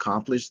used to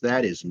accomplish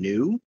that is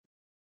new,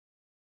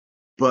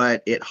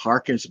 but it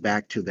harkens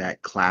back to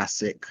that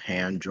classic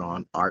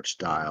hand-drawn art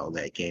style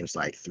that games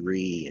like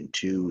 3 and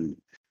 2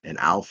 and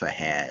Alpha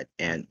had,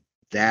 and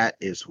that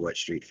is what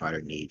Street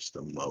Fighter needs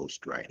the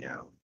most right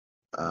now.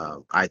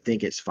 I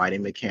think its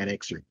fighting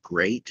mechanics are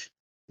great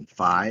in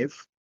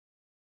 5,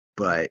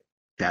 but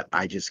that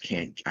I just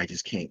can't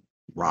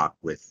rock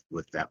with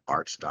that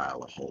art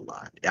style a whole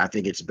lot. I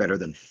think it's better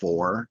than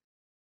 4,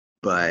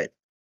 but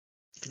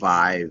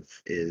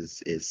 5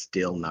 is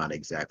still not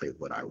exactly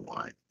what I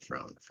want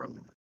from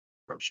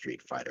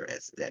Street Fighter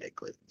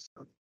aesthetically.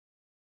 So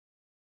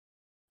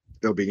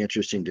it'll be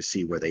interesting to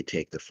see where they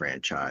take the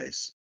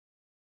franchise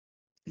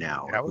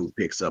now, who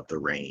picks up the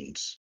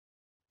reins.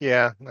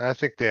 Yeah, I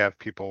think they have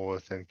people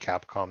within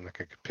Capcom that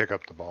could pick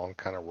up the ball and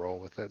kind of roll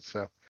with it.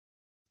 So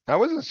I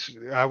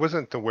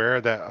wasn't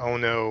aware that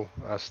Ono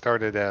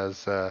started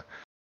as a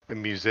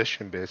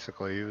musician.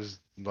 Basically, he was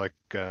like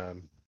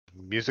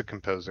music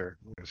composer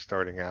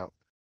starting out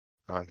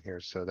on here.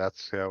 So that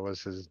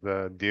was his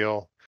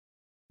deal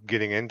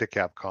getting into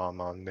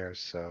Capcom on there.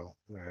 So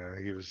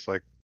he was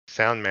like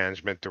sound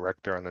management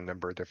director on a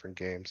number of different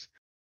games,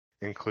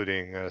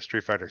 including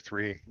Street Fighter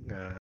 3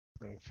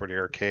 for the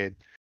arcade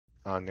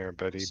on there.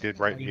 But he did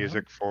write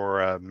music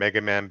for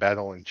Mega Man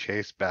Battle and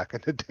Chase back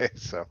in the day.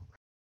 So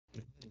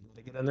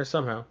they get in there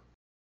somehow.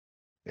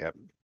 Yep.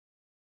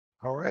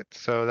 All right.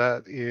 So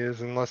that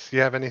is, unless you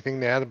have anything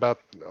to add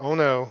about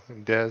Ono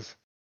and Dez.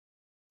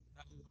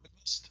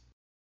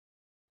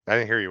 I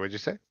didn't hear you. What'd you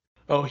say?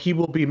 Oh, he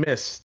will be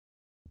missed.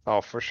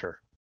 Oh, for sure.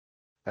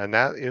 And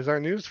that is our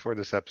news for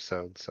this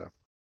episode. So.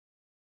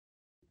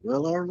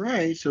 Well, all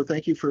right. So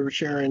thank you for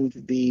sharing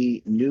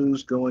the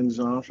news goings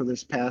on for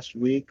this past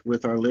week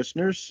with our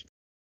listeners.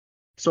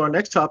 So our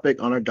next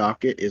topic on our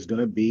docket is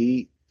going to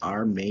be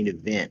our main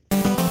event.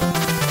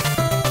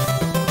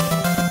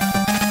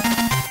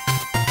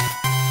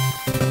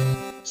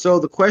 So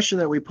the question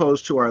that we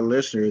posed to our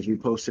listeners, we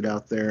posted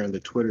out there in the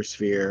Twitter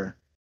sphere,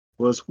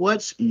 was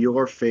what's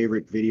your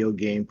favorite video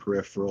game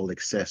peripheral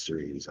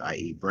accessories,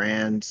 i.e.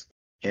 brands,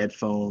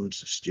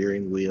 headphones,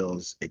 steering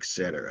wheels,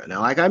 etc.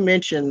 Now, like I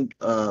mentioned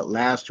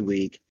last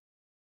week,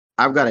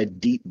 I've got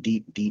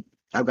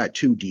I've got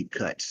 2 deep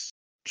cuts,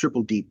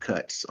 triple deep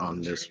cuts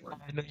on this one.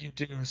 I know you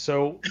do.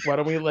 So why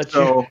don't we let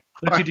you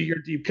do your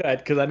deep cut,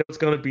 because I know it's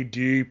going to be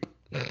deep.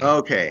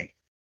 Okay.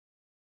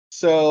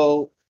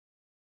 So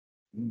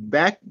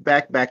back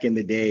in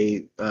the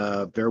day,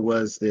 there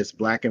was this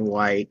black and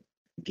white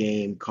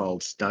game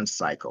called Stunt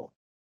Cycle,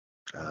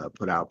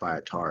 put out by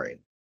Atari.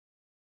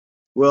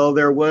 Well,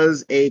 there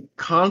was a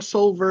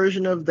console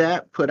version of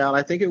that put out.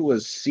 I think it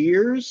was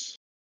Sears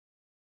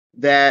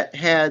that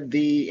had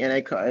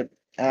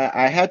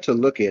I had to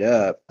look it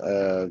up.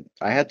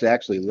 I had to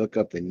actually look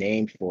up the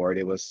name for it.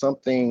 It was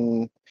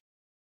something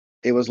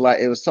it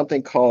was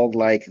something called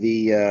like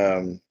the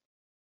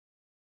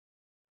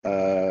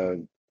uh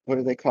what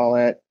do they call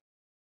it?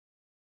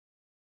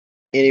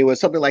 And it was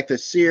something like the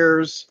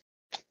Sears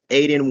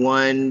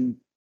 8-in-1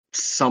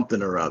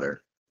 something or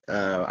other.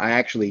 I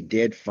actually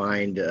did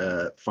find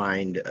the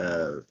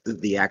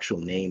actual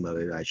name of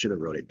it. I should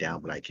have wrote it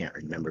down, but I can't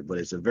remember. But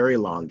it's a very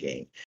long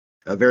game,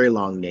 a very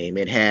long name.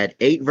 It had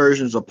 8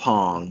 versions of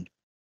Pong,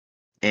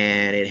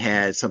 and it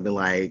had something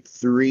like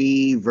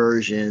 3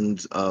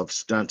 versions of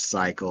Stunt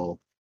Cycle,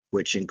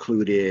 which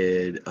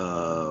included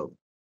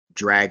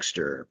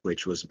Dragster,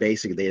 which was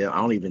basically I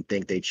don't even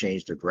think they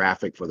changed the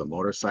graphic for the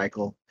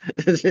motorcycle,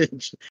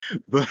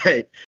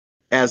 but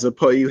as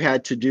opposed you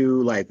had to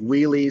do like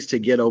wheelies to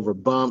get over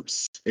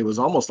bumps. It was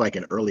almost like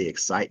an early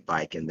Excite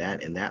bike in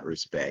that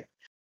respect.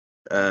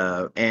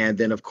 And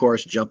then of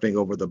course jumping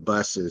over the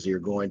buses, you're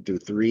going through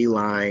 3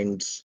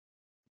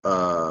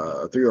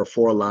 or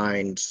 4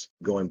 lines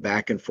going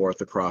back and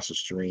forth across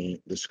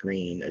the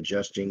screen,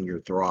 adjusting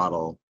your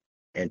throttle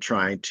and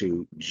trying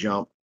to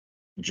jump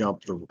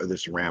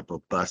this ramp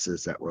of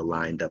buses that were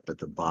lined up at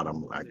the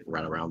bottom, like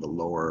right around the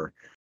lower,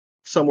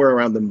 somewhere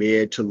around the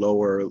mid to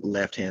lower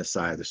left hand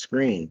side of the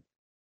screen.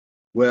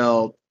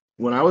 Well,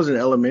 when I was in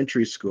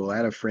elementary school, I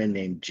had a friend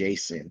named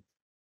Jason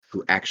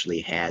who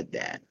actually had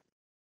that.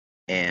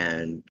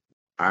 And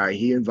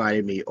he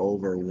invited me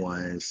over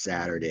one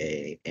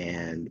Saturday.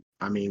 And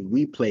I mean,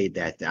 we played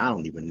that. I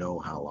don't even know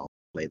how long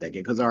we played that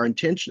game because our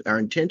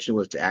intention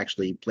was to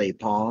actually play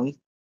Pong,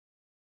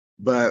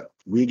 but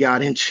we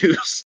got into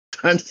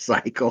Stunt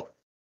Cycle.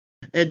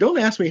 And don't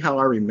ask me how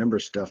I remember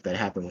stuff that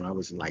happened when I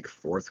was in like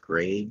 4th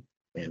grade.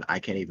 And I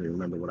can't even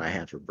remember what I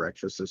had for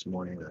breakfast this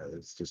morning.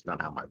 It's just not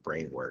how my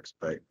brain works.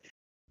 But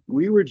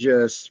we were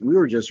just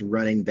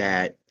running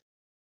that,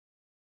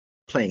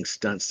 playing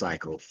Stunt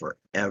Cycle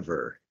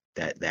forever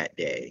that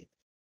day.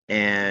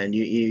 And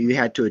you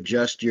had to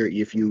adjust your,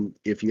 if you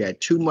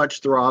had too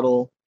much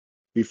throttle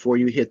before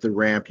you hit the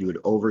ramp, you would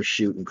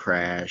overshoot and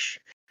crash.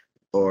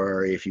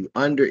 Or if you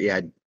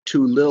had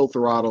too little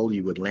throttle,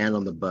 you would land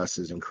on the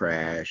buses and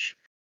crash.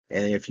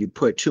 And if you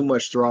put too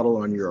much throttle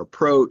on your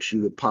approach,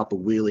 you would pop a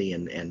wheelie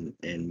and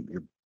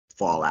you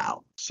fall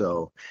out.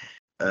 So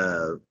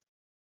uh,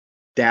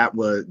 that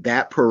was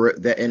that,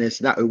 and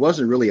it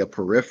wasn't really a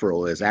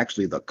peripheral. It's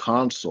actually the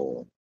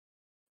console,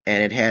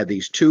 and it had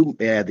these two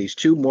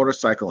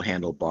motorcycle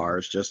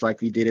handlebars, just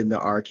like you did in the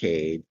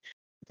arcade,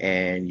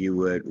 and you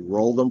would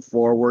roll them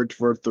forward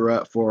for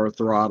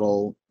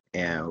throttle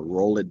and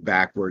roll it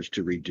backwards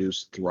to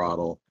reduce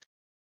throttle.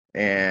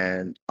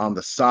 And on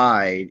the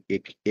side,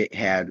 it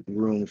had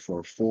room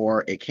for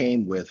 4. It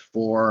came with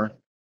 4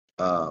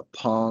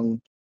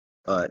 Pong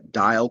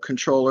dial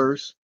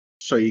controllers,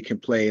 so you can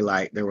play,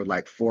 like there were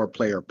like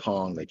 4-player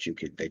Pong that you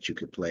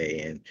could play.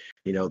 And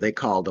they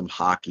called them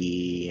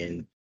hockey,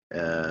 and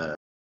uh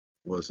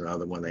was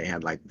another one. They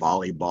had like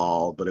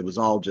volleyball, but it was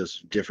all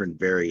just different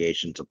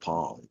variations of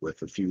Pong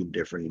with a few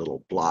different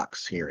little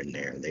blocks here and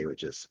there. And they were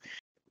just,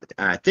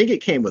 I think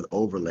it came with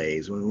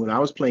overlays. When I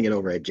was playing it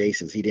over at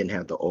Jason's, he didn't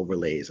have the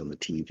overlays on the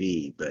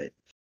TV, but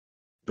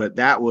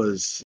that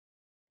was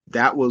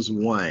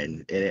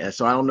one. And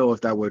so I don't know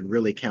if that would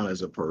really count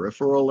as a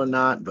peripheral or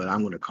not, but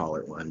I'm going to call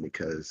it one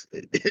because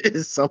it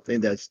is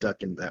something that's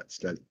stuck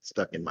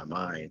in my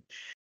mind.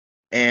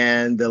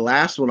 And the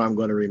last one I'm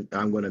going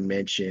to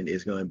mention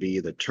is going to be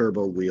the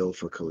turbo wheel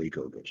for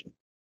ColecoVision,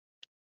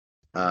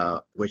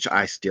 which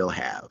I still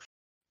have.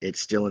 It's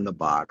still in the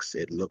box.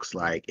 It looks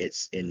like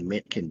it's in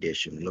mint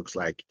condition. Looks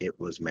like it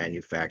was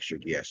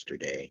manufactured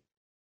yesterday.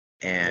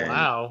 And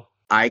Wow.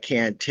 I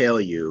can't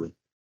tell you,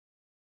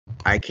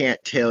 I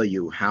can't tell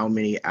you how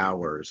many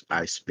hours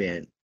I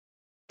spent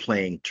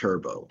playing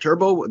Turbo.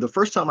 Turbo, the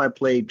first time I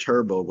played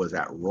Turbo was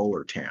at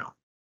Roller Town.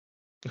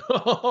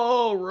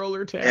 Oh,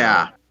 Roller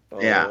Yeah,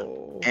 Town. yeah.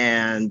 Oh.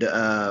 And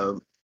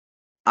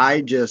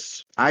I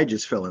just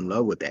fell in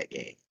love with that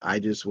game. I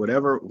just,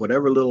 whatever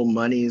little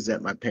monies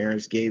that my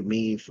parents gave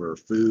me for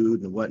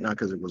food and whatnot,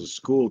 because it was a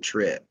school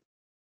trip.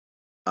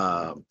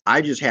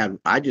 I just had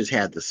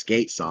the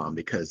skates on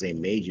because they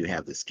made you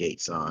have the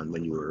skates on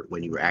when you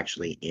were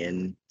actually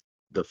in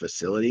the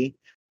facility.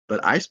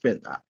 But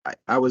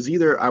I was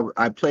either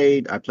I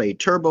played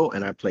Turbo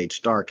and I played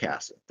Star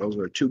Castle. Those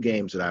were 2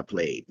 games that I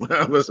played when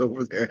I was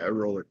over there at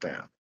Roller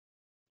Town.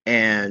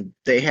 And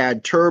they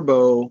had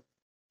Turbo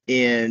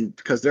in,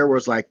 because there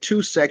was like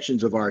 2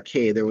 sections of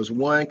arcade. There was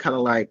one kind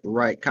of like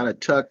right, kind of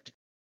tucked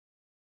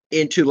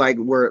into like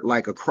where,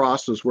 like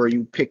across was where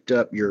you picked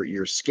up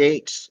your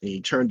skates and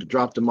you turned to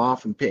drop them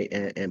off and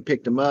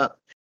picked them up.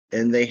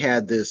 And they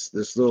had this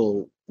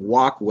little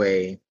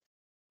walkway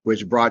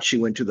which brought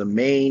you into the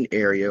main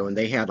area, and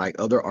they had like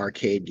other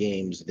arcade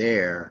games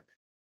there,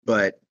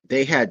 but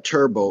they had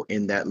Turbo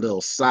in that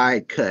little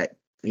side cut,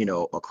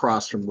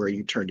 across from where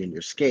you turned in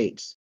your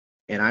skates.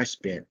 And I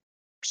spent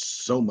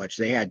so much.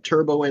 They had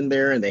Turbo in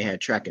there and they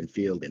had Track and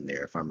Field in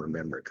there, if I'm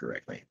remembering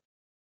correctly.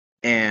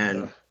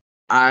 Ugh.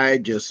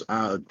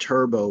 And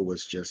Turbo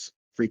was just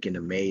freaking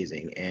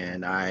amazing.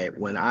 And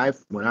when I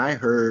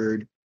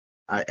heard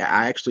I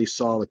actually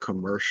saw the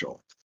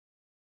commercial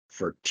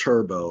for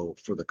Turbo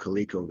for the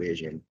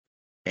ColecoVision,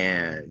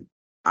 and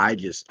I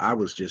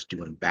was just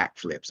doing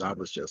backflips. I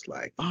was just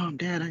like,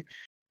 Dad,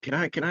 can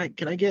I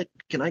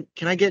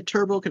get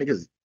Turbo?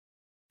 Because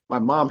my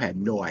mom had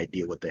no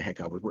idea what the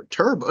heck I was with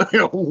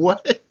Turbo.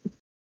 What?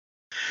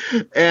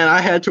 And I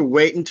had to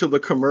wait until the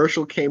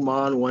commercial came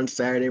on one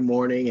Saturday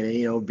morning,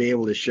 and be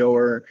able to show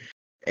her,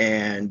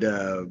 and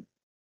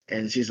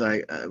she's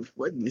like,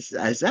 "What is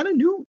that? A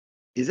new?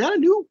 Is that a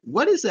new?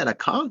 What is that?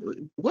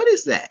 What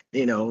is that?"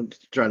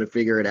 Trying to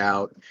figure it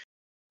out.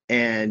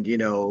 And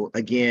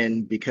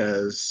again,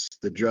 because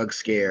the drug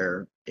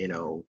scare,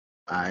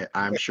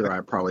 I'm sure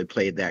I probably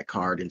played that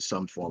card in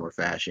some form or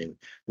fashion.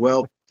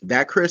 Well,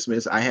 that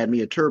Christmas, I had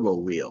me a turbo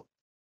wheel,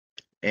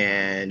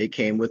 and it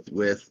came with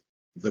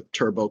the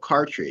turbo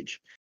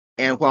cartridge.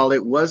 And while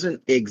it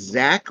wasn't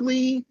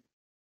exactly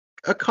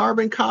a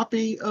carbon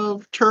copy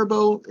of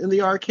Turbo in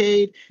the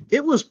arcade,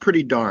 it was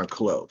pretty darn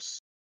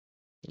close.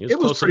 It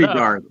was close pretty enough.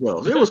 darn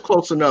close. It was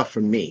close enough for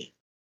me.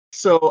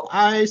 So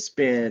I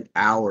spent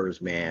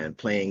hours, man,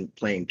 playing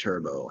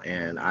Turbo,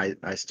 and I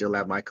still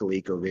have my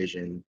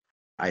ColecoVision.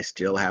 I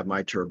still have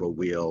my Turbo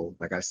wheel.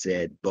 Like I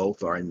said,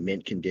 both are in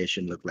mint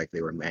condition, look like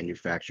they were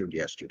manufactured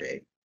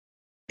yesterday.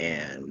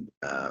 And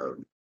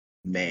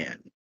man,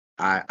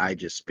 I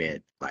just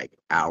spent like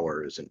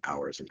hours and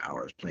hours and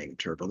hours playing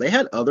Turbo. They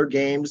had other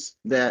games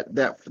that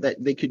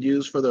they could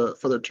use for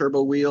the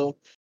Turbo wheel.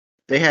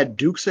 They had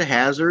Dukes of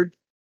Hazzard,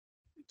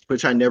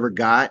 which I never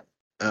got,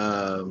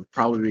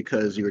 probably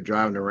because you were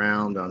driving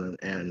around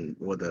and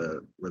with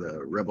a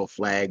rebel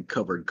flag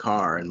covered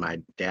car, and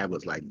my dad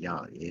was like,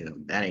 "Yeah,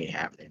 that ain't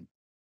happening."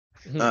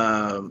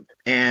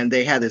 And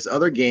they had this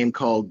other game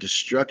called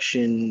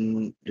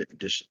Destructoid.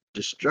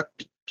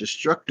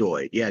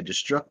 Yeah,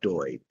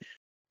 Destructoid,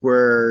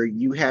 where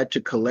you had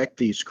to collect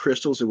these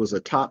crystals. It was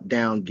a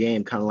top-down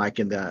game, kind of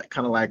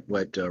like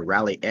what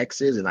Rally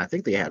X is, and I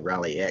think they had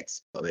Rally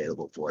X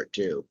available for it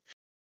too.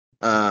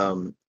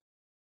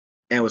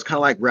 And it was kind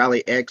of like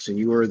Rally X, and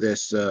you were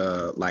this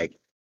like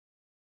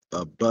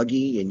a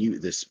buggy, and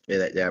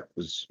that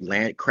was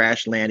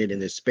crash landed in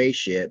this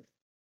spaceship,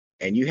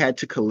 and you had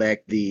to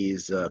collect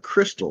these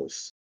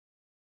crystals,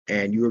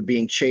 and you were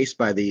being chased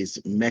by these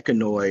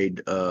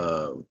mechanoid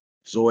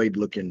Zoid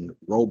looking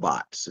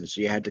robots, and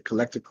so you had to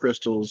collect the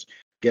crystals,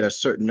 get a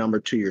certain number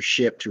to your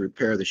ship to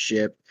repair the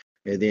ship,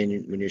 and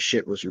then when your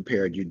ship was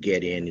repaired, you'd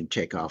get in and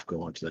take off,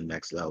 go on to the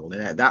next level.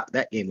 And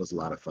that game was a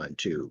lot of fun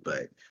too,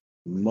 but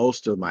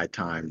most of my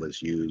time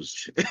was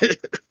used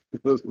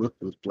was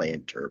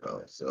playing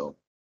Turbo. So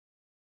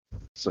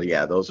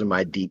yeah, those are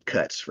my deep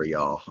cuts for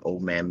y'all,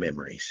 old man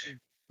memories.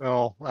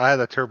 Well, I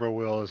had a turbo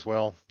wheel as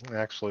well,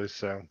 actually.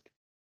 So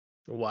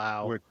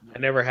Wow, I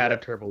never had a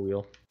turbo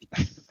wheel.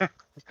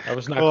 I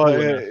was not well,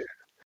 cool enough.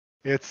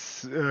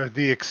 it's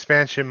the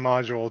expansion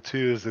module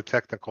too is the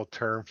technical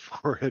term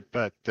for it,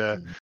 but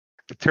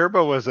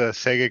Turbo was a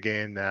Sega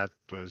game that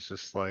was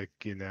just like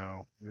it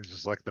was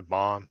just like the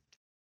bomb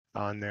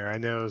on there. I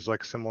know it was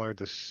like similar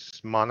to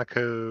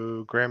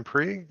Monaco Grand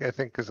Prix, I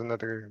think, is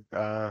another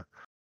Sega.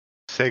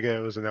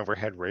 It was an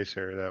overhead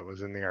racer that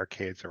was in the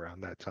arcades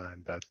around that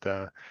time. But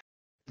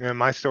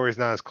my story's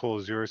not as cool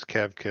as yours,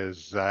 Kev,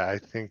 because I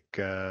think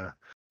I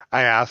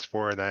asked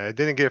for it. I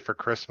didn't get it for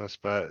Christmas,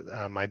 but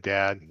my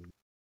dad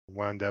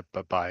wound up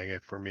buying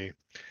it for me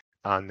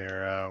on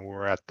there.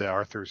 We're at the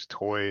Arthur's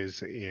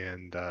Toys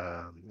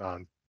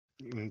on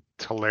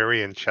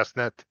Tulare and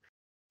Chestnut.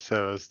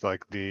 So it's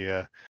like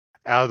the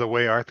out of the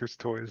way Arthur's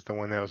Toys, the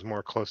one that was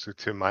more closer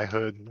to my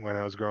hood when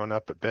I was growing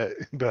up a bit.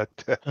 But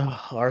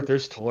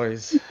Arthur's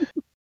Toys.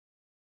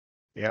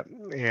 Yep,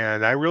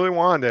 and I really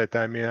wanted it.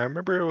 I mean, I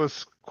remember it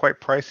was quite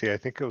pricey. I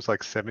think it was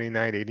like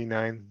 79,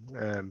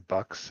 89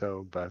 bucks.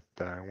 So, but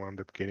I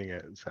wound up getting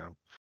it. So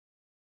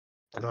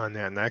on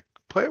that, and I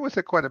played with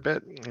it quite a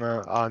bit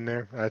on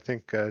there. I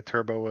think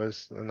Turbo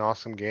was an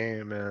awesome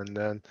game, and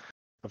then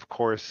of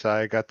course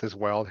I got this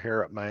wild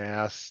hair up my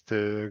ass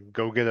to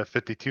go get a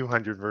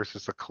 5200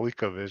 versus a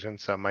ColecoVision.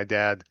 So my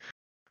dad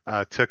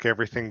took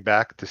everything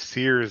back to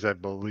Sears, I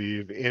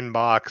believe, in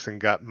box,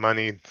 and got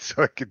money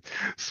so I could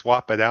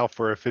swap it out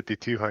for a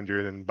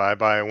 5200. And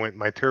bye went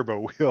my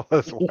turbo wheel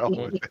as well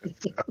with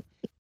it.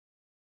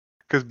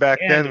 Because back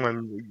then,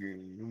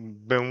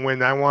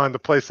 when I wanted to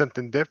play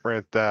something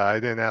different, I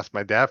didn't ask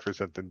my dad for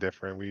something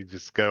different. We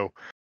just go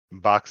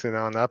box it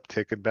on up,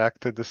 take it back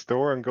to the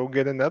store, and go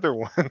get another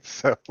one.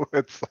 So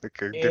it's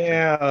like a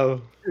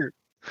different.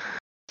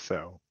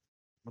 So.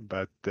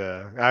 But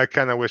I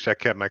kind of wish I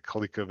kept my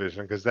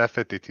ColecoVision because that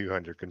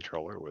 5200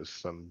 controller was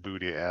some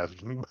booty ass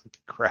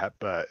crap.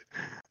 But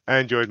I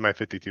enjoyed my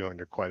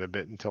 5200 quite a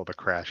bit until the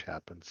crash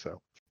happened.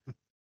 So.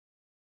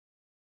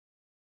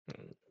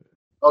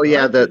 Oh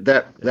yeah,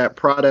 that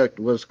product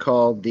was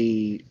called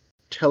the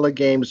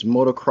Telegames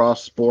Motocross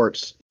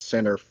Sports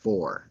Center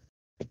 4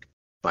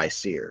 by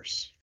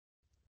Sears.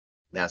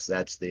 That's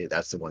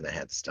the one that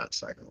had the stunt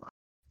cycle on.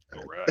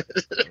 All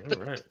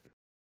right.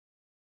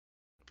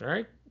 All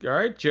right,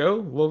 Joe.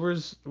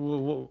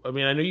 I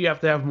mean, I know you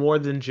have to have more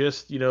than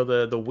just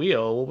the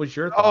wheel. What was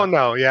your Oh thought?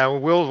 no, yeah,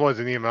 Wheels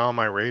wasn't even on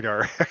my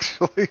radar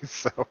actually.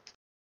 So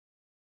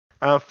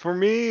for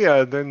me,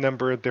 the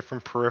number of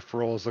different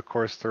peripherals, of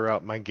course,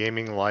 throughout my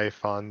gaming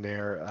life on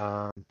there.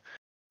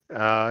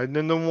 And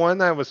then the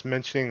one I was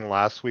mentioning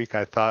last week,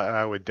 I thought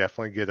I would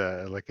definitely get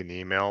an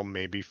email,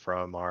 maybe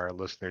from our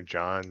listener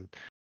John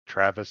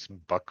Travis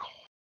Buck.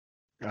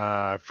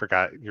 I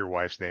forgot your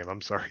wife's name.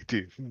 I'm sorry,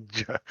 dude.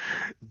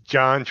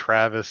 John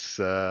Travis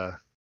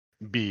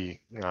B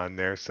on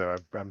there. So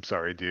I'm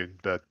sorry,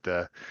 dude. But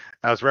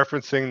I was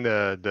referencing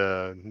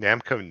the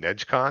Namco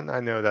NedgeCon. I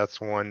know that's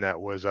one that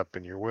was up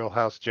in your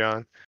wheelhouse,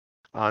 John,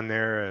 on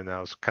there, and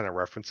I was kind of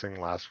referencing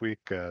last week.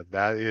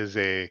 That is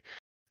a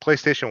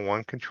PlayStation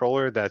 1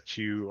 controller that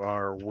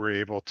were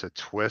able to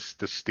twist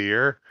the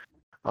steer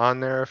on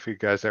there. If you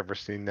guys ever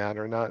seen that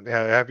or not,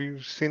 have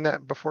you seen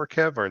that before,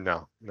 Kev, or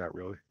no? Not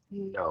really.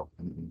 No,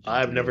 didn't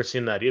I've do never that.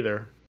 seen that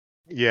either.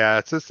 Yeah,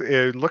 it's just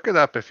look it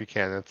up if you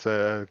can. It's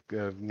a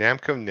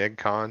Namco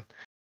NegCon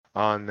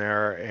on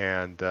there,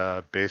 and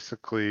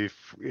basically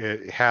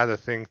it had a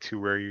thing to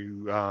where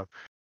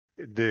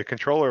the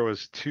controller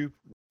was two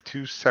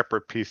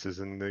separate pieces,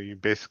 and you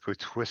basically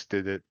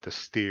twisted it to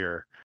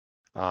steer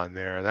on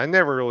there. And I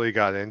never really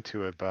got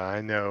into it, but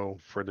I know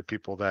for the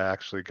people that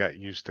actually got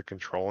used to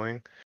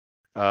controlling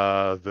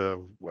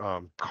the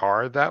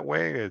car that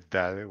way,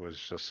 that it was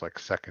just like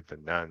second to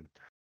none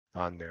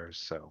on there.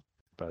 So,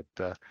 but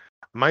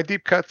my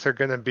deep cuts are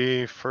going to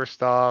be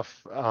first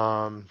off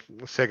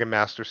Sega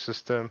Master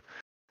System.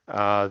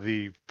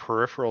 The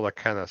peripheral that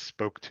kind of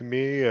spoke to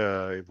me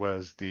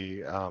was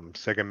the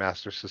Sega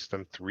Master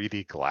System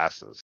 3D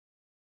glasses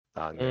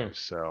on there. Mm.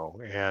 So,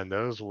 and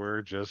those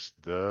were just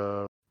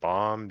the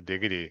bomb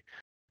diggity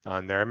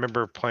on there. I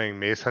remember playing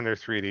Maze Hunter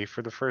 3D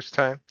for the first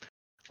time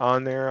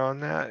on there on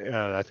that.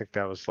 I think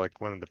that was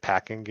like one of the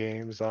packing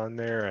games on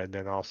there, and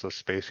then also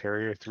Space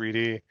Harrier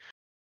 3D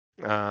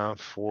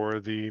for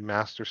the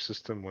Master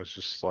System was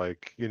just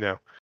like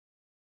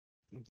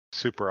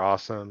super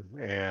awesome.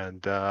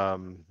 And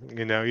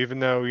even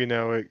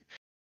though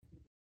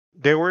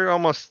they were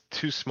almost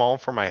too small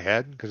for my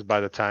head, because by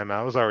the time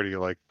I was already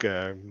like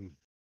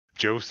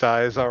Joe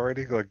size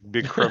already, like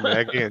big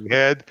Cro-Magnon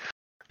head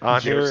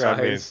on Joe here.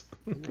 I mean, size.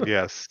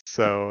 yes.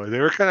 So they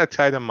were kind of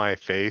tight on my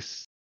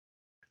face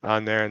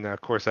on there, and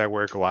of course I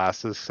wear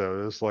glasses,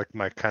 so it was like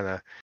my kind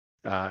of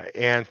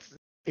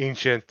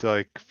ancient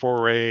like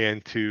foray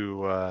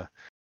into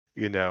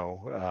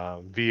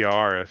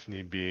VR if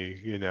need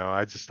be.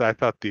 I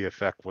thought the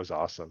effect was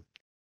awesome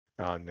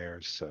on there.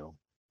 So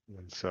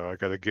I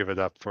got to give it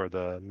up for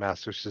the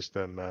Master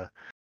System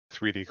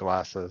 3D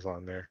glasses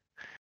on there.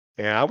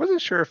 And I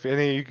wasn't sure if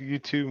any of you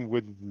two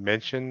would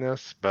mention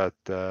this, but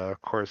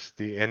of course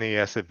the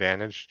NES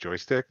Advantage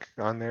joystick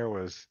on there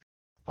was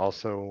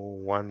also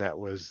one that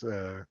was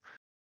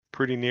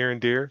pretty near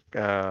and dear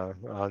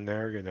on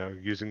there.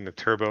 Using the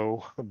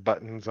turbo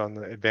buttons on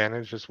the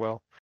Advantage as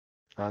well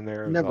on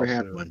there is Never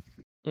had also one.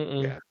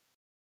 Mm-mm. yeah.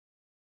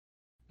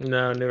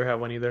 No, never had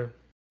one either.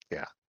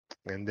 Yeah.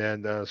 And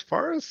then as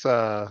far as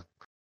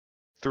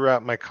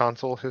throughout my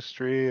console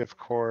history, of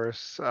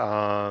course,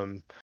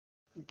 the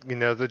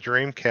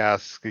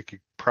Dreamcast, you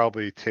could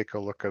probably take a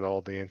look at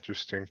all the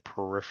interesting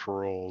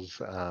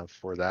peripherals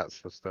for that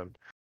system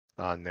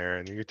on there.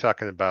 And you're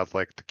talking about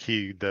like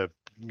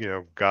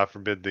God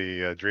forbid,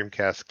 the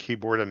Dreamcast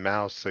keyboard and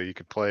mouse, so you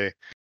could play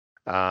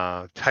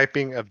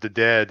Typing of the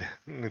Dead,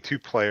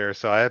 2-player.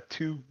 So I have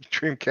 2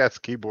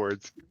 Dreamcast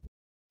keyboards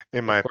in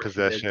Of my course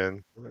you did.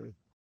 possession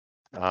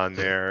on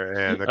there.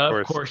 And of Of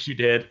course, course you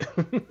did.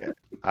 yeah,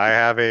 I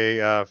have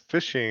a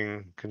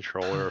fishing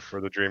controller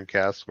for the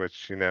Dreamcast,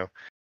 which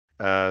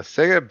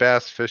Sega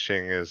Bass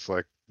Fishing is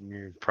like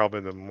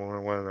probably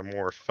one of the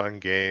more fun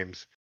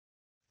games,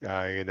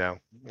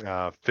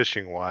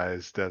 fishing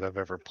wise that I've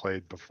ever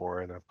played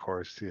before. And of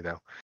course,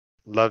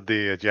 love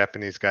the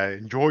Japanese guy.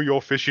 Enjoy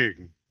your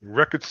fishing,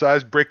 record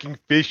size breaking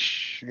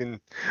fish, and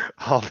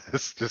all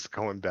this just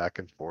going back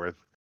and forth.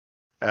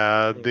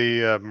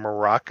 The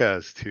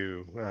maracas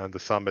too, the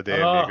Samba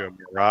de Oh, Amigo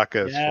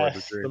maracas for the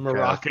yes, the Dreamcast.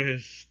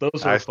 maracas.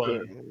 Those I were still,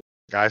 fun.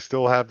 I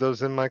still have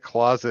those in my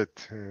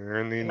closet. They're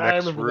in the Yeah, I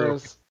next remember room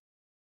those.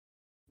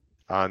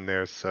 on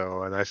there.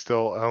 So, and I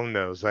still own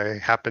those. I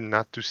happen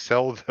not to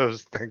sell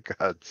those, thank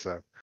God. So,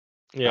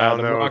 I Yeah, don't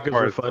the know as maracas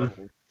far were as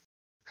fun.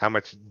 how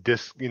much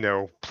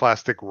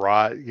plastic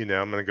rot. I'm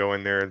gonna go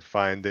in there and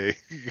find a,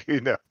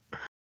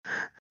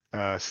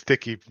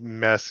 sticky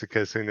mess,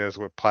 because who knows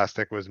what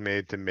plastic was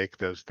made to make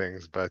those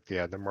things. But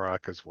yeah, the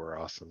maracas were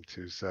awesome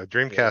too. So Yeah.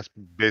 Dreamcast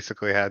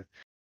basically had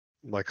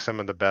like some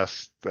of the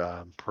best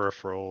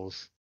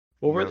peripherals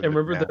What were known to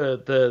remember man.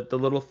 the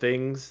little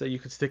things that you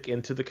could stick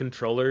into the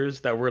controllers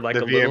that were like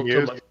The a little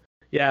VMUs,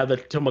 yeah, the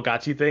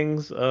Tamagotchi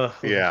things. Ugh,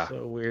 those were yeah,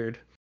 so weird.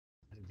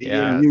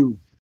 Yeah. VMU.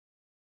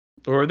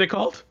 What were they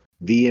called?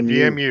 VMU.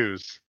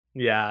 VMUs.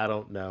 Yeah, I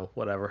don't know.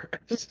 Whatever.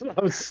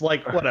 I was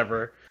like,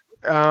 whatever.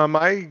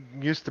 I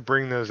used to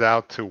bring those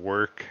out to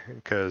work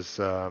because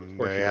course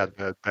they you had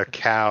the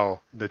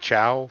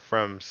Chow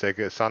from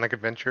Sega Sonic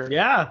Adventure,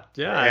 Yeah,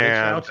 I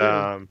had a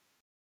chow and too.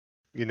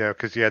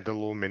 because you had the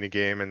little mini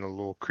game and the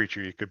little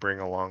creature you could bring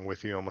along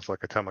with you, almost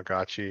like a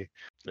Tamagotchi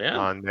Yeah.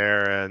 on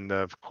there. And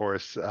of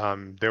course,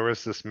 there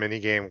was this mini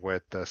game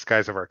with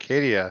Skies of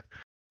Arcadia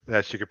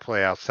that you could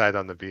play outside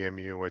on the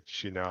VMU,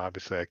 which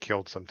obviously I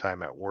killed some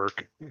time at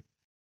work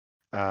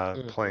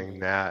playing Mhm.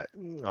 that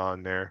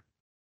on there.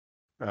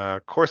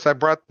 Of course, I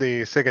brought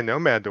the Sega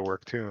Nomad to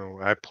work too.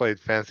 I played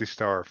Phantasy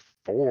Star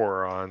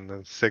 4 on the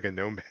Sega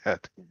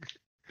Nomad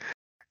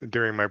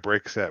during my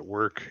breaks at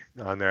work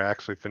on there. I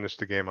actually finished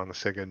the game on the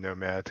Sega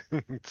Nomad.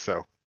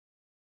 So,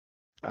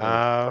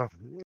 Mm.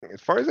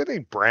 as far as any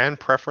brand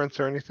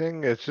preference or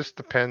anything, it just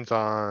depends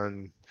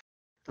on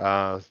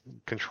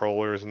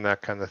controllers and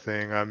that kind of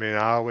thing. I mean,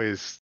 I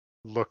always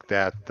looked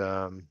at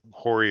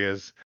Hori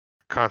as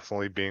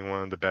constantly being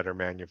one of the better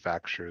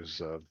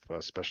manufacturers of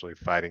especially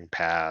fighting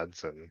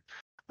pads and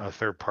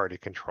third-party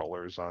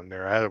controllers on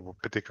there. I had a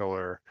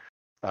particular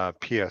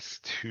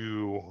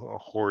PS2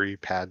 Hori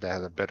pad that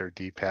had a better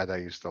D-pad. I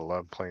used to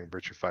love playing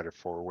Virtua Fighter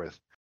 4 with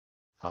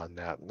on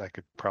that, and I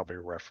could probably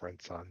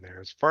reference on there.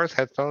 As far as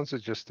headphones,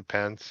 it just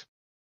depends.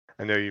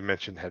 I know you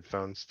mentioned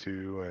headphones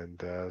too,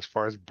 and as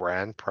far as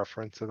brand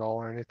preference at all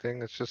or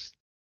anything, it's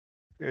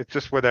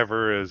just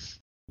whatever is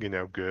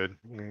good.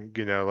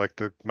 Like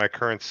my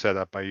current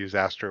setup, I use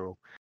Astro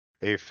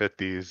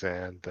A50s,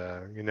 and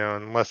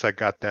unless I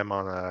got them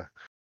on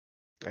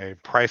a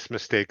price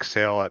mistake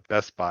sale at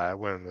Best Buy, I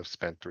wouldn't have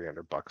spent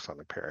 $300 on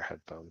a pair of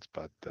headphones.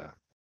 But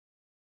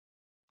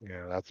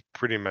that's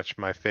pretty much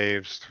my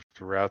faves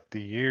throughout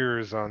the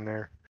years on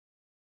there.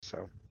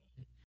 So,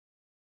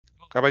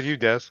 how about you,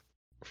 Des?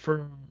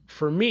 For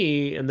for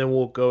me, and then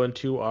we'll go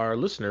into our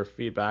listener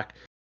feedback.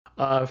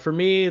 For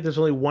me, there's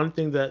only one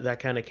thing that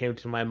kind of came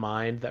to my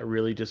mind that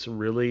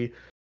really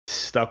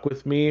stuck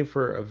with me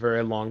for a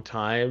very long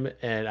time,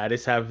 and I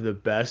just have the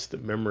best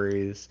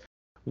memories.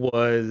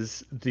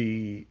 Was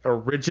the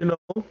original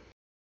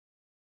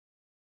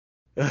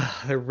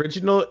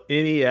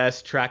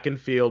NES track and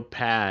field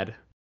pad.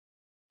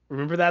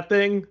 Remember that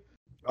thing?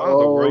 Oh,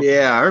 the Oh world.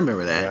 yeah, I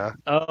remember that. Yeah.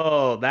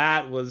 And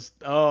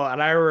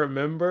I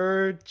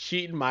remember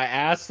cheating my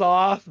ass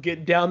off,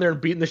 getting down there and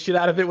beating the shit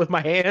out of it with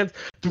my hands.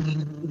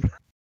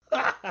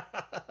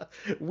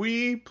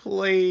 We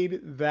played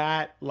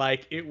that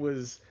like it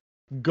was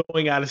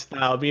going out of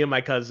style, me and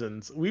my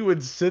cousins. We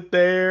would sit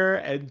there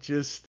and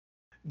just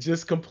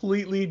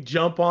completely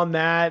jump on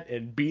that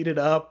and beat it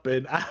up,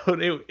 and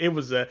it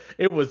was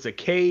a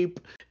cape.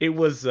 It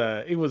was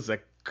a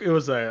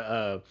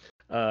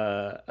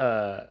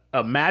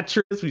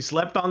mattress. We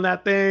slept on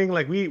that thing.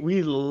 Like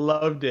we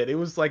loved it. It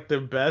was like the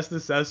best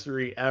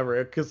accessory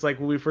ever. Cause like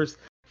when we first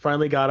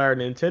finally got our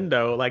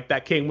Nintendo, like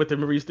that came with it.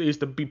 Remember, it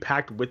used to be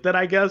packed with it,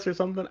 I guess, or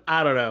something.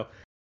 I don't know.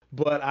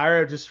 But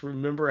I just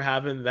remember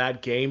having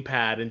that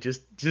gamepad and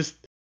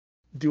just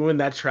doing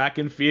that track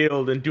and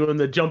field and doing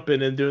the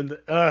jumping and doing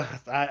the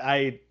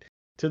I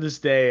to this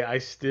day I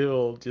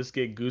still just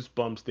get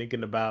goosebumps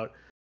thinking about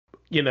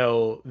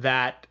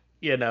that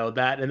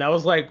and that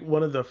was like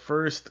one of the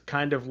first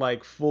kind of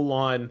like full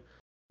on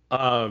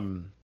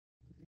um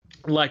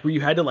like where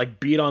you had to like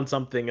beat on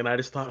something, and I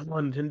just thought, oh,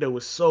 Nintendo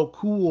was so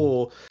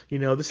cool.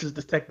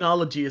 This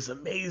technology is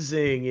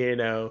amazing.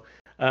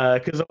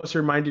 Because it also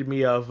reminded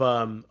me of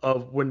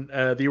when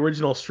the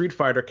original Street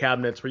Fighter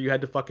cabinets where you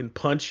had to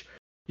punch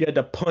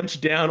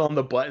down on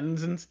the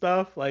buttons and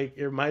stuff. Like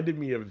it reminded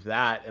me of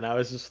that, and I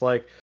was just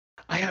like,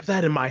 I have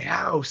that in my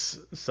house.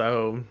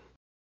 So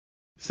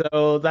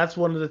that's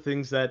one of the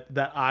things that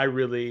I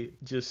really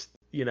just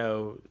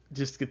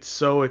get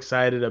so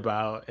excited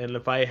about. And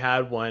if I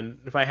had one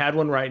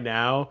right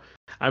now,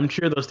 I'm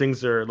sure those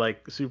things are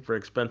like super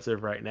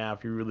expensive right now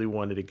if you really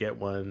wanted to get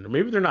one. Or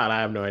maybe they're not,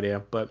 I have no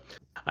idea. But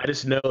I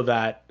just know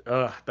that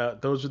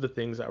those are the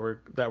things that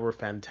were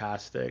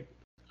fantastic.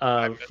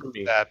 I For missed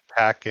me. that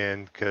pack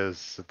in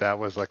because that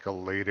was like a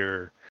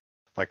later,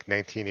 like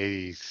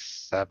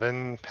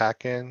 1987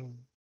 pack in.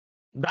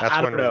 That's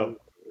I don't know. when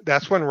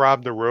that's when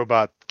Rob the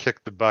Robot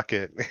kicked the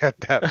bucket at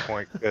that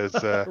point because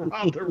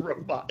Rob the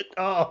Robot.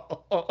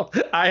 Oh,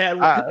 I had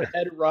I, I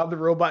had Rob the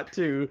Robot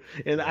too,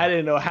 and I yeah,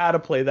 didn't know how to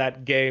play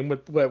that game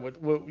with what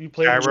you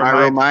played with.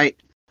 Gyromite. Gyromite.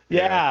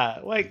 Yeah. Yeah,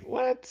 like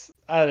what?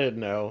 I didn't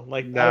know.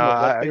 Like I No, don't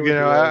know what they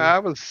were I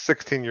doing. was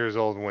 16 years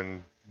old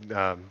when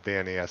the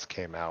NES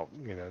came out.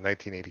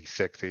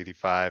 1986,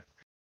 85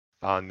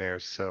 on there.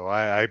 So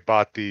I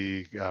bought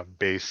the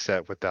base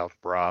set without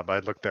Rob. I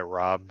looked at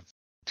Rob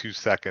 2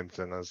 seconds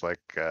and I was like,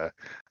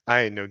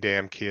 I ain't no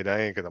damn kid.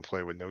 I ain't gonna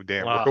play with no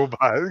damn Ah,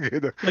 robot. look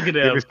at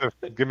Give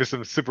me him,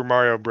 some Super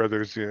Mario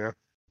Brothers.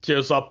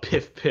 just all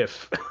piff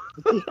piff.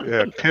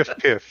 Yeah, piff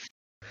piff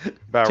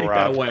about Take that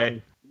Rob.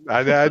 away.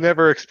 I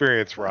never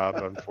experienced Rob,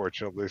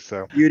 unfortunately.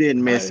 So You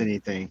didn't miss I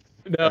anything.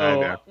 I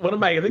know. No,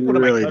 I think You one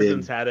of my really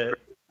cousins didn't. had it,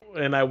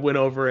 and I went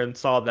over and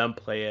saw them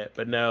play it.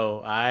 But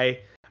no, I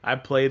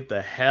played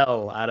the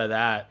hell out of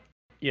that.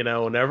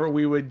 Whenever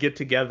we would get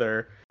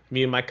together,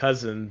 me and my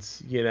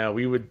cousins,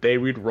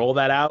 we'd roll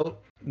that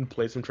out and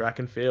play some track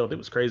and field. It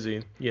was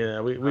crazy. We'd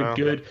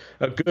Oh.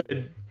 a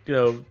good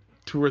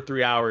 2 or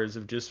 3 hours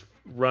of just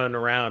running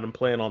around and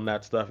playing on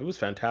that stuff. It was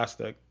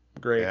fantastic.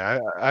 Great. Yeah,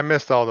 I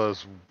missed all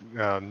those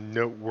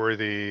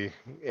noteworthy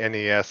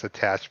NES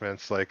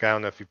attachments. Like, I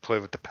don't know if you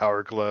played with the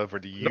Power Glove or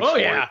the U Oh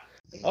Force. yeah.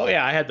 Oh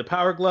yeah, I had the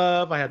power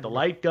glove, I had the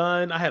light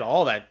gun, I had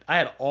all that. I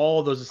had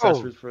all those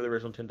accessories for the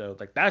original Nintendo.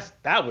 Like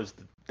that was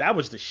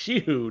the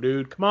shoe,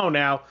 dude. Come on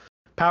now.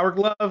 Power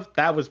glove,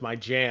 that was my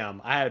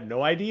jam. I had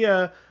no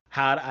idea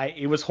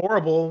it was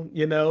horrible,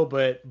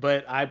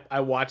 but I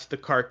watched the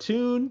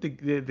cartoon,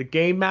 the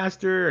Game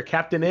Master or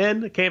Captain N,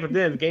 the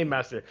Game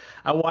Master.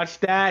 I watched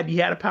that, he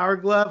had a power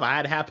glove, I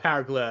had to have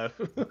power glove.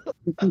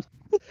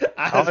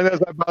 All I know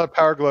is I bought a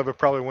Power Glove. It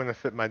probably wouldn't have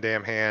fit my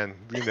damn hand,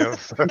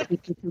 So.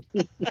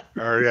 I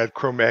already had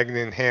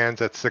Cro-Magnon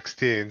hands at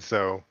 16,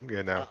 so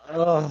I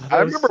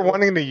remember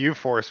wanting the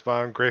U-Force, but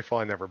I'm grateful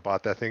I never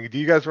bought that thing. Do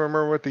you guys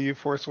remember what the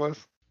U-Force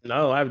was?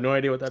 No, I have no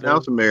idea what that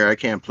Sounds is. familiar. I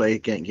can't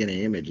get an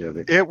image of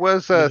it. It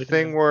was a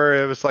thing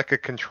where it was like a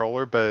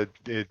controller, but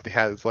it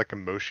has like a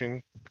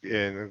motion,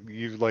 and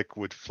you like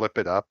would flip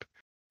it up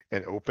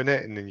and open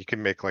it, and then you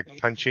can make like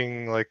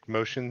punching like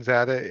motions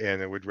at it,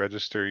 and it would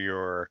register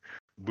your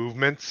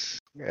movements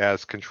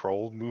as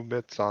controlled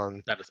movements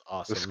on That is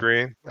awesome. the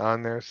screen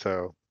on there.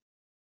 So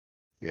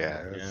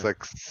yeah, it's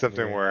like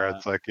something where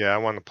it's like, I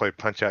want to play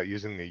Punch Out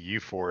using the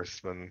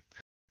U-Force. And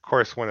of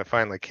course, when it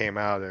finally came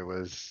out, it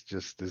was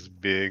just this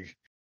big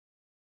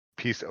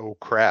piece of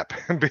crap,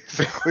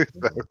 basically.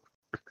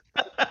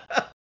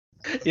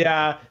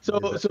 Yeah. So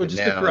just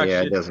a correction.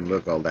 Yeah, it doesn't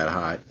look all that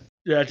hot.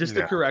 Yeah, just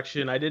a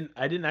correction. I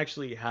didn't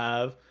actually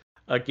have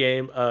a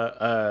game.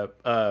 The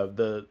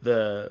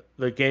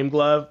Game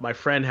Glove. My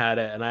friend had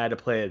it, and I had to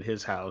play at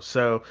his house.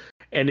 So,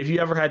 and if you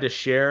ever had to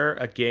share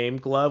a Game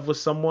Glove with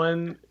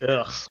someone,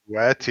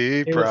 sweaty,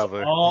 it probably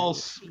was all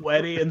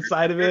sweaty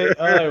inside of it.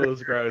 Oh, it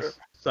was gross.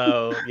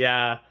 So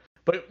yeah.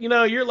 But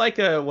you're like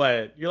a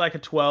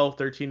 12,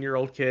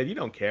 13-year-old kid. You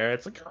don't care.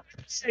 It's like,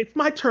 it's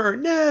my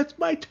turn. Yeah, it's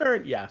my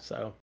turn. Yeah.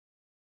 So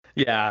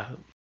yeah.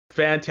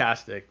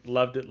 Fantastic.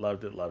 Loved it.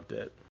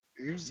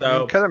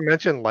 So you kind of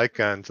mentioned light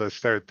guns. I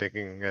started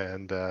thinking,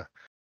 and God,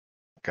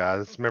 I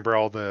just remember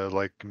all the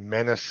like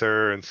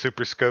Menacer and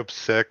Super Scope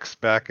 6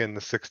 back in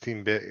the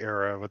 16-bit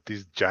era with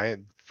these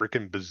giant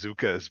freaking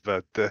bazookas.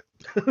 But the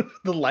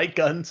light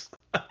guns.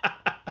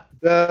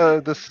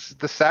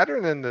 the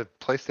Saturn and the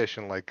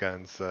PlayStation light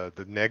guns, the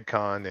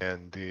Negcon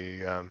and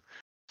the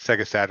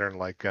Sega Saturn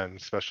light gun,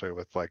 especially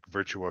with like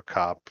Virtua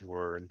Cop,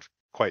 were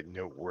quite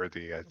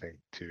noteworthy, I think,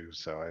 too.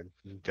 So I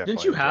definitely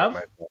didn't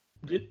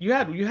you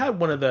have you had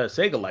one of the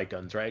Sega light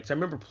guns, right? Because I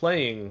remember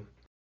playing,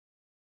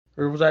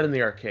 or was that in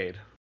the arcade?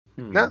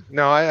 No,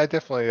 I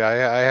definitely I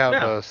have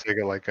a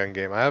Sega light gun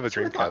game. I have a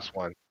Dreamcast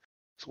one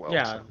as well.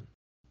 Yeah, so.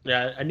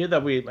 Yeah, I knew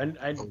that the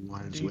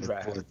ones with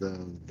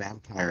the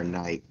Vampire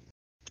Knight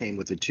came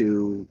with the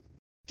two.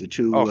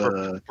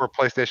 For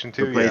PlayStation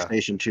 2. For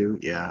PlayStation 2,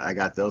 yeah, I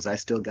got those. I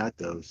still got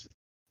those.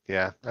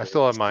 Yeah, I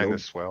still have mine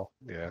as well.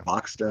 Yeah,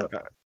 boxed up.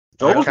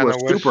 Those were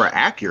super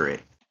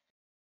accurate.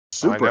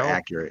 Super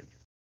accurate.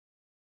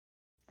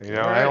 I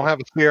don't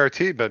have a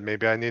CRT, but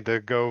maybe I need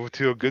to go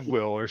to a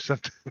Goodwill or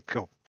something.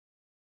 Go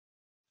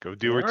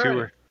do a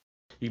tour.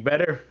 You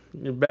better.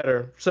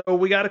 So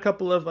we got a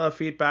couple of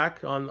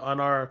feedback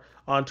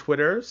on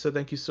Twitter. So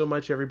thank you so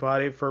much,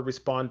 everybody, for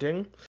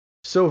responding.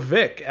 So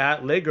Vic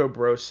at Lego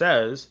Bro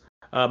says,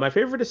 my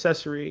favorite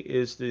accessory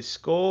is the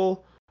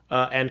Skull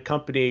and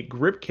Company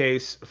grip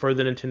case for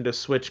the Nintendo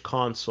Switch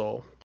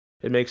console.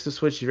 It makes the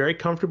Switch very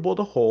comfortable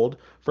to hold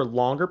for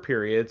longer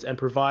periods and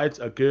provides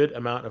a good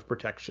amount of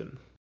protection.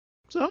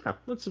 So yeah,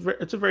 it's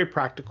a very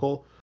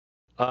practical,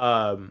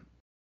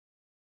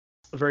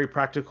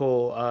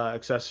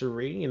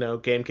 accessory.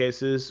 Game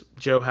cases.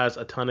 Joe has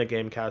a ton of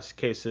game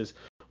cases.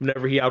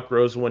 Whenever he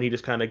outgrows one, he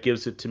just kind of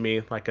gives it to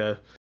me like a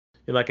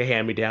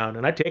hand-me-down,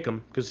 and I take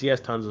them because he has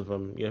tons of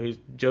them. He's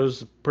Joe's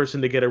the person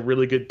to get a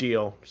really good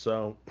deal.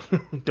 So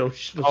don't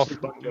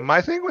sleep on Joe. My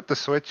thing with the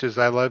Switch is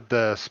I love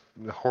the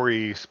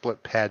Hori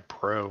Split Pad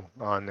Pro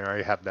on there.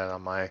 I have that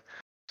on my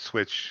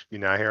Switch.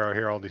 I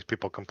hear all these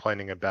people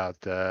complaining about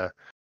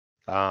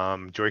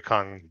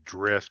Joy-Con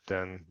drift,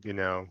 and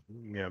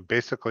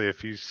basically,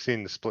 if you've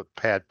seen the Split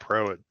Pad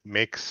Pro, it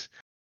makes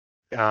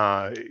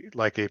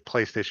like a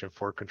PlayStation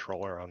 4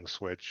 controller on the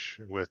Switch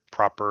with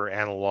proper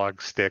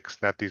analog sticks,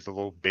 not these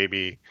little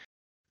baby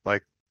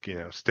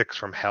sticks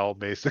from hell,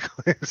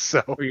 basically.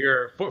 So for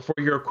your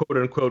quote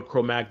unquote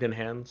Cro-Magnon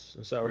hands.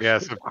 So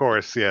yes, of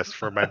course, yes,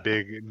 for my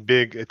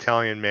big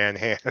Italian man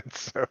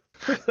hands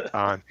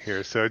on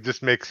here. So it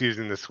just makes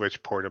using the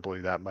Switch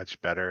portably that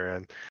much better.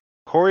 And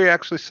Corey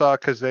actually saw,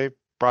 because they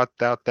brought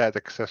out that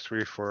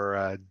accessory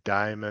for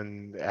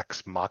Diamond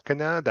X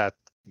Machina, that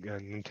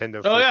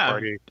Nintendo first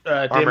party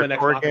Armored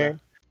Core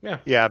game.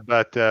 Yeah,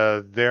 but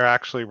they're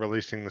actually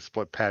releasing the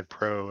Split Pad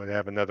Pro, and they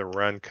have another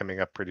run coming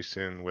up pretty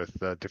soon with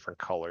different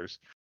colors.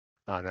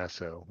 on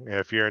SO.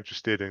 If you're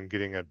interested in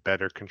getting a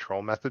better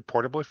control method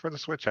portably for the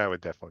Switch, I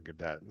would definitely give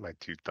that my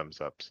 2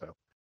 thumbs up. So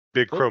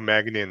big Cool.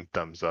 Cro-Magnon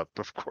thumbs up,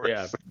 of course.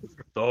 Yeah,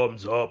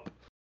 thumbs up.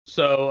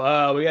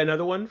 So we got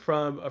another one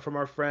from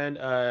our friend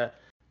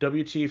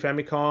WT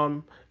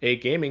Famicom, a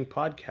gaming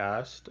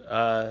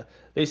podcast.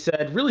 They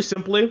said really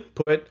simply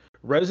put,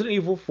 Resident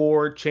Evil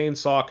 4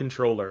 chainsaw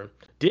controller.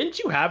 Didn't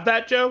you have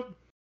that, Joe?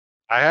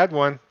 I had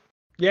one.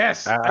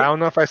 Yes. I don't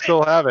know if I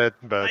still have it,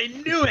 but I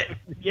knew it.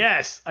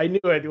 Yes, I knew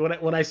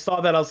it. When I saw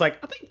that, I was like,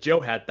 I think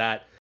Joe had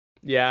that.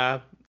 Yeah.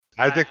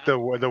 I think the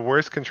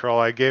worst control,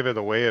 I gave it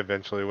away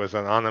eventually, was the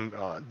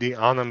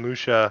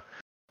Onimusha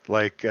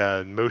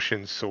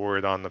motion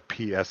sword on the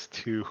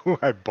PS2.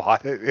 I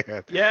bought it.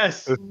 And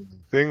Yes. the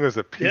thing was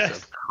a piece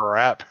of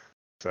crap.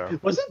 So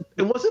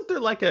wasn't there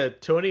like a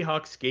Tony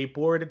Hawk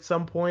skateboard at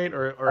some point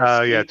or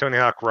yeah, Tony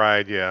Hawk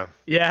Ride, yeah.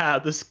 Yeah,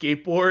 the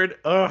skateboard.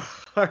 Ugh,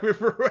 I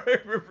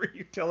remember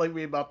you telling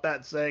me about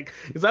that, saying,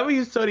 because I'm a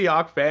huge Tony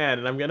Hawk fan,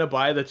 and I'm gonna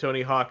buy the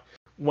Tony Hawk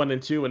 1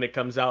 and 2 when it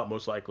comes out,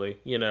 most likely.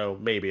 You know,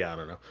 maybe, I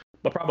don't know,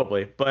 but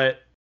probably.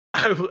 But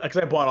because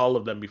I bought all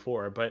of them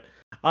before, but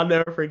I'll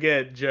never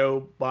forget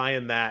Joe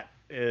buying that.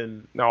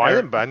 And no, I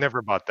didn't. I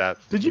never bought that.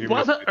 Did you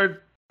buy that?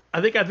 Or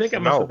I think I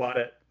must have bought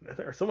it,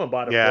 or someone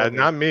bought it. Yeah, for me.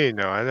 not me.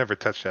 No, I never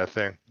touched that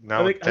thing.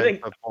 No, I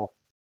think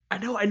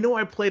I know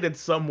I played it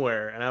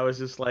somewhere, and I was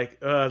just like,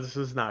 this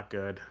is not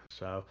good.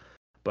 So,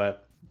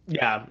 but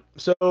yeah.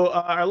 So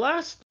our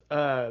last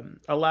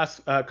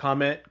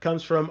comment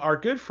comes from our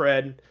good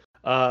friend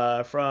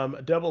from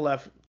Double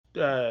F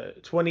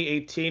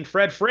 2018,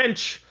 Fred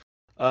French,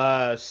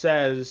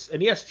 says,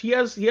 and yes, he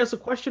has a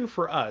question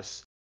for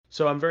us.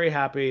 So I'm very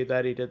happy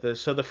that he did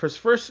this. So the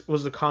first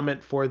was the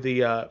comment for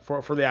the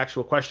for the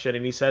actual question,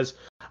 and he says,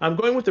 I'm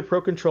going with the Pro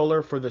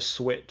Controller for the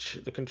Switch.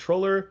 The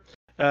controller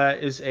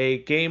is a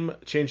game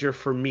changer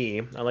for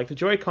me. I like the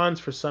Joy-Cons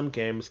for some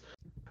games,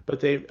 but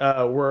they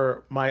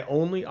were my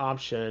only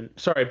option.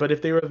 Sorry, but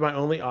if they were my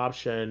only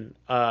option,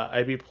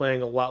 I'd be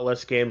playing a lot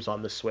less games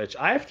on the Switch.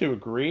 I have to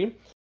agree.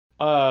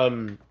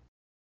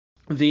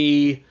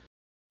 The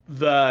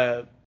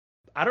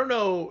I don't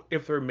know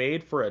if they're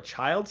made for a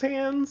child's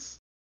hands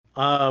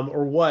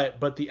or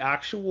what, but the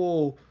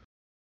actual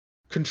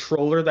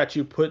controller that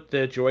you put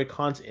the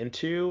Joy-Cons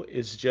into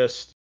is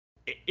just,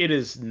 it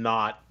is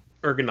not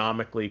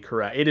ergonomically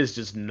correct. It is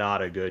just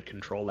not a good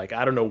control. Like,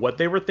 I don't know what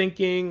they were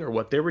thinking or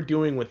what they were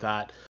doing with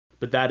that,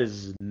 but that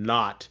is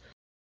not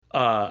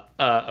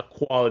a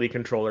quality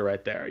controller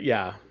right there.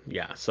 Yeah.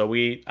 So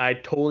I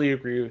totally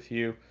agree with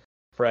you,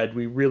 Fred.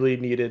 They really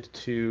needed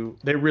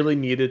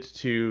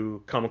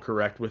to come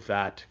correct with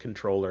that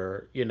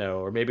controller,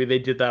 or maybe they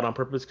did that on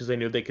purpose because they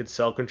knew they could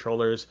sell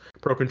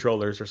Pro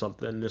Controllers or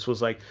something. This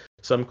was like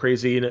some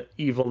crazy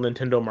evil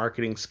Nintendo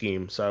marketing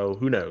scheme. So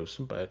who knows?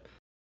 But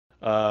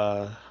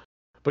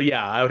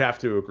yeah, I would have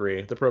to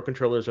agree. The Pro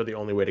Controllers are the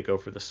only way to go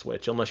for the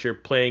Switch, unless you're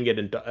playing it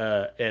in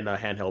a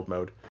handheld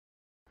mode.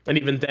 And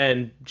even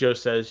then, Joe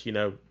says,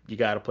 you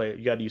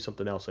gotta use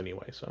something else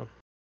anyway. So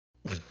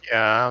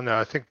yeah, I don't know.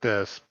 I think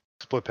the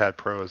SplitPad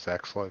Pro is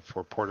excellent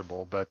for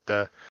portable, but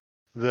the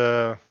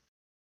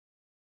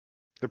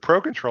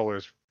Pro Controller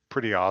is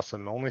pretty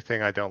awesome. The only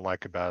thing I don't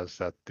like about it is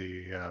that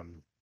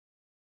the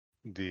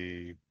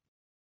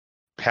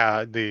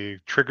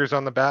triggers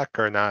on the back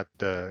are not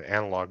the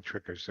analog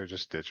triggers; they're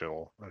just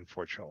digital,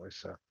 unfortunately.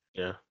 So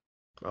yeah.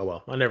 Oh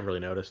well, I never really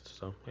noticed.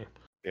 So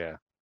yeah.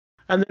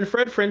 And then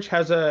Fred French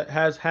has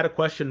had a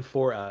question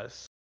for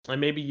us, and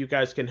maybe you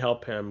guys can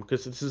help him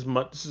because this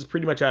is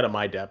pretty much out of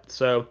my depth.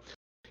 So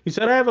he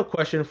said, I have a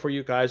question for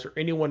you guys or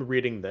anyone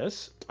reading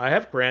this. I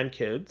have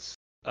grandkids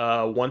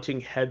wanting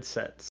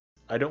headsets.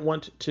 I don't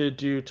want to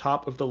do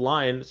top of the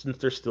line since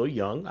they're still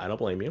young. I don't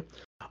blame you.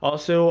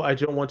 Also, I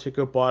don't want to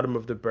go bottom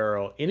of the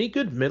barrel. Any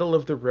good middle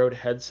of the road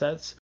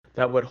headsets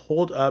that would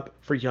hold up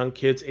for young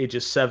kids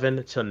ages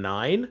 7 to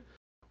 9?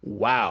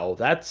 Wow,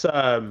 that's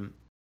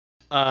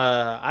I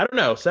don't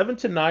know. 7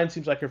 to 9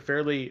 seems like a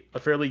fairly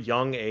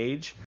young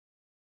age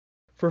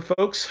for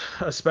folks,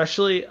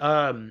 especially.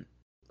 I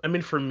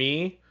mean, for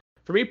me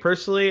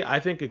personally, I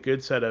think a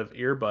good set of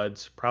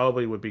earbuds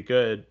probably would be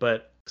good.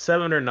 But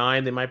 7 or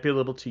 9, they might be a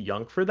little too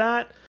young for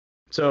that.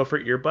 So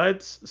for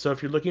earbuds, so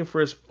if you're looking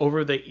for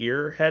over the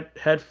ear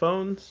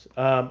headphones,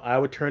 I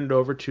would turn it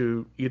over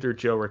to either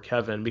Joe or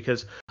Kevin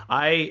because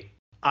I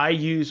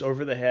use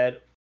over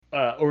the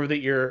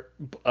ear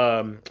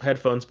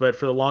headphones, but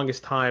for the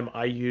longest time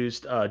I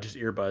used just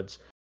earbuds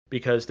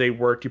because they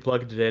worked. You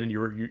plugged it in and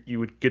you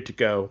would good to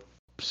go.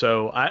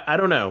 So I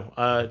don't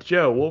know,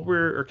 Joe,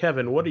 or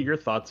Kevin, what are your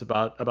thoughts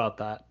about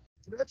that?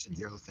 That's a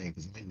Joe thing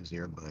because I use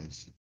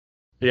earbuds.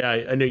 Yeah,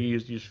 I know you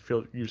use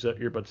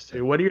earbuds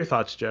too. What are your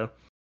thoughts, Joe?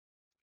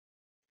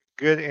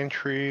 Good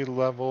entry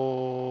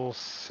level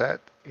set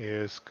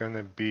is going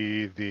to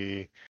be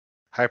the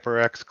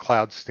HyperX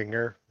Cloud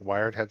Stinger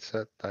wired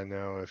headset. I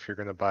know if you're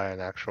going to buy an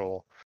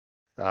actual,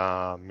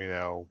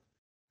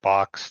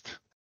 boxed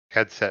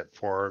headset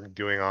for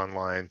doing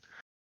online,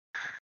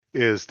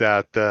 is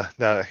that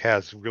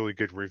has really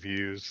good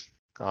reviews.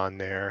 on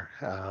there.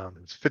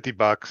 It's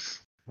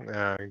 $50.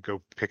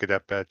 Go pick it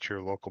up at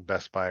your local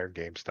Best Buy or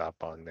GameStop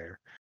on there.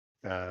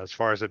 As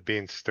far as it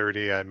being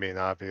sturdy, I mean,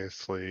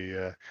 obviously,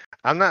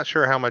 I'm not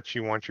sure how much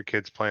you want your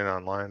kids playing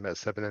online at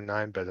 7 and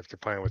 9, but if they're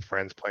playing with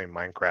friends playing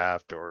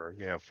Minecraft or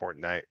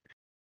Fortnite,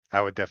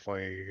 I would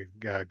definitely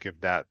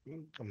give that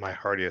my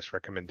heartiest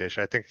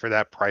recommendation. I think for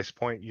that price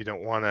point, you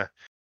don't want to,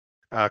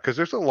 because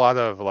there's a lot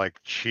of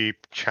like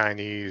cheap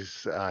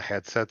Chinese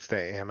headsets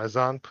that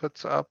Amazon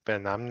puts up,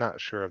 and I'm not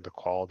sure of the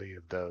quality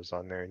of those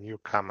on there. And you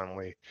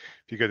commonly,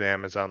 if you go to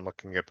Amazon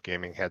looking up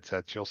gaming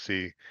headsets, you'll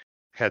see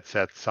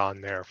headsets on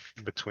there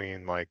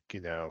between like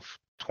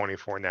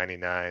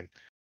 $24.99,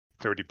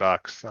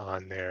 $30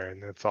 on there,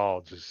 and it's all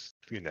just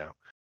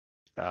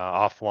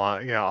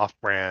offline,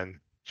 off-brand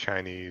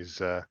Chinese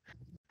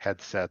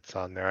headsets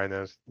on there. I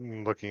know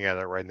looking at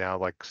it right now,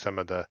 like some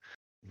of the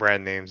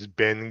brand names,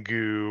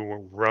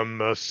 Bengü,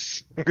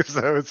 Rummus.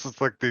 So it's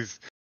just like these,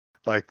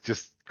 like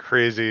just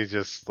crazy,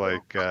 just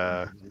like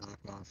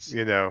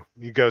Knockoffs.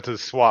 you go to the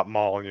swap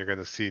mall and you're going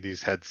to see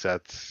these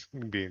headsets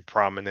being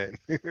prominent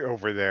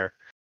over there.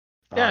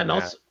 Yeah, on and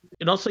that.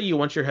 also you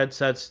want your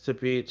headsets to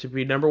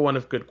be number one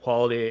of good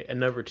quality, and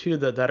number two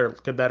that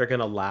are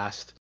gonna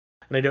last.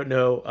 And I don't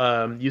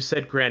know, you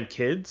said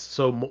grandkids,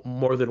 so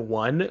more than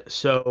one.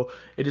 So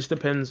it just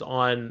depends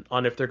on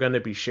if they're gonna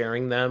be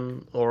sharing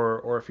them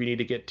or if you need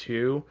to get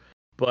two.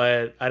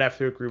 But I'd have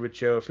to agree with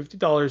Joe.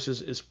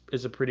 $50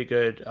 is a pretty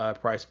good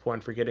price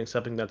point for getting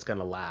something that's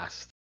gonna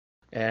last.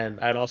 And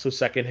I'd also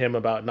second him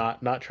about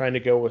not trying to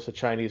go with a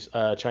Chinese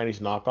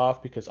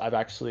knockoff, because I've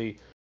actually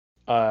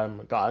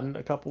gotten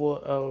a couple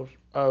of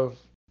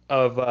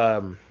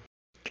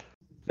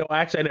no,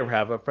 actually I never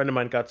have. A friend of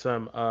mine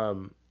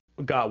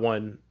got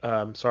one,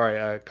 sorry,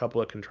 a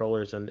couple of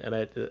controllers, and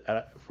if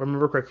I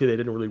remember correctly, they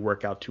didn't really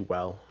work out too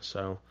well.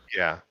 So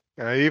Yeah.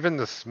 Even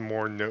the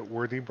more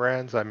noteworthy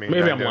brands, I mean,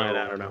 maybe I I'm lying,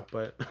 I know don't know,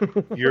 but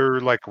your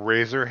like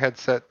Razer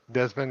headset,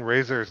 Desmond.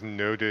 Razer's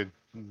noted,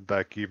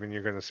 like even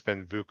you're going to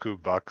spend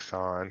buku bucks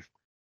on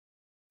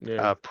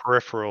yeah.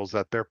 peripherals,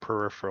 that their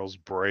peripherals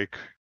break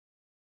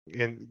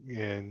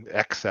in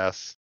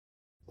excess.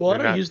 Well, I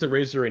They're don't not. use the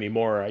Razer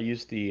anymore. I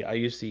use the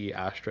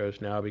Astros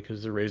now,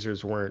 because the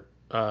Razers weren't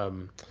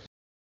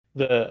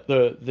the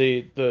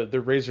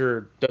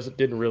Razer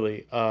didn't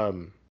really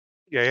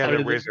Yeah, I they're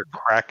mean, Razer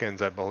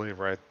Krakens, I believe,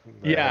 right?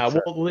 The yeah,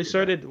 headset. Yeah.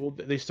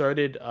 they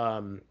started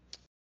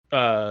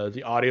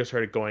the audio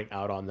started going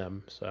out on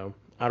them, so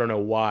I don't know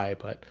why,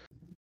 but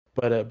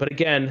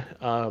again,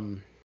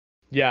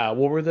 yeah,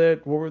 what were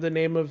the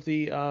name of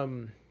the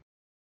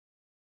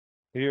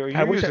You're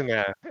I wish I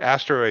using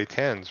Astro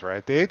A10s,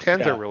 right? The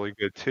A10s are yeah, really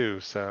good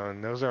too. So,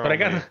 and those are but I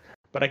got only.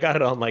 but I got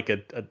it on like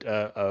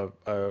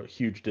a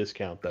huge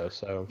discount though,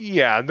 so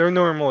Yeah, they're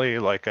normally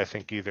like I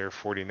think either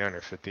 49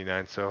 or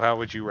 59. So how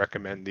would you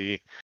recommend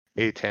the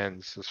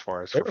A10s as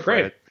far as they for were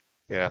great. Fred?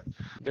 Yeah.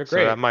 They're So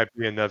that great. might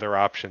be another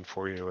option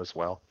for you as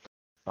well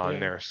on Yeah.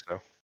 there. So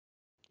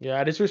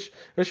Yeah, I just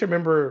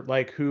remember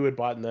like who had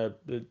bought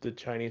the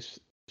Chinese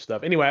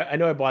stuff. Anyway, I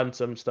know I bought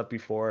some stuff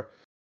before,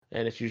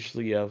 and it's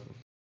usually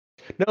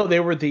no, they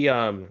were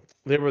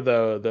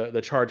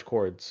the charge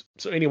cords.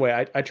 So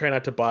anyway, I try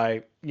not to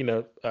buy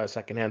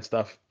secondhand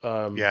stuff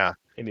yeah. Yeah,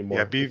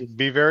 anymore.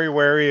 be very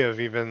wary of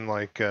even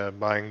like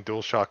buying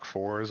DualShock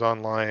 4s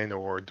online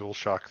or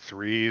DualShock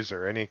 3s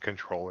or any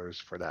controllers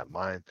for that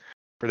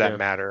Yeah.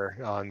 matter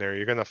on there.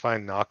 You're gonna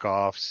find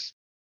knockoffs.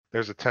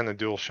 There's a ton of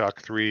DualShock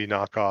 3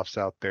 knockoffs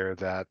out there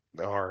that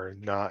are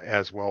not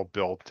as well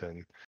built,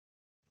 and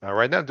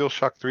right now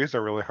DualShock 3s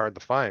are really hard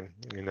to find.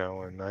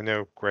 And I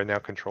know right now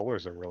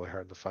controllers are really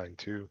hard to find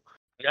too,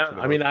 Yeah, for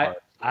the I mean, most I part.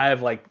 I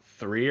have like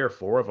 3 or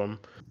 4 of them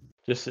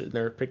just sitting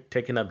there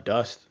taking up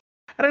dust.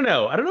 I don't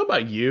know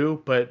about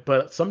you,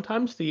 but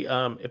sometimes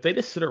if they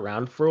just sit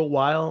around for a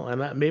while,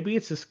 and maybe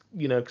it's just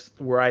 'cause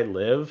where I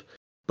live,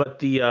 but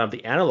the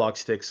analog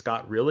sticks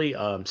got really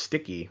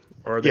sticky,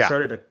 or they Yeah,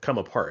 started to come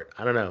apart.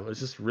 I don't know. It's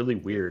just really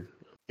weird.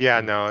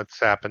 yeah, Mm, no, it's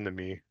happened to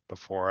me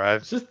before.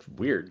 It's just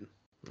weird.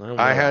 I don't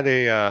I know. had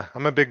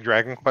I'm a big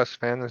Dragon Quest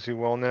fan, as you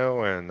well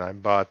know, and I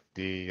bought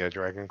the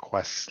Dragon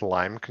Quest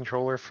Slime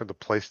controller for the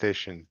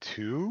PlayStation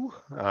 2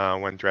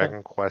 when Huh.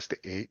 Dragon Quest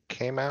 8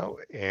 came out.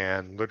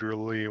 And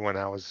literally, when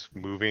I was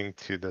moving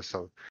to this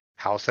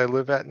house I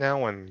live at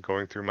now and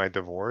going through my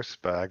divorce,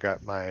 but I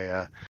got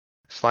my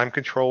Slime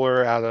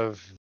controller out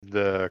of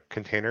the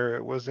container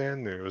it was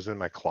in. It was in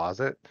my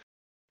closet.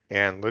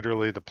 And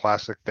literally, the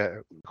plastic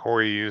that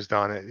Corey used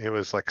on it, it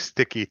was like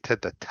sticky to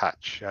the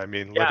touch. I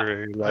mean, Yeah,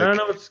 literally, I don't like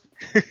know. It's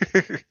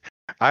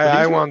I, but I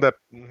these are wound up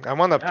I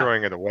wound up yeah,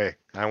 throwing it away.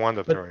 I wound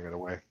up but throwing it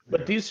away. But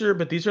Yeah. these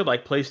are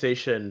like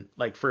PlayStation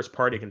like first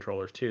party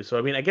controllers too. So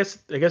I mean, I guess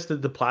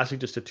the plastic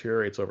just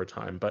deteriorates over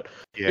time. But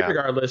Yeah.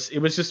 regardless, it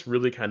was just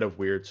really kind of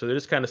weird. So they're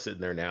just kind of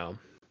sitting there now.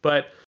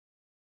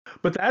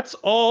 But that's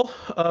all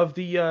of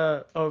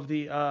the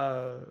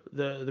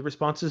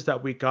responses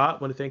that we got. I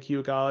want to thank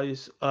you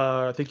guys.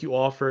 Thank you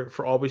all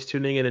for always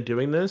tuning in and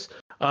doing this.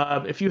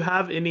 If you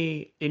have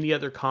any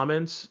other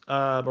comments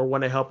or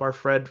want to help our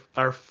friend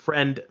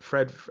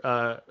Fred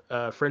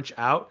French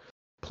out,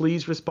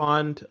 please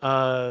respond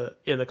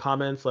in the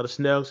comments. Let us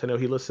know, 'cause I know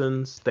he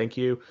listens. Thank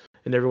you,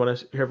 and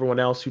everyone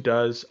else who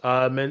does.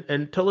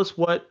 And tell us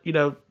what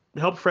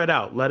help Fred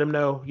out. Let him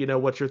know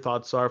what your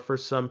thoughts are for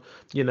some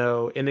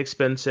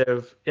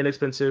inexpensive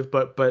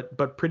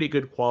but pretty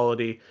good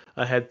quality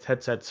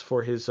headsets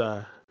for his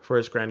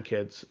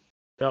grandkids.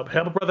 Help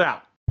a brother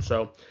out.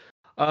 So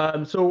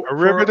for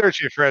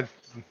Arrivederci, Fred.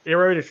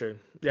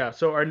 yeah.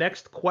 So our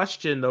next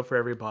question though for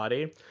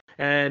everybody,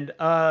 and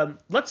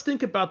let's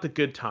think about the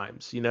good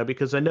times,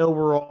 because I know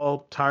we're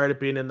all tired of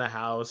being in the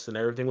house and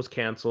everything was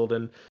canceled,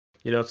 and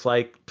it's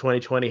like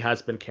 2020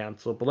 has been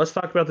canceled. But let's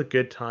talk about the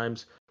good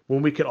times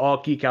when we could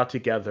all geek out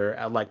together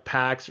at like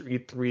PAX or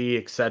E3,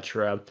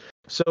 etc.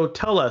 So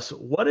tell us,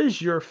 what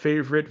is your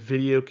favorite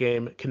video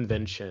game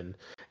convention?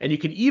 And you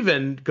can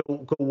even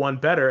go one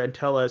better and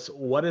tell us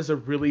what is a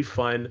really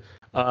fun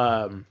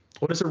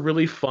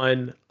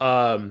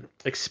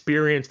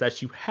experience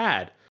that you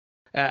had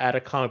at a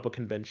comic book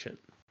convention.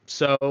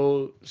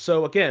 So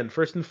again,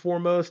 first and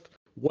foremost,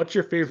 what's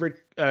your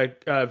favorite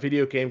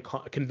video game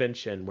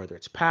convention? Whether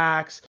it's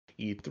PAX,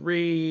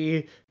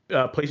 E3,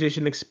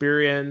 PlayStation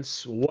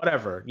Experience,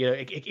 whatever.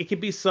 It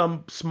could be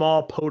some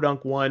small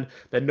podunk one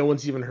that no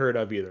one's even heard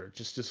of either.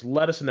 Just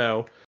let us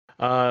know.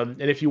 And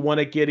if you want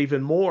to get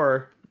even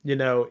more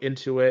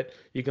into it,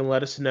 you can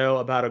let us know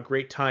about a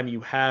great time you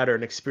had or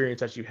an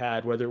experience that you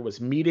had, whether it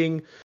was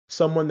meeting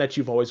someone that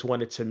you've always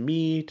wanted to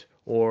meet,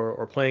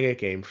 or playing a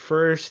game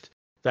first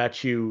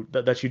that you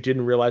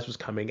didn't realize was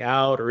coming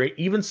out, or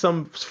even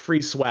some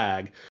free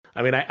swag.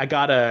 I mean,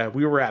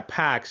 we were at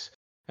PAX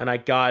and I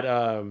got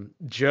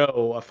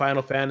Joe a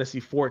Final Fantasy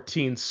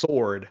 14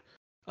 sword.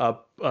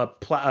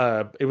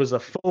 It was a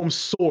foam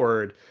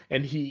sword,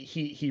 and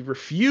he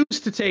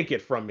refused to take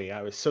it from me.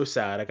 I was so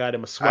sad. I got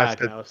him a swag.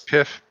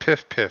 Piff,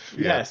 piff, piff.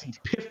 Yes, he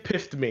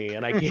piffed me,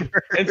 and I gave.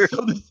 And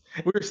so we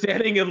were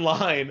standing in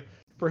line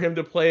for him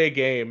to play a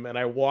game, and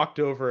I walked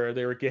over.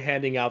 They were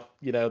handing out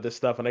this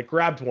stuff, and I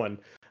grabbed one.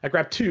 I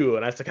grabbed two,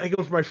 and I was like, "Can I get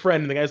one for my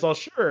friend?" And the guy's all,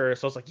 "Sure."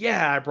 So I was like,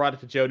 "Yeah." I brought it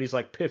to Joe, and he's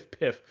like, "Piff,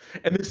 piff."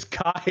 And this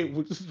guy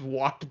just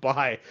walked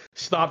by,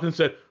 stopped, and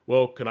said,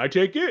 "Well, can I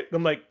take it?" And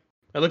I'm like,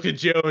 I looked at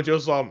Joe, and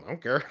Joe's like, "I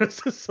don't care."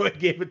 So I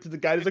gave it to the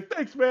guy. He's like,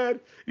 "Thanks, man." And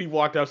he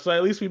walked out. So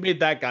at least we made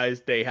that guy's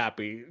day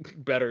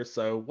better.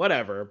 So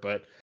whatever.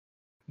 But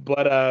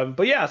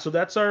yeah. So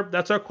that's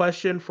our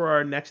question for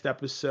our next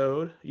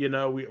episode. We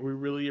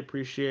really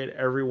appreciate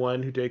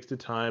everyone who takes the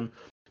time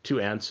to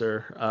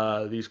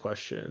answer these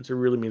questions. It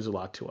really means a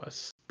lot to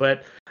us.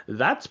 But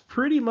that's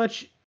pretty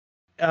much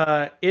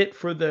it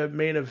for the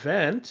main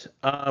event.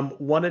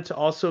 Wanted to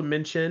also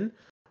mention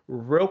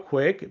real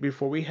quick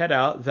before we head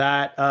out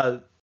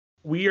that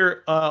we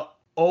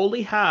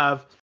only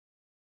have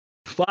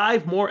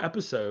 5 more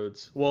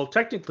episodes. Well,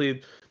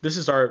 technically, this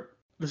is our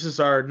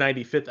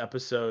 95th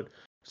episode,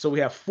 so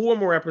we have 4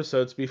 more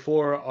episodes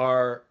before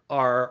our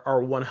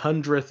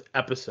 100th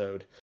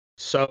episode.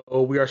 So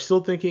we are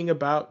still thinking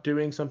about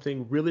doing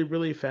something really,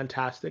 really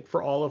fantastic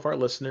for all of our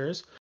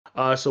listeners.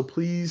 So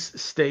please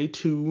stay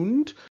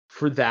tuned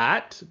for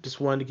that. Just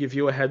wanted to give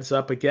you a heads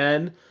up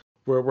again.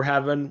 We're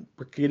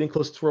getting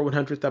close to our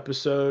 100th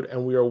episode,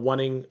 and we are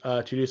wanting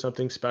to do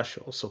something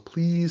special. So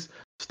please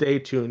stay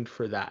tuned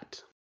for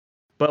that.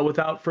 But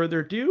without further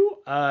ado,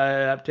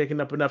 I've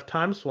taken up enough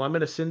time, so I'm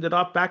going to send it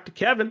off back to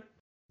Kevin.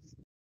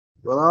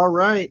 Well, all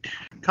right.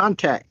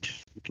 Contact.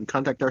 You can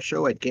contact our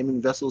show at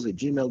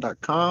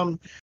gamingvessels@gmail.com.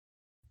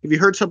 If you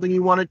heard something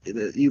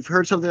you've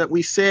heard something that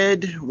we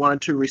said,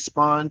 wanted to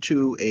respond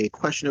to a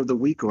question of the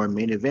week or a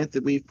main event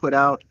that we've put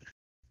out,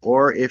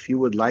 or if you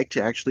would like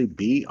to actually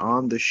be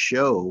on the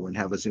show and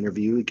have us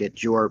interview,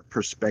 get your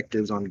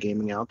perspectives on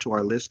gaming out to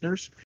our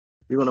listeners,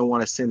 you're going to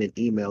want to send an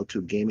email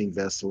to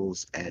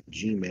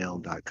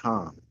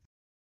gamingvessels@gmail.com.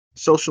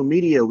 Social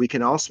media, we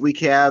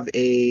have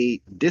a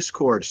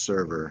Discord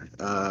server,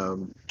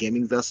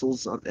 Gaming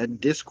Vessels at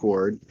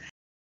Discord.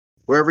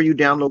 Wherever you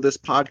download this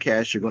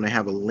podcast, you're going to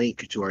have a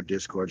link to our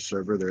Discord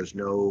server. There's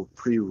no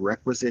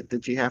prerequisite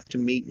that you have to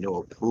meet, no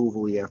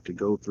approval you have to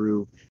go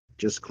through.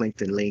 Just click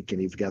the link,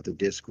 and you've got the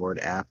Discord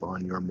app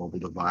on your mobile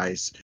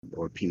device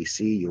or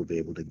PC. You'll be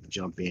able to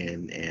jump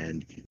in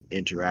and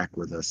interact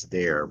with us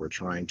there. We're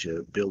trying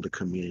to build a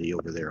community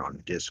over there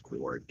on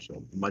Discord.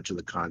 So much of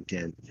the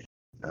content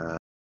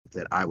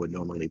that I would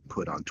normally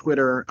put on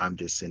Twitter, I'm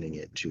just sending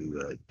it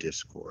to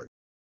Discord.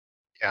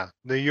 Yeah,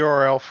 the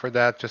URL for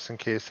that, just in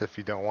case if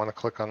you don't want to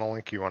click on the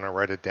link, you want to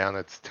write it down.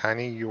 It's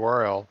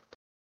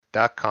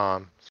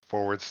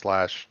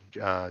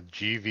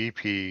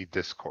tinyurl.com/GVP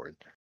Discord.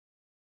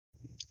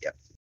 Yep.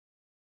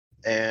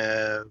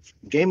 And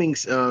gaming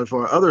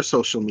for other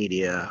social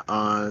media,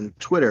 on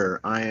Twitter,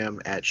 I am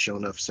at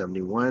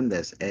Shonuff71.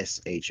 That's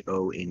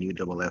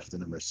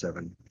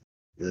SHONUFF,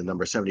 the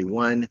number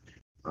 71.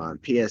 On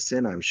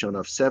PSN, I'm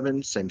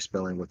Shonuff7, same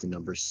spelling with the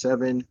number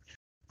 7.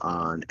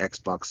 On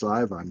Xbox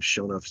Live, I'm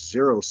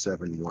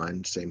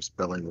Shonuff071, same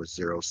spelling with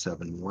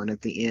 071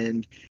 at the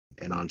end.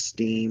 And on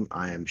Steam,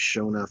 I am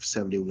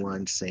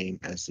Shonuff71, same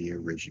as the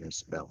original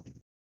spelling.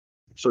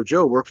 So,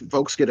 Joe, where can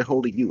folks get a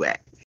hold of you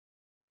at?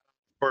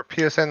 For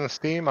PSN and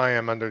Steam, I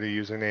am under the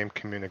username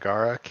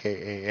Kamunagara,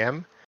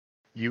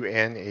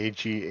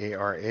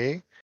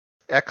 Kamunagara.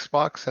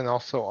 Xbox and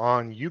also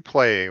on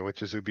Uplay,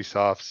 which is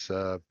Ubisoft's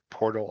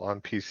portal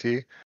on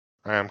PC.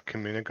 I am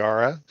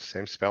Kamunagara,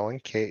 same spelling,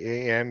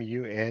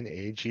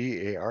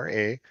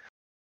 Kamunagara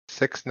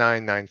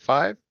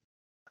 6995.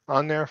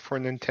 On there for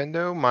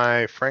Nintendo,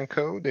 my friend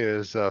code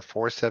is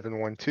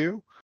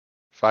 4712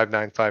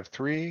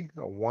 5953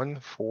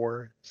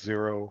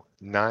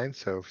 1409.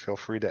 So feel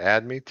free to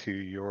add me to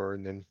your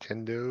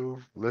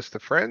Nintendo list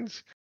of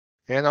friends.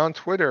 And on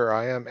Twitter,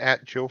 I am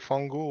at Joe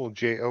Fongul,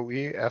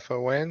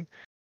 JoeFongul.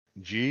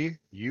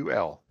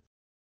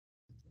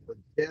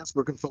 Yes,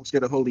 where can folks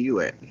get a hold of you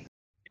at?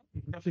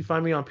 You can definitely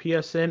find me on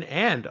PSN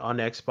and on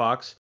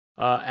Xbox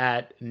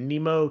at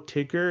Nemo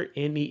Tigger,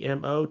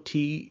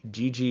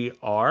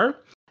 NEMOTGGR.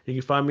 You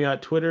can find me on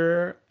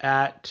Twitter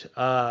at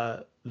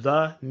the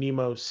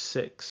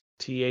Nemo6,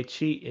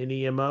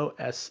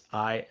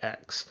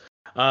 TheNemosix.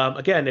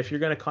 Again, if you're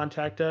going to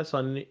contact us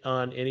on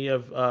any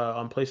of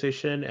on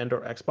PlayStation and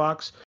or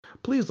Xbox,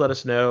 please let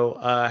us know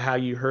how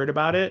you heard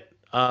about it.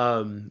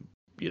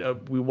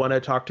 We want to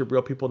talk to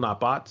real people, not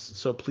bots.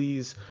 So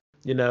please,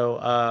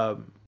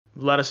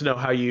 let us know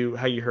how you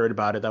heard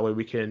about it. That way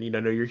we can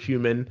know you're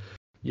human.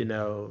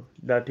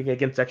 Nothing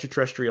against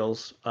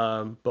extraterrestrials,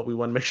 but we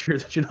want to make sure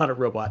that you're not a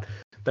robot.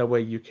 That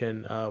way we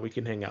can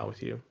hang out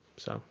with you.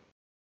 So.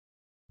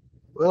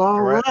 Well,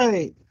 all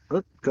right.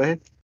 Oh, go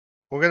ahead.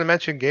 We're going to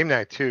mention game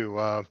night too.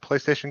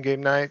 PlayStation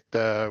game night.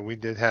 We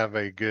did have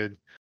a good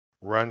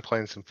run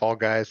playing some Fall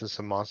Guys and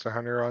some Monster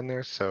Hunter on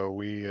there. So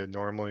we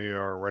normally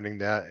are running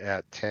that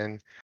at 10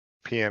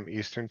 p.m.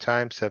 Eastern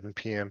Time, 7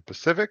 p.m.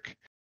 Pacific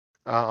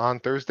on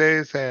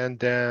Thursdays. And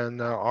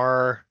then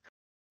our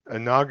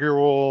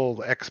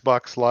inaugural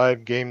Xbox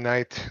Live game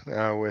night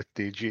with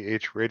the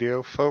GH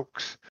Radio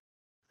folks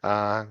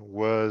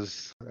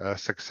was a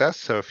success.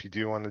 So if you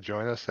do want to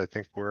join us, I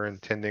think we're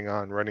intending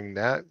on running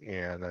that,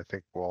 and I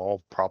think we'll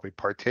all probably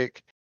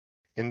partake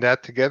in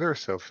that together.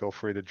 So feel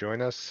free to join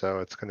us. So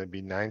it's going to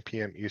be 9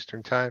 p.m.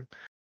 Eastern Time,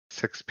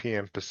 6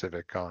 p.m.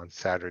 Pacific on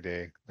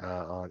Saturday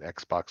on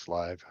Xbox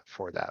Live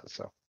for that.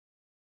 So.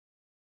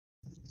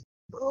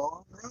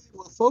 All right.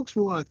 Well, folks,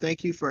 we want to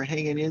thank you for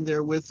hanging in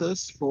there with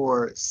us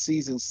for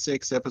Season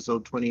 6,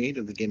 Episode 28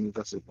 of the Gaming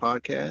Vessel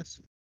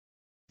Podcast.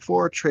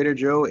 For Trader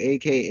Joe,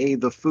 a.k.a.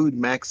 the Food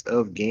Max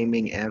of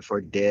Gaming, and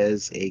for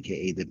Dez,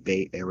 a.k.a. the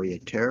Bay Area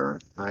Terror,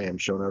 I am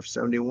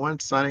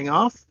Shonuff71 signing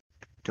off,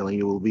 telling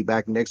you we'll be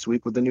back next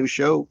week with a new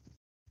show.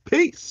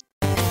 Peace!